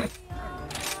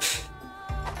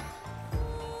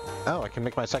 Oh, I can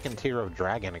make my second tier of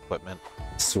dragon equipment.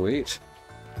 Sweet.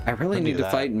 I really need to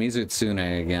fight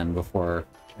Mizutsune again before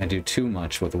I do too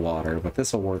much with water, but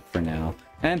this will work for now.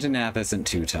 Anjanath isn't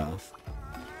too tough.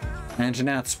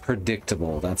 Anjanath's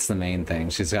predictable, that's the main thing.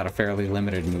 She's got a fairly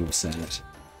limited moveset.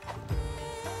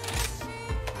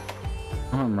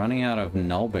 Oh, I'm running out of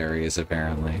nullberries,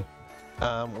 apparently.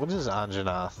 What is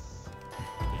Anjanath?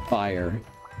 Fire.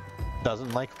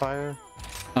 Doesn't like fire?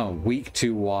 Oh, weak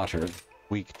to water.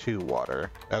 Weak to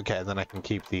water. Okay, then I can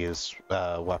keep these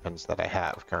weapons that I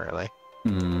have currently.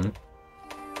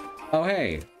 Oh,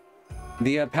 hey.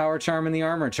 The power charm and the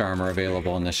armor charm are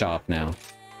available in the shop now.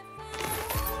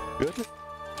 Good.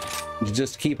 You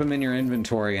just keep them in your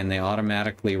inventory and they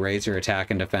automatically raise your attack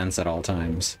and defense at all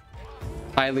times.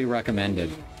 Highly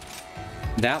recommended.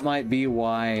 That might be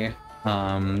why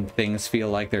things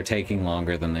feel like they're taking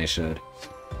longer than they should.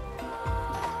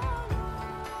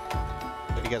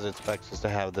 Because it expects us to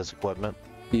have this equipment.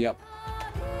 Yep.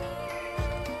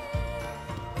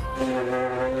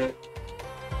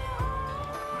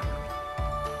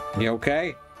 You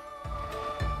okay?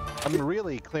 I'm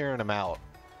really clearing them out.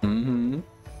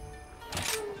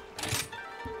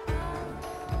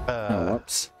 Oh,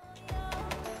 whoops.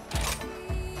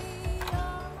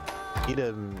 Eat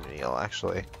a meal,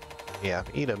 actually. Yeah,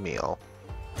 eat a meal.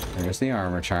 There's the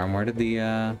armor charm. Where did the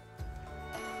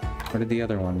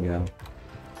other one go?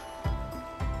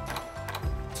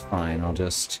 It's fine, I'll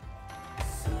just...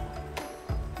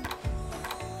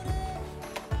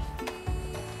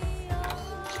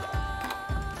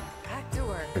 Back to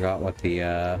work. Forgot what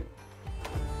the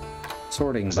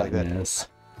sorting button is.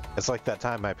 It's like that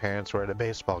time my parents were at a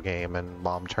baseball game and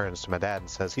Mom turns to my dad and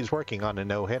says, he's working on a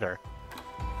no-hitter.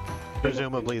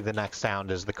 Presumably the next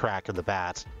sound is the crack of the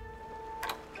bat.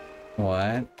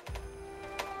 What?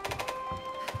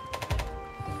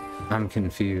 I'm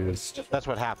confused. That's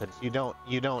what happens. You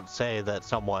don't say that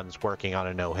someone's working on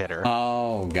a no-hitter.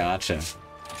 Oh, gotcha.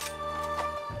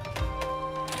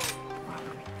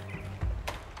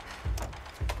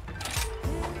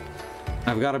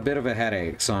 I've got a bit of a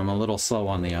headache, so I'm a little slow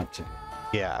on the uptake.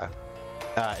 Yeah.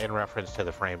 In reference to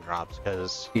the frame drops,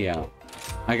 because... Yeah.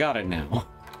 I got it now.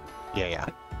 Yeah.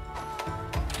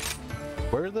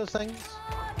 Where are those things?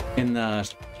 In the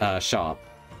shop.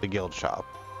 The guild shop.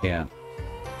 Yeah.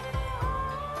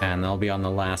 And they'll be on the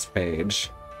last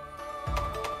page.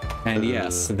 And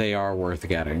yes, they are worth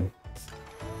getting.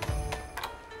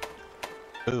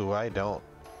 Ooh, I don't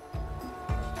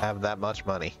have that much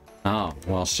money. Oh,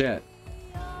 well, shit.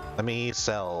 Let me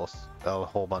sell a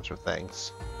whole bunch of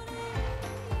things.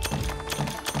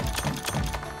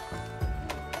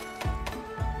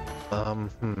 I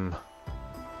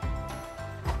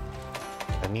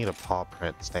need a paw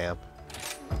print stamp.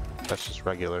 That's just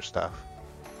regular stuff.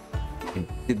 It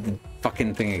did the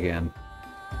fucking thing again.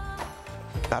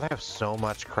 God, I have so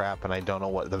much crap and I don't know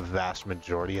what the vast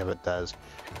majority of it does.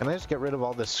 Can I just get rid of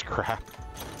all this scrap?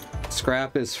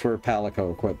 Scrap is for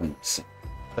Palico equipment.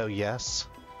 Oh, yes.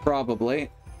 Probably.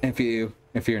 If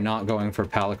you're not going for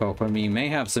Palico equipment, you may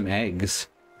have some eggs.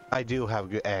 I do have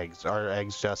good eggs. Are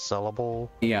eggs just sellable?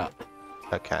 Yeah.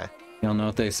 Okay. You'll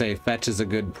note they say fetch is a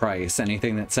good price.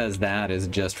 Anything that says that is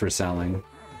just for selling.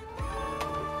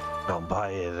 Don't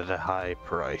buy it at a high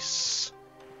price.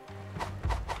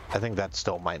 I think that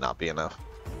still might not be enough.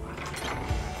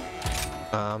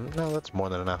 No, that's more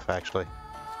than enough, actually.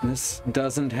 This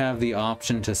doesn't have the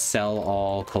option to sell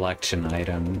all collection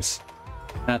items.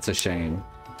 That's a shame.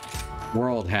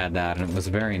 World had that, and it was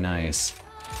very nice.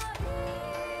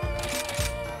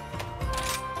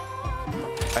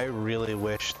 I really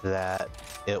wish that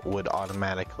it would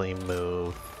automatically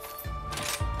move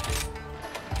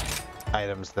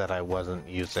items that I wasn't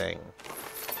using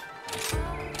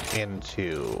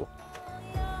into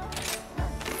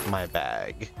my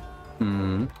bag.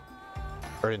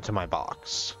 Or into my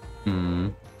box.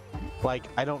 Like,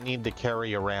 I don't need to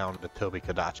carry around the Tobi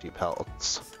Kadachi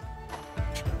pelts.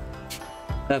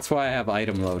 That's why I have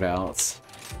item loadouts.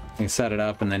 You set it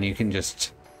up and then you can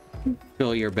just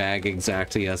fill your bag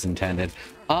exactly as intended.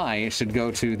 I should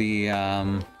go to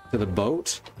the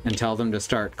boat and tell them to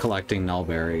start collecting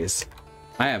nullberries.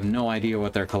 I have no idea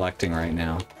what they're collecting right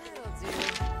now.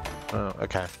 Oh,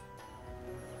 okay.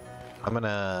 I'm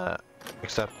gonna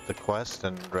accept the quest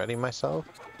and ready myself.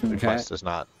 The quest is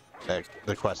not.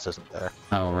 The quest isn't there.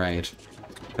 Oh, right.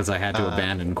 Because I had to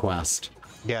abandon quest.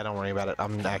 Yeah, don't worry about it.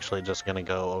 I'm actually just gonna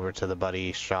go over to the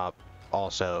buddy shop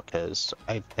also, because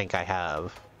I think I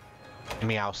have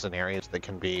Meowson areas that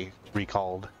can be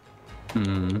recalled.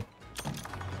 It's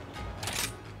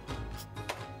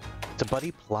a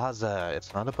buddy plaza.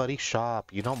 It's not a buddy shop.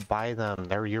 You don't buy them.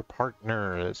 They're your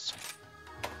partners.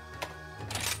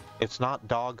 It's not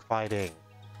dog fighting.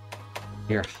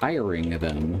 You're hiring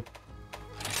them.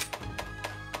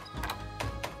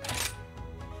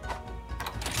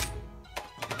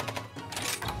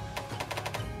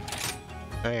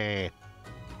 Hey.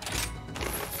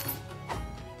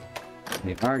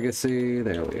 The Argosy,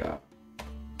 there we are.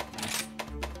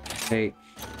 Take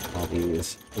all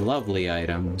these lovely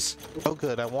items. Oh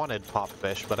good, I wanted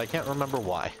popfish, but I can't remember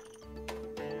why.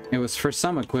 It was for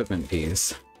some equipment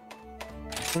piece.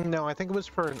 No, I think it was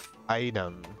for an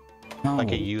item. Oh.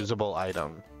 Like a usable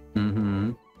item.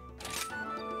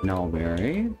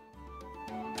 Nullberry.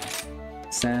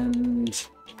 Send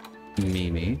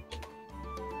Mimi.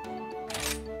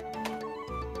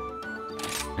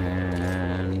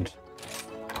 And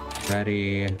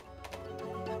ready.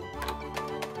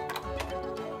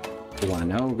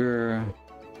 One ogre.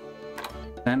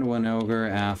 Send one ogre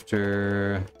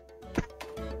after.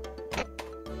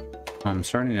 I'm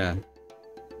starting to.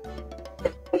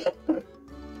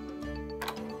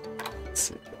 Let's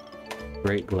see.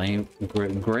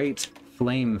 Great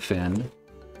flame fin.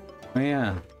 Oh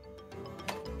yeah.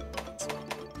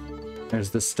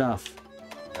 There's the stuff.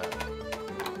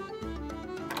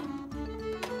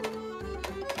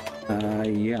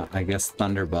 Yeah, I guess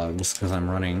thunderbugs, because I'm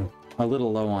running a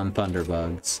little low on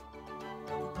thunderbugs.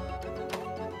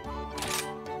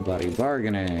 Bloody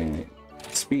bargaining.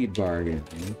 Speed bargain.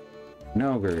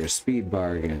 Nogre, speed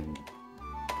bargain.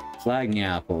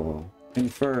 Flagnyapple.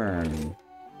 Confirm.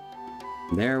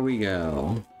 There we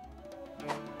go.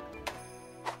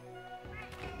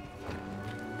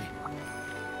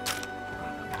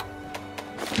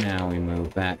 Now we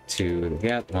move back to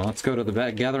the well, let's go to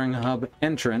the Gathering Hub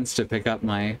entrance to pick up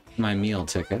my meal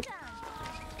ticket.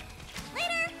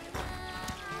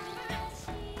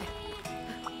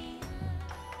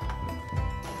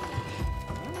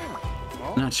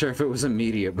 Not sure if it was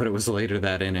immediate, but it was later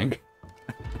that inning.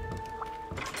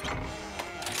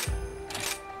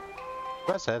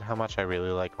 I said how much I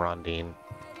really like Rondine.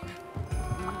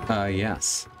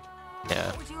 Yes. Yeah.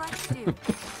 What would you like to do?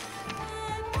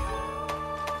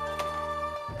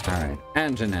 Alright,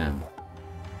 Anjana.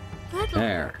 Good luck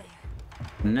There.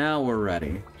 Now we're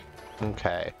ready.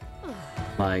 Okay.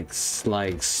 Like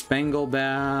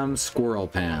Spanglebam Squirrel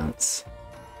Pants.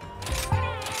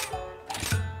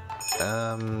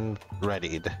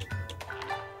 Readied.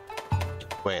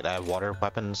 Wait, I have water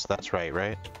weapons? That's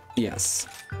right? Yes.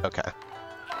 Okay.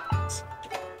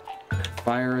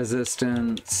 Fire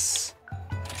resistance,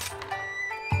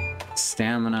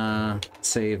 stamina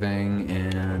saving,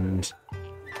 and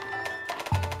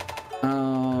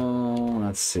oh,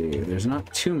 let's see. There's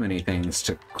not too many things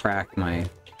to crack my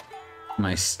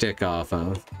stick off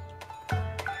of.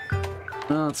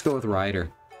 Let's go with Rider.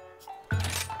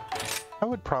 I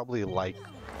would probably like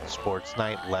sports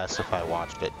night, less if I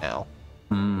watched it now.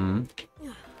 Hmm.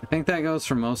 I think that goes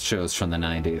for most shows from the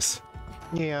 90s.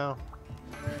 Yeah.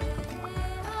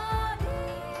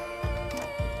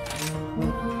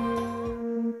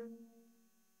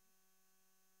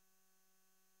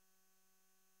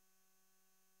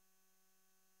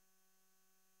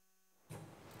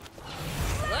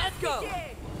 Let's go.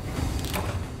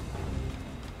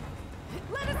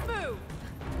 Let us move.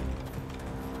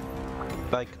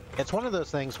 Like, it's one of those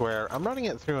things where I'm running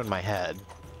it through in my head,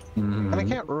 and I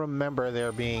can't remember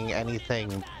there being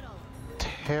anything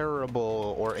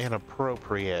terrible or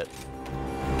inappropriate.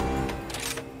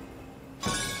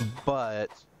 But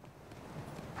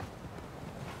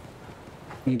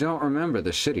You don't remember the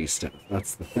shitty stuff.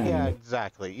 That's the thing. yeah,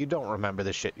 exactly. You don't remember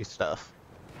the shitty stuff.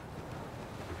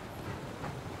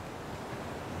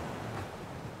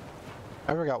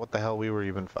 I forgot what the hell we were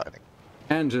even fighting.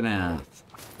 Anjanath.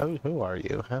 Oh, who are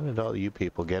you? How did all you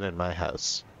people get in my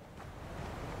house?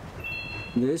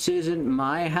 This isn't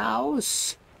my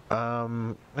house.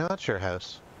 No, that's your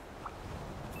house.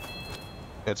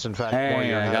 It's in fact more Hey,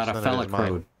 your I house got a than it is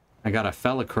mine. Felicrow. I got a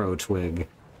Felicrow twig.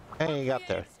 Hey, you got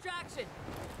there. Distraction.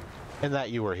 And that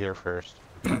you were here first.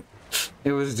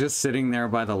 It was just sitting there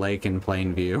by the lake in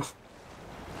plain view.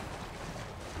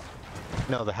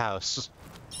 No, the house.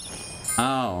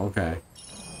 Oh, okay.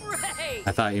 Right.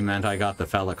 I thought you meant I got the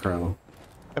Felicrow.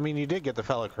 I mean, you did get the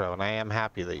Felicrow, and I am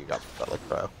happy that you got the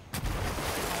Felicrow.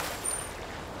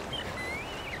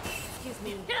 Excuse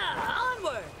me. Yeah,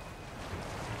 onward.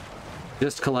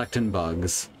 Just collecting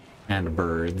bugs. And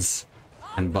birds.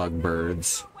 And bug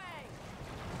birds.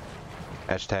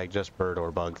 Hashtag just bird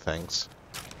or bug things.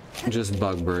 Just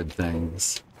bug bird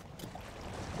things.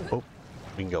 Oh,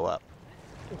 we can go up.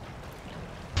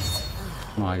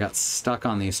 Oh, I got stuck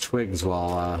on these twigs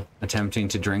while attempting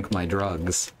to drink my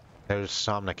drugs. There's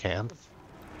Somnicanth.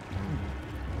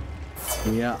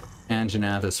 Yeah,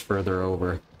 Anjanath is further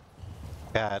over.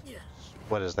 At,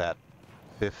 what is that?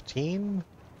 15?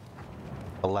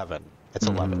 11. It's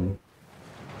 11.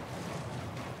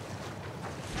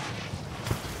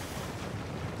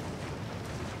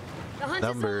 The hunt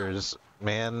Numbers,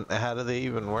 man, how do they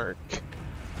even work?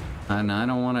 And I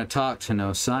don't want to talk to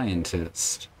no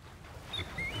scientist.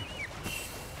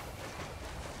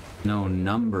 No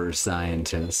number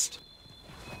scientist.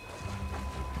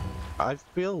 I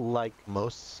feel like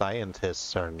most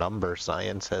scientists are number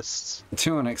scientists.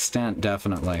 To an extent,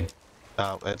 definitely.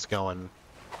 Oh, it's going.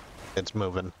 It's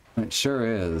moving. It sure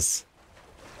is.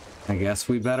 I guess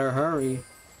we better hurry.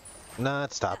 Nah,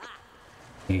 it stopped.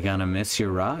 You're gonna miss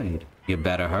your ride. You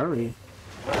better hurry.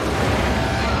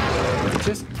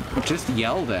 Just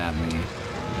yelled at me.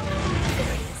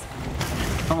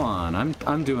 Come on,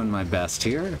 I'm doing my best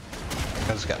here.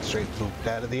 I just got straight pooped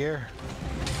out of the air.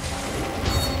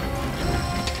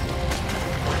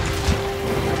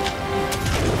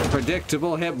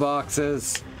 Predictable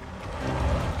hitboxes.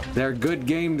 They're good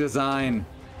game design.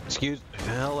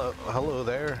 Hello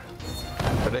there.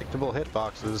 Predictable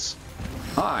hitboxes.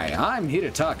 Hi, I'm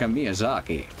Hidetaka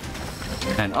Miyazaki,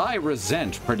 and I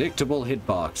resent predictable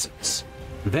hitboxes.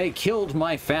 They killed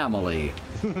my family.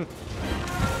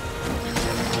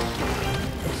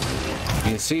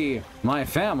 You see, my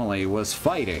family was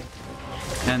fighting,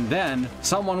 and then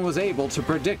someone was able to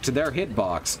predict their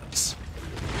hitboxes.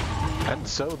 And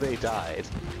so they died.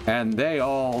 And they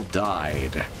all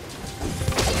died.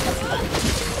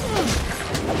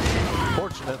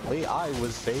 Fortunately, I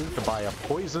was saved by a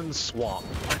poison swamp.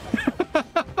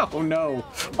 Oh no!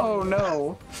 Oh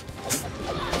no!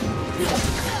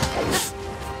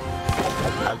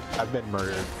 I've been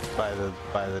murdered by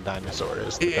the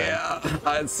dinosaurs. Yeah,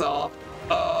 I saw.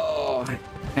 Oh,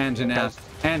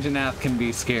 Anjanath can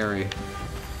be scary.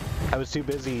 I was too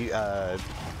busy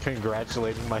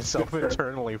congratulating myself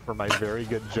internally for my very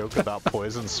good joke about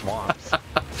poison swamps.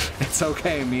 It's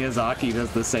okay, Miyazaki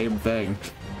does the same thing.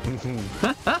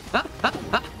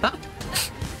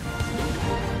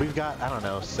 We've got, I don't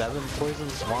know, 7 poison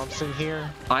swamps in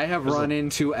here. I have run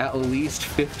into at least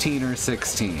 15 or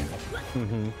 16.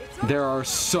 There are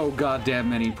so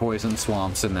goddamn many poison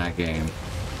swamps in that game.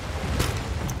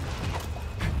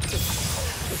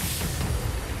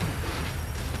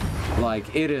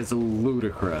 Like, it is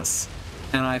ludicrous.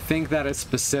 And I think that is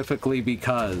specifically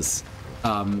because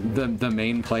the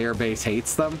main player base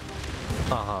hates them.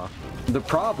 Uh-huh. The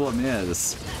problem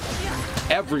is,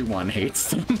 everyone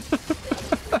hates them.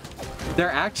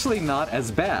 They're actually not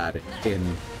as bad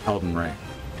in Elden Ring.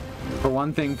 For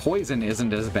one thing, poison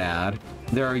isn't as bad.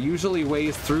 There are usually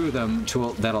ways through them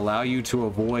that allow you to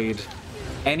avoid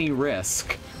any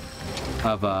risk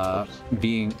of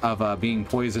being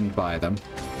poisoned by them.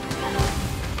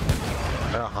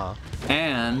 Uh-huh.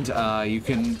 And you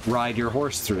can ride your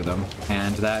horse through them,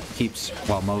 and that keeps,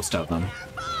 well, most of them.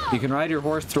 You can ride your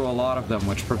horse through a lot of them,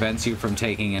 which prevents you from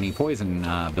taking any poison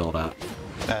buildup.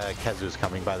 Kazu's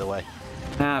coming, by the way.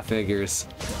 Ah, figures.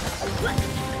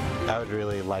 I would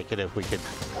really like it if we could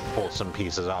pull some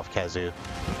pieces off Kazu.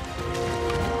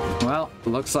 Well,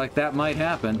 looks like that might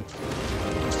happen.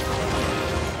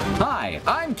 Hi,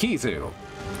 I'm Kizu.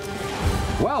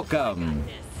 Welcome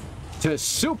to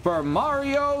Super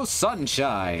Mario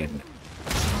Sunshine.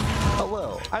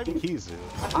 Hello, I'm Kizu.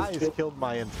 Eyes killed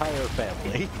my entire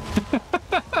family.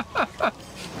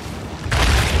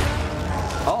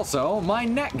 Also, my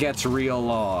neck gets real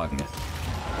long.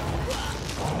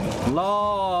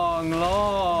 Long,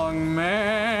 long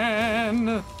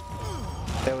man.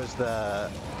 There was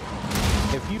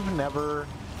if you've never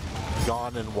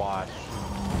gone and watched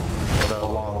the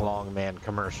Long Long Man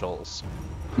commercials,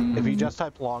 if you just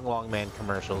type Long Long Man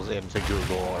commercials into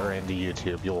Google or into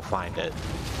YouTube, you'll find it.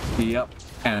 Yep,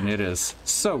 and it is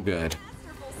so good.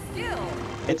 Skill.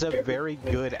 It's a very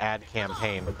good ad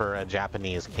campaign for a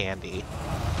Japanese candy.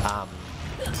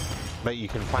 But you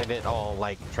can find it all,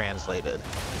 like, translated.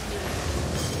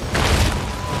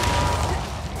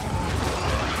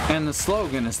 And the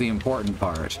slogan is the important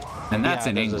part, and that's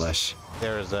in English.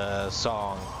 There's a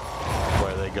song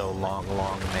where they go Long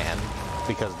Long Man,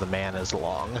 because the man is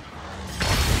long.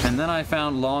 And then I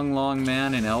found Long Long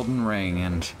Man in Elden Ring,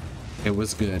 and it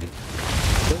was good.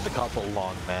 There's a couple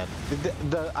long men.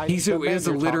 Kizu is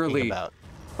literally...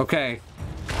 Okay,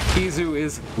 Kizu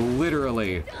is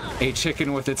literally a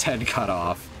chicken with its head cut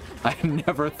off. I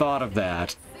never thought of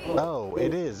that. Oh,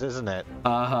 it is, isn't it?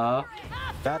 Uh-huh.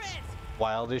 That's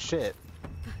wild as shit.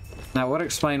 That would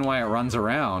explain why it runs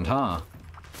around, huh?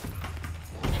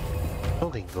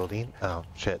 Building. Oh,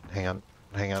 shit. Hang on.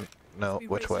 No,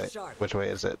 which way? Which way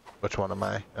is it? Which one am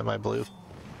I? Am I blue?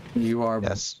 You are...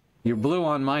 Yes. You're blue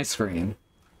on my screen.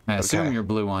 I assume you're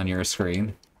blue on your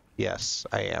screen. Yes,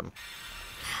 I am.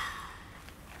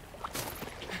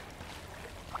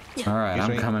 Alright,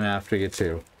 I'm coming after you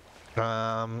too.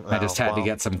 I just had to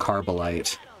get some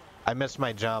Carbolite. I missed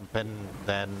my jump, and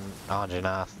then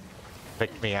Anjanath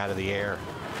picked me out of the air.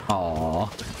 Aww.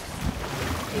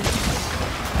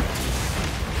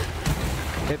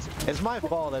 It's my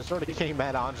fault. I sort of came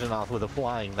at Anjanath with a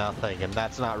flying nothing, and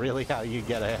that's not really how you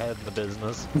get ahead in the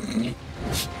business.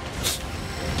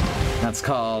 That's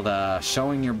called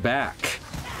showing your back.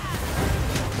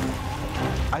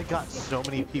 I got so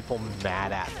many people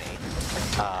mad at me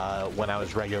when I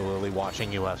was regularly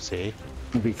watching UFC.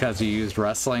 Because you used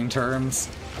wrestling terms?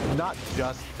 Not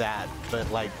just that,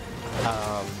 but like,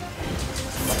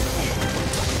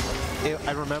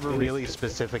 I remember really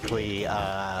specifically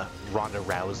Ronda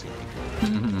Rousey,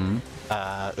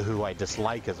 who I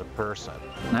dislike as a person.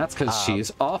 That's because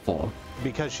she's awful.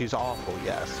 Because she's awful,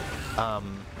 yes.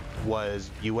 Was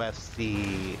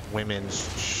UFC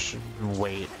women's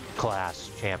weight class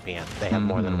champion. They have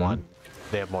more than one.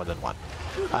 They have more than one.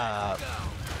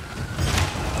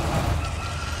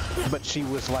 But she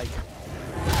was like,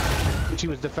 she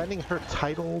was defending her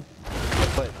title,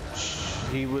 but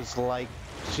she was like,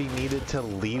 she needed to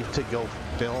leave to go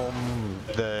film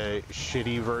the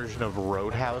shitty version of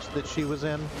Roadhouse that she was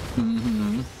in.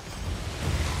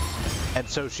 And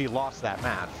so she lost that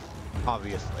match,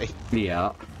 obviously.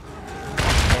 Yeah.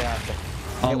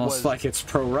 And almost like it's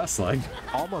pro wrestling.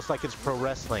 Almost like it's pro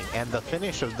wrestling. And the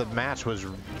finish of the match was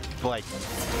like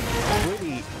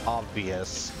pretty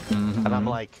obvious. And I'm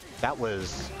like, that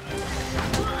was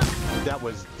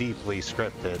deeply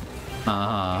scripted.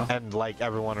 And like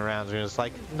everyone around me was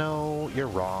like, no, you're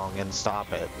wrong, and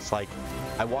stop it. It's like,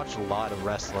 I watch a lot of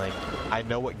wrestling. I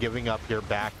know what giving up your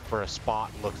back for a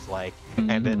spot looks like,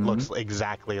 and it looks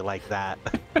exactly like that.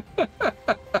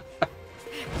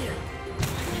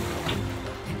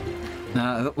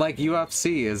 Like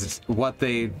UFC is what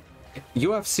they...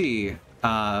 UFC,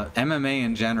 MMA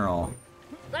in general,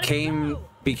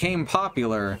 became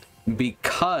popular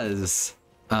because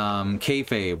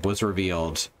kayfabe was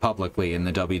revealed publicly in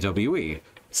the WWE.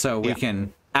 So we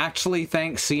can actually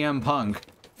thank CM Punk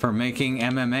for making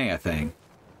MMA a thing.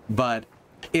 But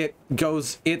it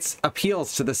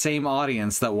appeals to the same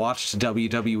audience that watched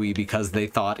WWE because they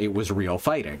thought it was real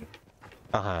fighting.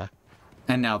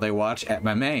 And now they watch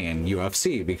MMA and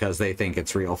UFC because they think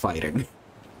it's real fighting.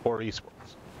 Or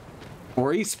esports.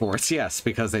 Or esports, yes,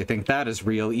 because they think that is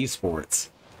real esports.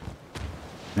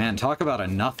 Man, talk about a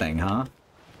nothing, huh?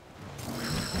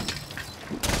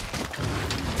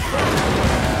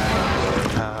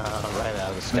 Right out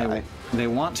of the sky. They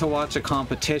want to watch a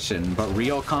competition, but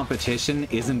real competition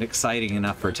isn't exciting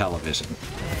enough for television.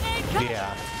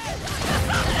 Yeah.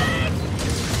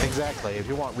 Exactly. If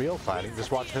you want real fighting,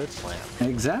 just watch Hood Slam.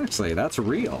 Exactly, that's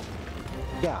real.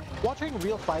 Yeah, watching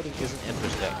real fighting isn't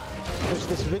interesting. There's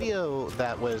this video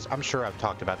that was, I'm sure I've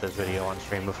talked about this video on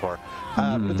stream before,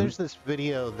 but there's this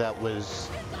video that was,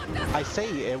 I say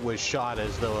it was shot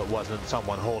as though it wasn't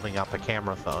someone holding up a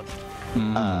camera phone,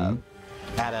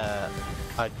 at a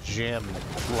gym,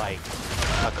 like,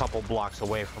 a couple blocks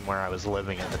away from where I was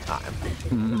living at the time.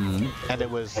 And it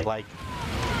was like,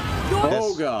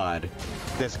 Oh god.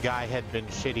 this guy had been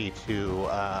shitty to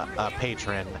a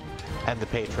patron, and the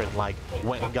patron like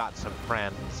went and got some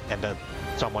friends and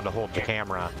someone to hold the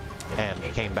camera, and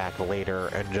came back later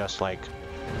and just like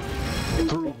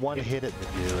threw one hit at the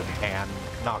dude and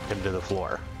knocked him to the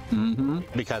floor.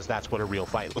 Because that's what a real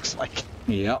fight looks like.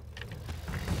 Yep.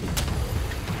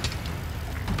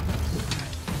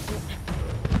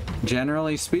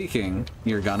 Generally speaking,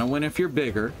 you're gonna win if you're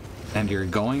bigger, and you're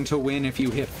going to win if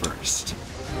you hit first.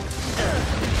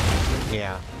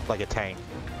 Yeah, like a tank.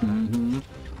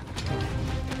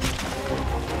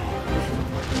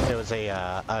 There was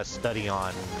a study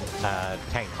on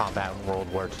tank combat in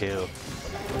World War II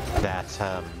that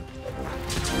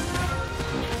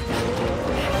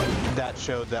that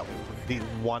showed that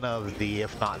one of the,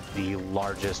 if not the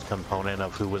largest component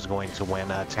of who was going to win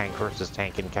a tank versus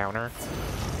tank encounter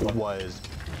was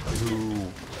who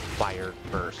fired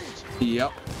first.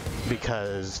 Yep.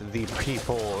 Because the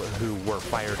people who were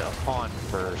fired upon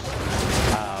first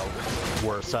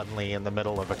were suddenly in the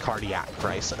middle of a cardiac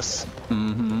crisis.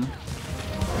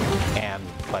 And,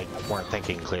 like, weren't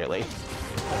thinking clearly.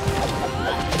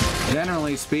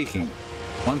 Generally speaking,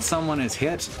 once someone is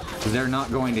hit, they're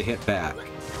not going to hit back.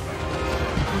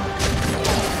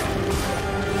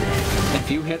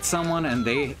 If you hit someone and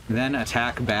they then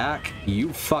attack back,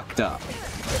 you fucked up.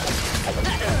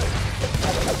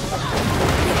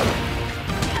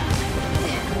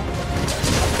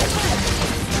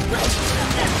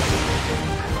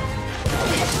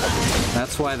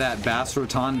 That's why that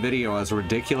Bassroton video, as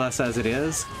ridiculous as it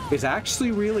is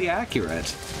actually really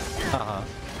accurate.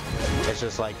 It's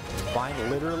just like, find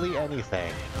literally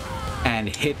anything And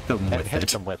hit them and with hit it.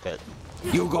 them with it.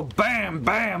 You go bam,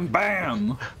 bam,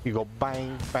 bam! You go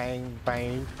bang, bang,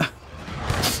 bang.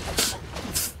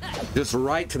 Just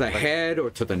right to the head or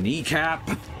to the kneecap.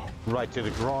 Right to the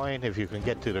groin, if you can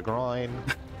get to the groin.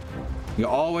 You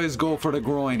always go for the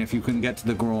groin if you can get to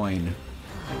the groin.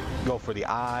 Go for the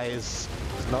eyes.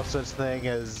 There's no such thing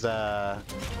as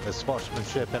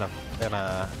sportsmanship in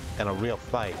a real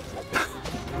fight.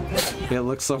 It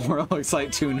looks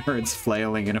like two nerds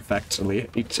flailing ineffectually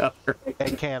at each other.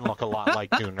 It can look a lot like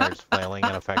two nerds flailing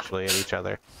ineffectually at each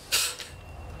other.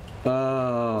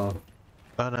 Oh.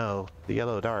 Oh no, the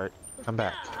yellow dart. Come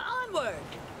back. Onward!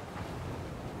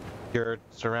 You're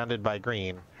surrounded by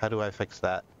green. How do I fix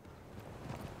that?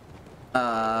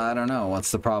 I don't know.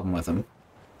 What's the problem with them?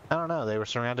 I don't know. They were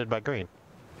surrounded by green.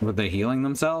 Were they healing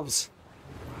themselves?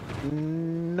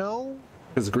 No.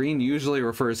 Because green usually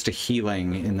refers to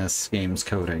healing in this game's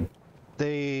coding.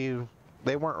 They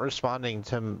weren't responding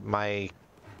to my...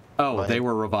 Oh, they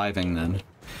were reviving then.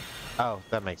 Oh,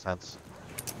 that makes sense.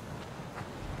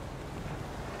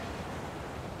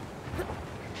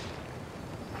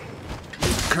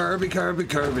 Kirby, Kirby,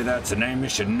 Kirby, that's a name you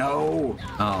should know.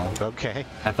 Oh. Okay.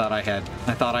 I thought I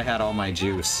had all my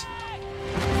juice.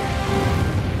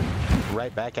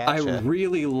 Right back at you. I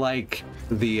really like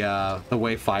the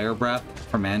way Fire Breath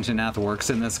from Anjanath works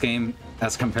in this game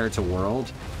as compared to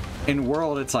World. In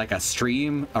World, it's like a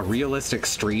stream, a realistic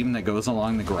stream that goes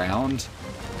along the ground.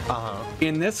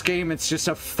 In this game, it's just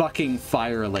a fucking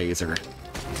fire laser.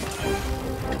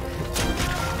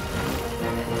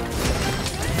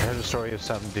 Story of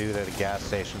some dude at a gas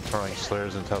station throwing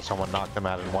slurs until someone knocked them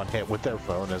out in one hit with their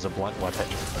phone as a blunt weapon.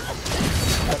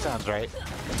 That sounds right.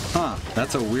 Huh,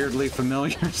 that's a weirdly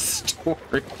familiar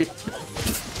story.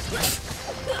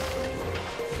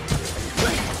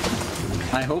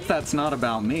 I hope that's not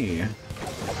about me.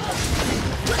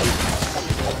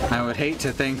 I would hate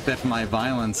to think that my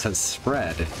violence has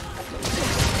spread.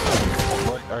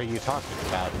 What are you talking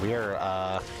about? We're,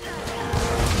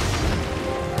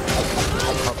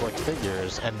 public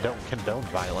figures and don't condone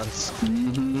violence.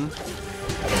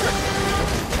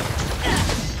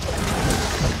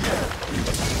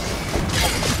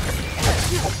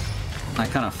 I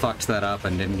kind of fucked that up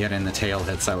and didn't get in the tail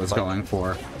hits I was going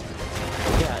for.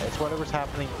 Yeah, it's whatever's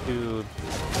happening to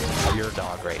your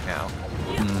dog right now.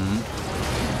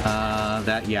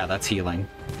 That's healing.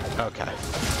 Okay.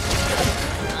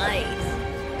 Nice.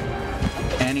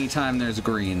 Anytime there's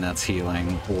green, that's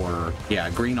healing. Or, yeah,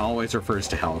 green always refers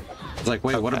to health. It's like,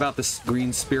 wait, what about the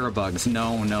green spirit bugs?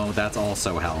 No, no, that's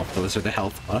also health. Those are the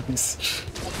health bugs.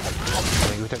 I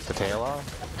think we took the tail off.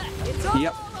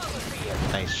 Yep.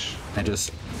 Nice. I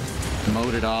just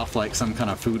mowed it off like some kind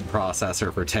of food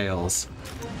processor for tails.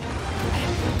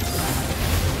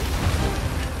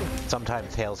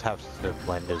 Sometimes tails have to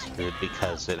blend his food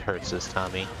because it hurts his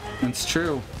tummy. It's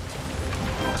true.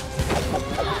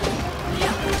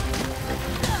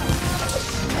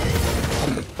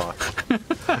 Fuck.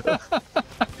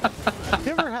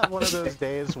 You ever have one of those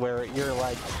days where you're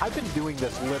like, I've been doing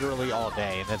this literally all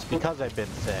day, and it's because I've been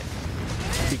sick.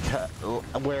 Because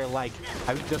where like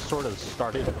I've just sort of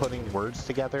started putting words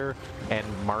together and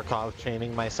Markov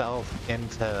chaining myself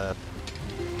into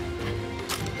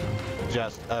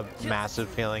just a massive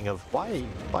feeling of why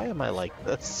am I like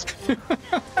this?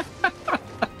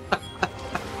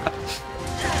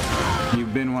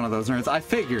 You've been one of those nerds. I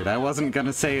figured I wasn't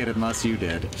gonna say it unless you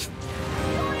did.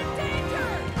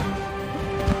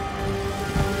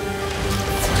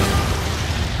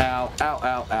 Ow, ow,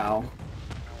 ow, ow.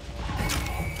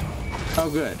 Oh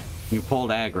good, you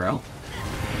pulled aggro.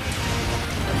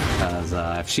 Because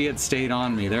if she had stayed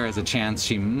on me, there is a chance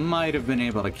she might have been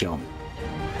able to kill me.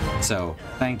 So,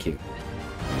 thank you.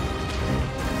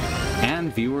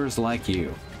 And viewers like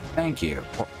you. Thank you.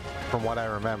 From what I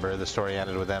remember, the story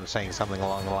ended with them saying something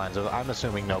along the lines of, I'm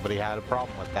assuming nobody had a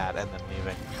problem with that, and then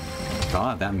leaving.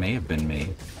 God, that may have been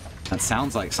me. That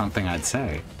sounds like something I'd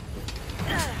say.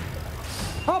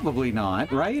 Probably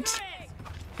not, right?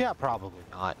 Yeah, probably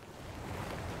not.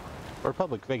 We're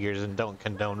public figures and don't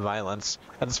condone violence,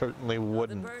 and certainly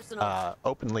wouldn't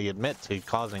openly admit to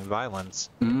causing violence.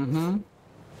 Mm-hmm.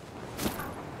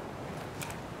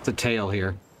 It's a tail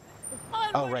here.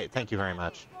 Oh, right. Thank you very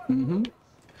much. Mm-hmm.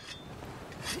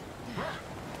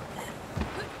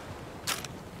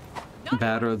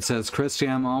 Bad Road says, Kristi,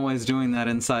 I'm always doing that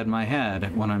inside my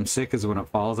head. When I'm sick is when it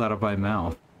falls out of my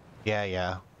mouth. Yeah,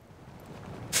 yeah.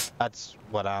 That's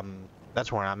where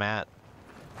I'm at.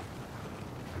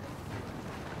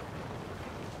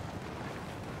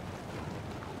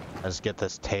 Let's get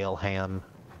this tail ham.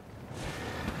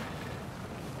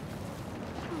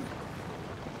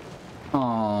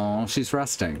 Oh, she's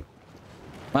resting.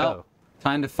 Well,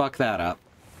 time to fuck that up.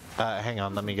 Hang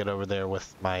on, let me get over there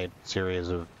with my series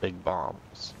of big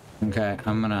bombs. Okay,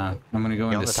 I'm gonna go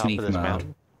into sneak mode.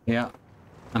 Mountain? Yeah,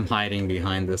 I'm hiding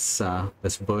behind this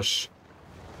this bush.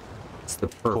 It's the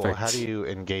perfect. Cool. How do you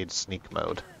engage sneak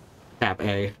mode? Tap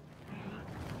A.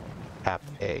 Tap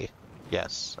A.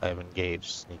 Yes, I have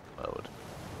engaged sneak mode.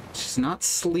 She's not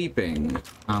sleeping.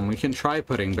 We can try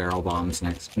putting barrel bombs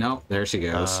next. Nope, there she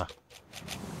goes.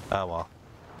 Oh well.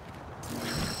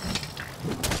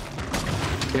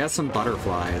 She has some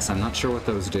butterflies. I'm not sure what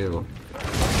those do.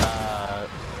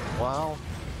 Well,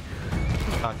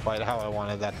 not quite how I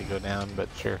wanted that to go down, but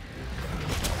sure.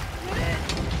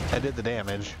 I did the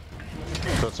damage,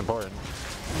 so it's important.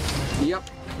 Yep.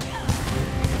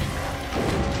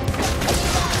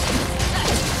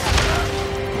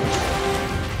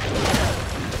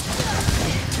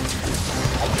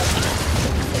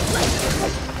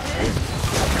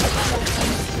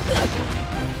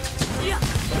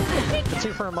 See,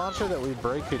 for a monster that we've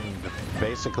broken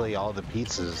basically all the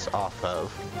pieces off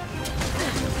of,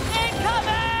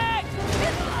 Incoming!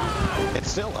 it's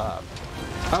still up.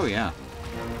 Oh yeah.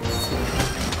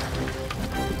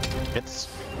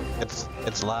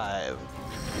 It's live.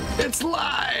 It's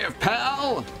live,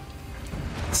 pal!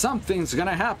 Something's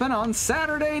gonna happen on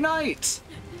Saturday night!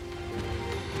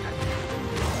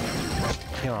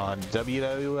 Here on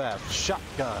WWF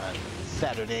Shotgun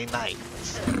Saturday night.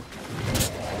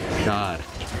 God,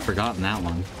 I've forgotten that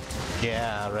one.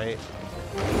 Yeah, right.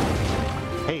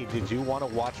 Hey, did you want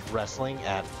to watch wrestling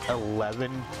at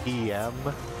 11 p.m.?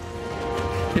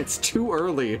 It's too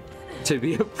early to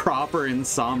be a proper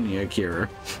insomnia cure.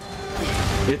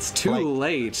 It's too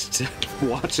late to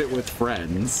watch it with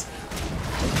friends.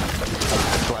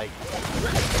 Like,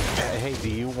 hey, do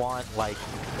you want, like,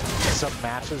 some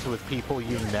matches with people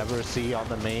you never see on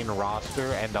the main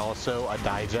roster and also a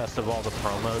digest of all the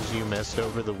promos you missed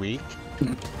over the week?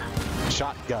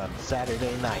 Shotgun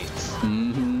Saturday nights.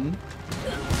 Mm-hmm.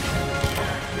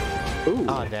 Ooh.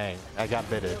 Oh, dang. I got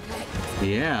bitted.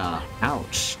 Yeah.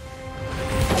 Ouch.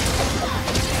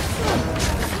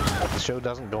 The show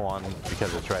doesn't go on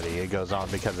because it's ready. It goes on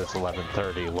because it's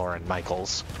 11:30, Lauren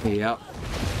Michaels. Yep.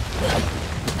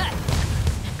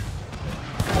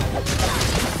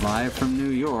 Live from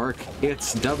New York,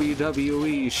 it's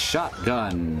WWE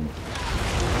Shotgun.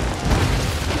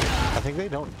 I think they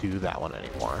don't do that one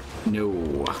anymore. No.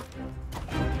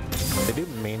 They do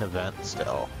main event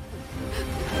still.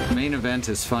 Main event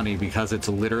is funny because it's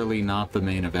literally not the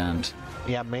main event.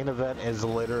 Yeah, main event is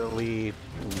literally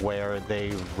where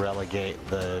they relegate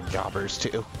the jobbers to.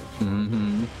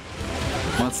 Mm-hmm.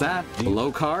 What's that?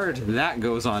 Low card? That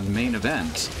goes on main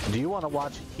event. Do you want to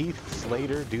watch Heath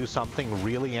Slater do something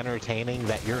really entertaining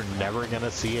that you're never going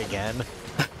to see again?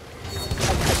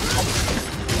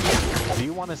 Do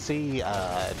you want to see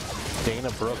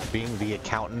Dana Brooke being the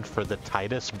accountant for the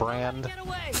Titus brand?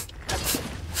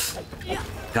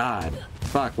 God.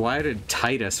 Fuck, why did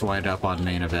Titus wind up on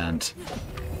main event?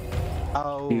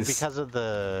 Oh, because of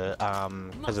the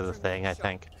thing, I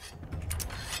think.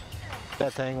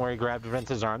 That thing where he grabbed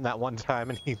Vince's arm that one time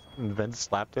and Vince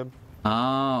slapped him.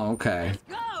 Oh, okay.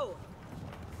 Go!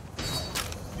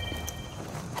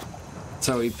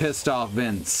 So he pissed off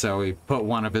Vince, so he put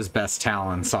one of his best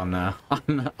talents on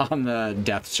the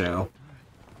death show.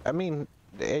 I mean,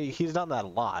 he's done that a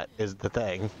lot, is the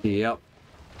thing. Yep.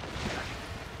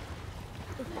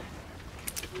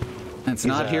 It's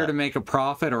not here to make a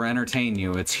profit or entertain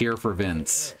you. It's here for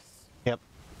Vince. Yep.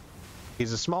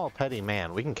 He's a small, petty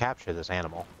man. We can capture this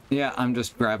animal. Yeah, I'm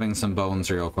just grabbing some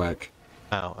bones real quick.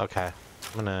 Oh, okay.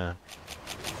 I'm gonna...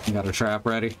 You got a trap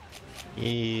ready?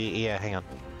 Yeah, hang on.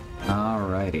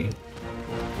 Alrighty.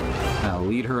 Now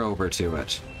lead her over to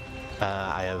it.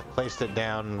 I have placed it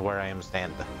down where I am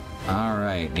standing.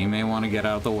 Alright, you may want to get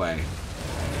out of the way.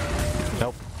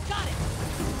 Nope.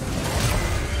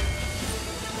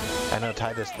 I know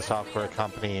Titus the software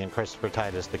company and Christopher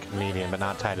Titus the comedian, but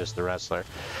not Titus the wrestler.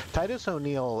 Titus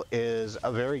O'Neil is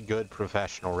a very good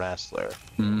professional wrestler.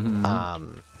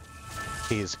 Mm-hmm.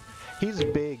 He's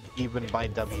big even by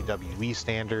WWE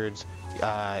standards.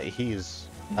 He's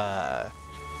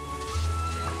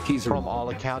from all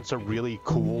accounts a really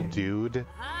cool dude.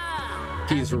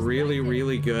 He's really,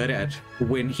 really good at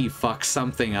when he fucks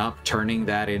something up, turning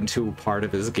that into part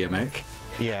of his gimmick.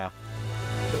 Yeah.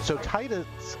 So Titus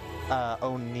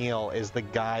O'Neil is the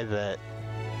guy that...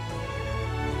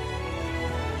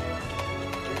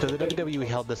 So the WWE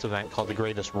held this event called the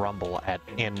Greatest Rumble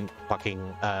in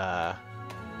Qatar?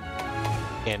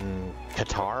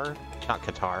 Not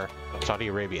Qatar, Saudi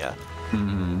Arabia.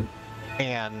 Mm-hmm.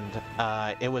 And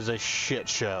it was a shit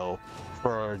show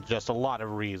for just a lot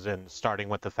of reasons, starting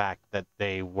with the fact that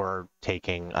they were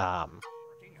taking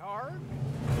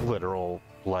literal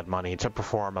blood money to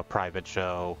perform a private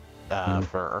show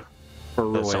for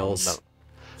royals.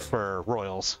 For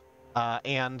royals.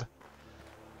 And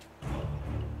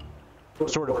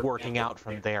sort of working out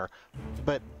from there.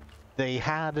 But they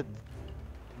had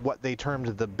what they termed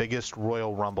the biggest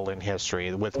Royal Rumble in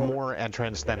history, with more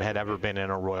entrants than had ever been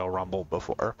in a Royal Rumble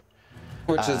before.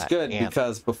 Which is good,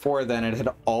 because before then it had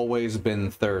always been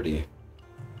 30.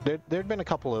 There'd been a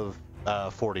couple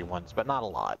of 40 ones, but not a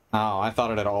lot. Oh, I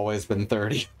thought it had always been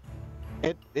 30.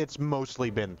 It's mostly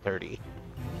been 30.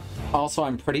 Also,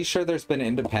 I'm pretty sure there's been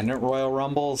independent Royal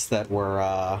Rumbles that were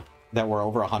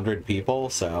over 100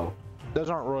 people, so... Those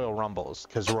aren't Royal Rumbles,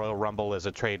 because Royal Rumble is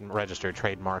a registered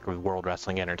trademark of World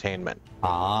Wrestling Entertainment.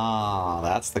 Ah,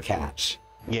 that's the catch.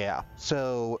 Yeah,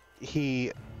 so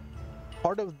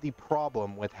part of the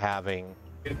problem with having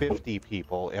 50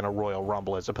 people in a Royal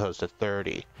Rumble as opposed to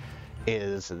 30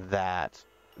 is that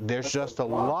there's just a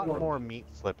lot more meat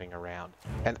slipping around,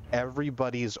 and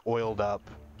everybody's oiled up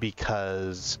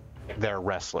because they're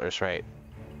wrestlers, right?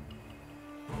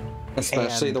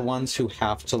 Especially the ones who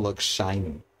have to look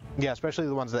shiny. Yeah, especially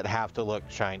the ones that have to look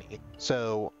shiny.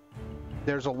 So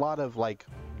there's a lot of like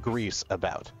grease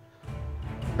about.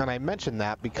 And I mentioned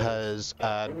that because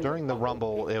during the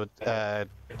Rumble,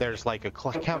 there's like a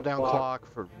countdown clock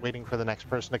for waiting for the next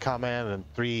person to come in, and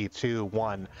 3, 2,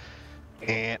 1,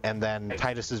 and then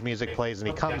Titus's music plays, and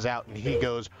he comes out and he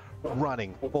goes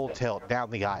running full tilt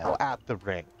down the aisle at the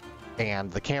ring,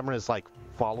 and the camera is like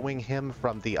following him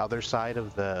from the other side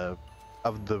of the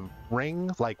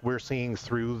ring, like we're seeing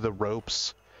through the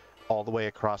ropes all the way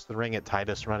across the ring at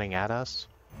Titus running at us.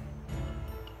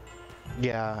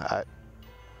 Yeah,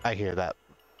 I hear that.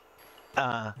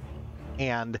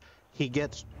 And he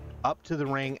gets up to the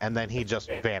ring and then he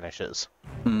just vanishes.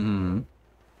 Mm-hmm.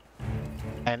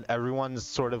 And everyone's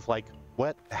sort of like,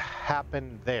 what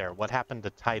happened there? What happened to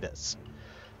Titus?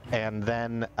 And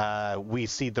then we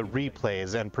see the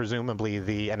replays, and presumably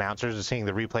the announcers are seeing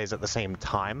the replays at the same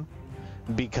time,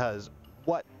 because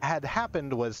what had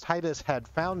happened was Titus had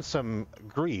found some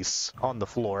grease on the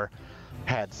floor,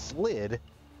 had slid,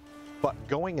 but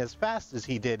going as fast as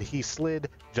he did, he slid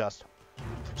just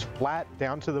flat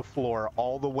down to the floor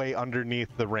all the way underneath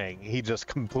the ring. He just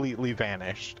completely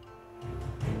vanished.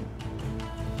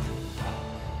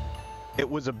 It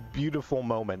was a beautiful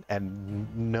moment, and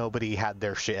nobody had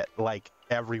their shit. Like,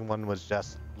 everyone was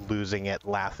just losing it,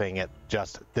 laughing at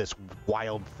just this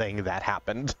wild thing that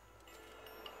happened.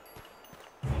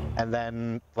 And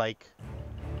then, like,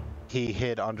 he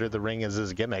hid under the ring as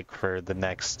his gimmick for the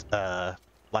next,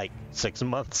 like, 6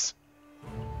 months.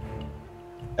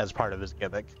 As part of his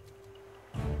gimmick.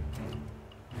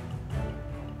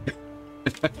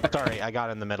 Sorry, I got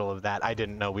in the middle of that. I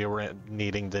didn't know we were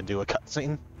needing to do a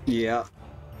cutscene. Yeah.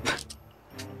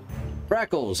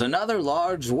 Freckles, another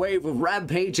large wave of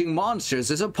rampaging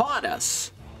monsters is upon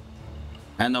us.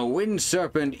 And the wind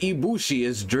serpent Ibushi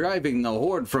is driving the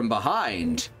horde from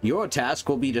behind. Your task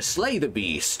will be to slay the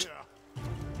beast.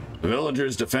 The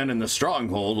villagers defending the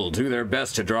stronghold will do their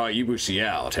best to draw Ibushi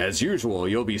out. As usual,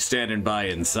 you'll be standing by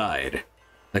inside.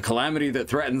 The calamity that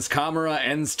threatens Kamura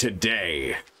ends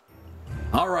today.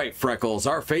 Alright, Freckles,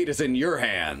 our fate is in your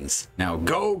hands. Now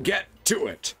go get to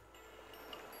it!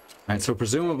 Alright, so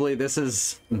presumably this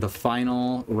is the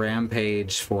final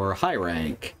rampage for high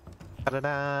rank.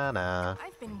 Da-da-da-da.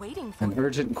 I've been waiting for An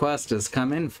urgent quest has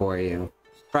come in for you.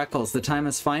 Freckles, the time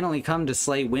has finally come to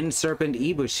slay Wind Serpent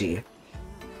Ibushi.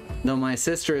 Though my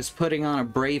sister is putting on a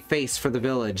brave face for the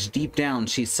village, deep down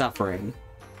she's suffering.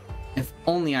 If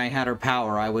only I had her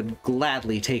power, I would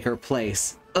gladly take her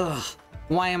place. Ugh,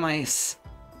 why am I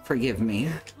Forgive me.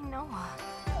 No.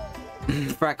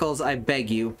 Freckles, I beg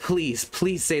you, please,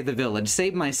 please save the village.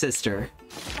 Save my sister.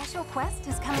 Special quest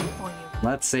is coming for you.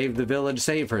 Let's save the village,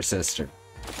 save her sister.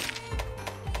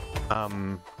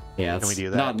 Yeah, can we do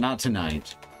that? Not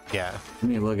tonight. Yeah. Let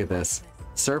me look at this.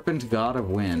 Serpent God of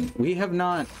Wind. We have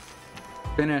not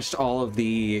finished all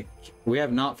the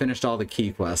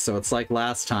key quests, so it's like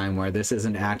last time where this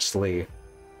isn't actually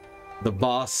the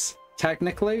boss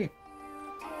technically,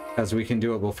 as we can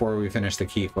do it before we finish the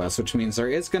key quest, which means there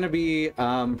is going to be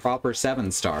proper 7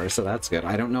 stars, so that's good.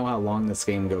 I don't know how long this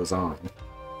game goes on.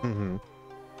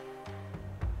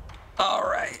 All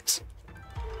right.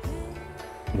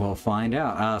 We'll find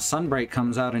out. Sunbreak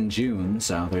comes out in June,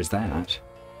 so there's that.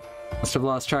 Must have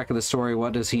lost track of the story.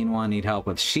 What does Hinwa need help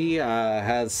with? She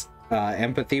has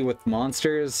empathy with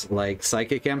monsters, like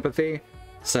psychic empathy.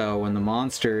 So when the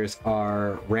monsters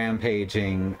are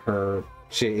rampaging her,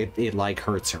 it like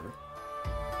hurts her.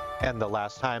 And the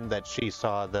last time that she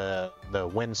saw the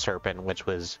wind serpent, which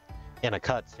was in a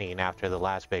cutscene after the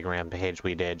last big rampage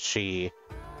we did, she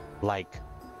like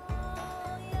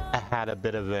had a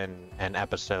bit of an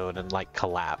episode and like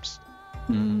collapsed.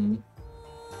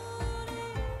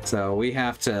 So we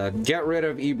have to get rid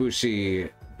of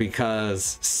Ibushi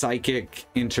because psychic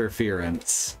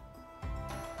interference.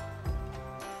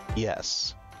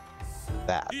 Yes.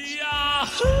 That.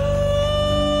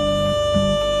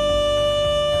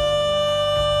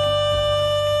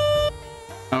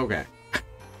 Okay.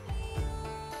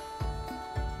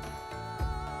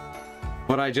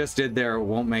 What I just did there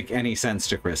won't make any sense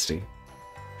to Kristi.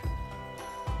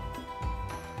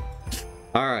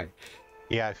 Alright.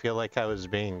 Yeah, I feel like I was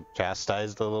being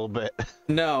chastised a little bit.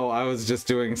 No, I was just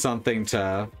doing something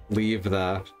to leave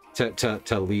the...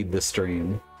 to lead the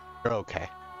stream. Okay.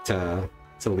 To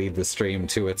lead the stream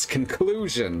to its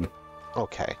conclusion.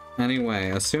 Okay.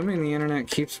 Anyway, assuming the internet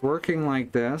keeps working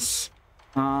like this,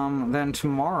 then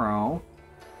tomorrow,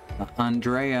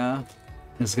 Andrea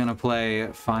is gonna play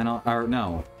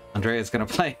Andrea's gonna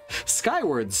play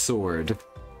Skyward Sword.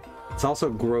 It's also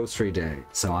Grocery Day,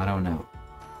 so I don't know.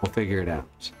 We'll figure it out.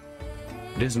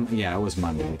 It is, yeah, it was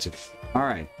Monday too.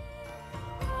 Alright.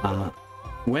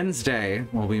 Wednesday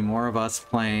will be more of us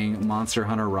playing Monster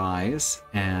Hunter Rise,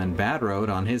 and Bad Road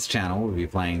on his channel will be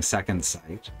playing Second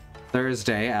Sight.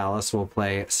 Thursday, Alice will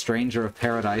play Stranger of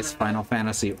Paradise Final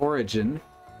Fantasy Origin,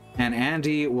 and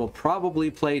Andy will probably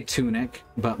play Tunic,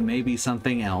 but maybe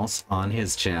something else on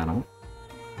his channel.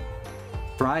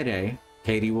 Friday,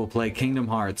 Katie will play Kingdom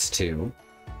Hearts 2.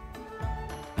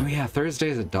 Oh yeah,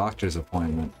 Thursday's a doctor's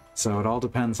appointment, so it all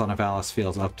depends on if Alice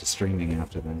feels up to streaming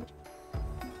after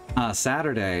that.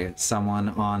 Saturday, someone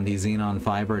on the Xenon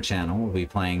Fiber channel will be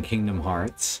playing Kingdom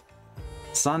Hearts.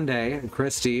 Sunday,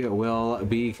 Kristi will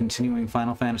be continuing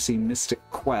Final Fantasy Mystic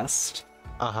Quest.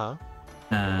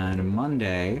 And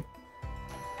Monday,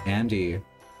 Andy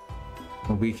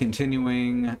will be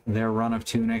continuing their run of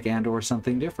Tunic and or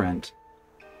something different.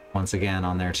 Once again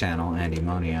on their channel,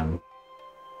 Andymonium.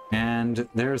 And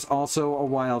there's also a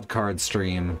wildcard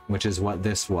stream, which is what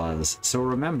this was, so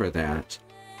remember that.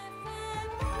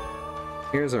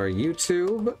 Here's our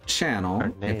YouTube channel.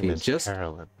 Her name is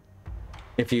Carolyn.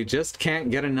 If you just can't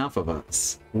get enough of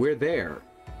us, we're there.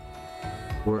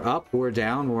 We're up, we're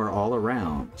down, we're all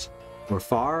around. We're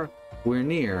far, we're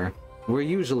near, we're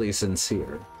usually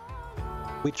sincere.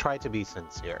 We try to be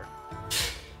sincere.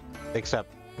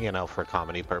 Except, you know, for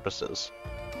comedy purposes.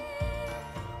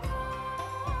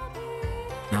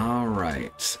 All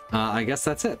right. I guess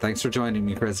that's it. Thanks for joining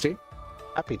me, Kristi.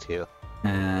 Happy to.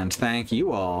 And thank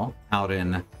you all out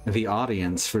in the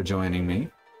audience for joining me.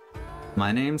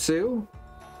 My name's Sue.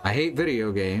 I hate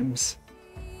video games.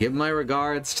 Give my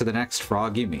regards to the next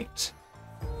frog you meet.